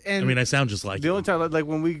this is, and I mean, I sound just like The you. only time, like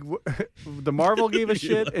when the Marvel gave us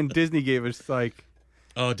shit and Disney gave us like,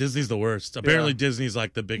 Oh, Disney's the worst. Apparently, Yeah. Disney's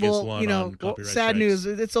like the biggest well, one you know, on copyright sad strikes. news.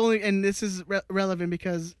 It's only, and this is relevant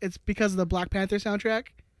because it's because of the Black Panther soundtrack.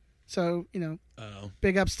 So, you know, Oh,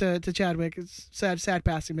 big ups to Chadwick. It's sad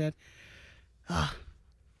passing, man.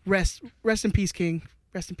 Rest in peace, King.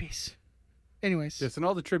 Rest in peace. Anyways, yes, and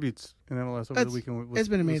all the tributes in MLS over That's- the weekend. it's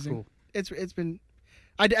been was amazing. cool. it's been.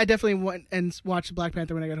 I definitely went and watched Black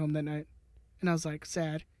Panther when I got home that night, and I was like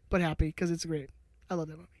sad but happy because it's great. I love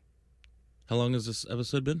that movie. how long has this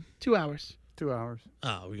episode been? 2 hours. 2 hours.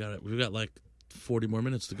 Oh, we got it. We've got like 40 more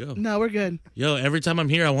minutes to go. No, we're good. Yo, every time I'm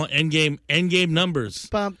here, I want endgame numbers.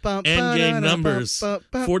 Endgame numbers.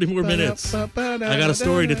 40 more minutes. I got a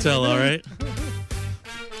story to tell. All right.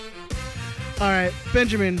 All right,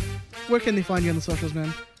 Benjamin. Where can they find you on the socials,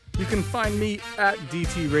 man? You can find me at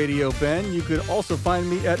DT Radio Ben. You could also find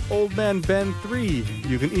me at Old Man Ben 3.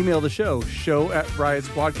 You can email the show at Riot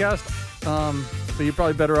Squadcast. But you're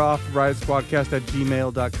probably better off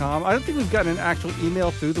riotsquadcast@gmail.com. I don't think we've gotten an actual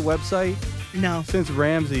email through the website No. since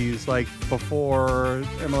Ramsey's, like before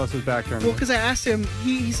MLS was back there. Well, because I asked him,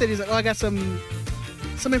 he said he's like, oh, I got some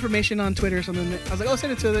information on Twitter or something. I was like, oh,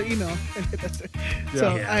 send it to the email. That's it.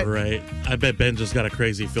 So Yeah, right. I bet Ben just got a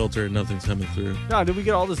crazy filter and nothing's coming through. No, dude, we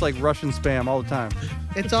get all this like Russian spam all the time.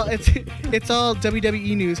 it's all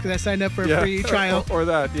WWE news because I signed up for a free trial. or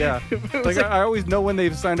that, yeah. It Like was I always know when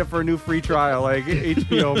they've signed up for a new free trial, like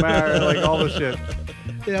HBO Max, like all the shit.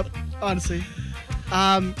 Yep, honestly.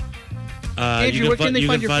 You Andrew, where can they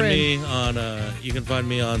find your friend? Me on you can find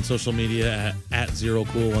me on social media at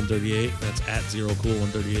ZeroCool138. That's at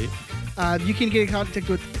ZeroCool138. You can get in contact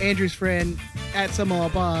with Andrew's friend at Samoa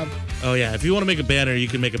Bob. Oh yeah, if you want to make a banner, you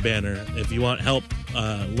can make a banner. If you want help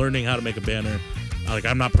learning how to make a banner, like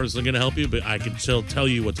I'm not personally going to help you, but I can still tell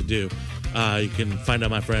you what to do. You can find out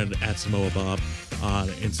my friend at Samoa Bob on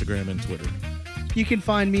Instagram and Twitter. You can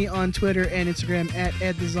find me on Twitter and Instagram at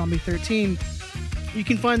EdTheZombie13. You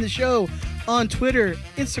can find the show on Twitter,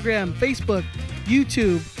 Instagram, Facebook,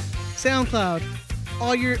 YouTube, SoundCloud,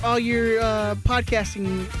 all your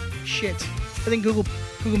podcasting shit. I think Google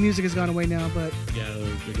Music has gone away now, but Yeah,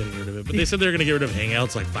 they're getting rid of it. But they said they were going to get rid of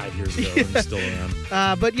Hangouts like 5 years ago, and it's still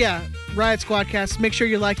around. but yeah, Riot Squadcast. Make sure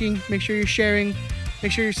you're liking, make sure you're sharing,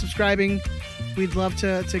 make sure you're subscribing. We'd love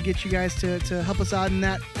to get you guys to help us out in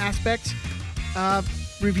that aspect.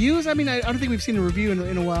 Reviews. I mean, I don't think we've seen a review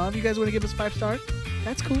in a while. If you guys want to give us 5 stars,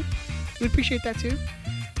 that's cool. We appreciate that too.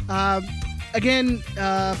 Again,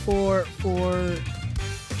 for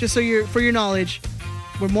just for your knowledge,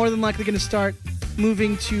 we're more than likely going to start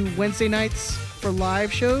moving to Wednesday nights for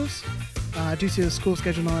live shows due to the school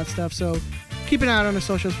schedule and all that stuff. So keep an eye out on our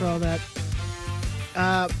socials for all that.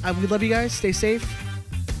 We love you guys. Stay safe.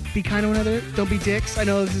 Be kind to one another. Don't be dicks. I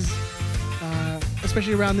know this is,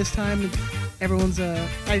 especially around this time, everyone's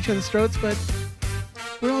at each other's throats, but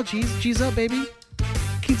we're all G's. G's up, baby.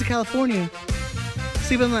 Kings of California.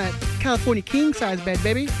 Sleep on that California king size bed,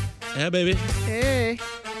 baby. Yeah, baby. Hey.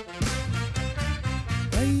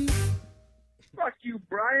 Bye. Fuck you,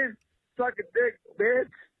 Brian. Suck a dick, bitch.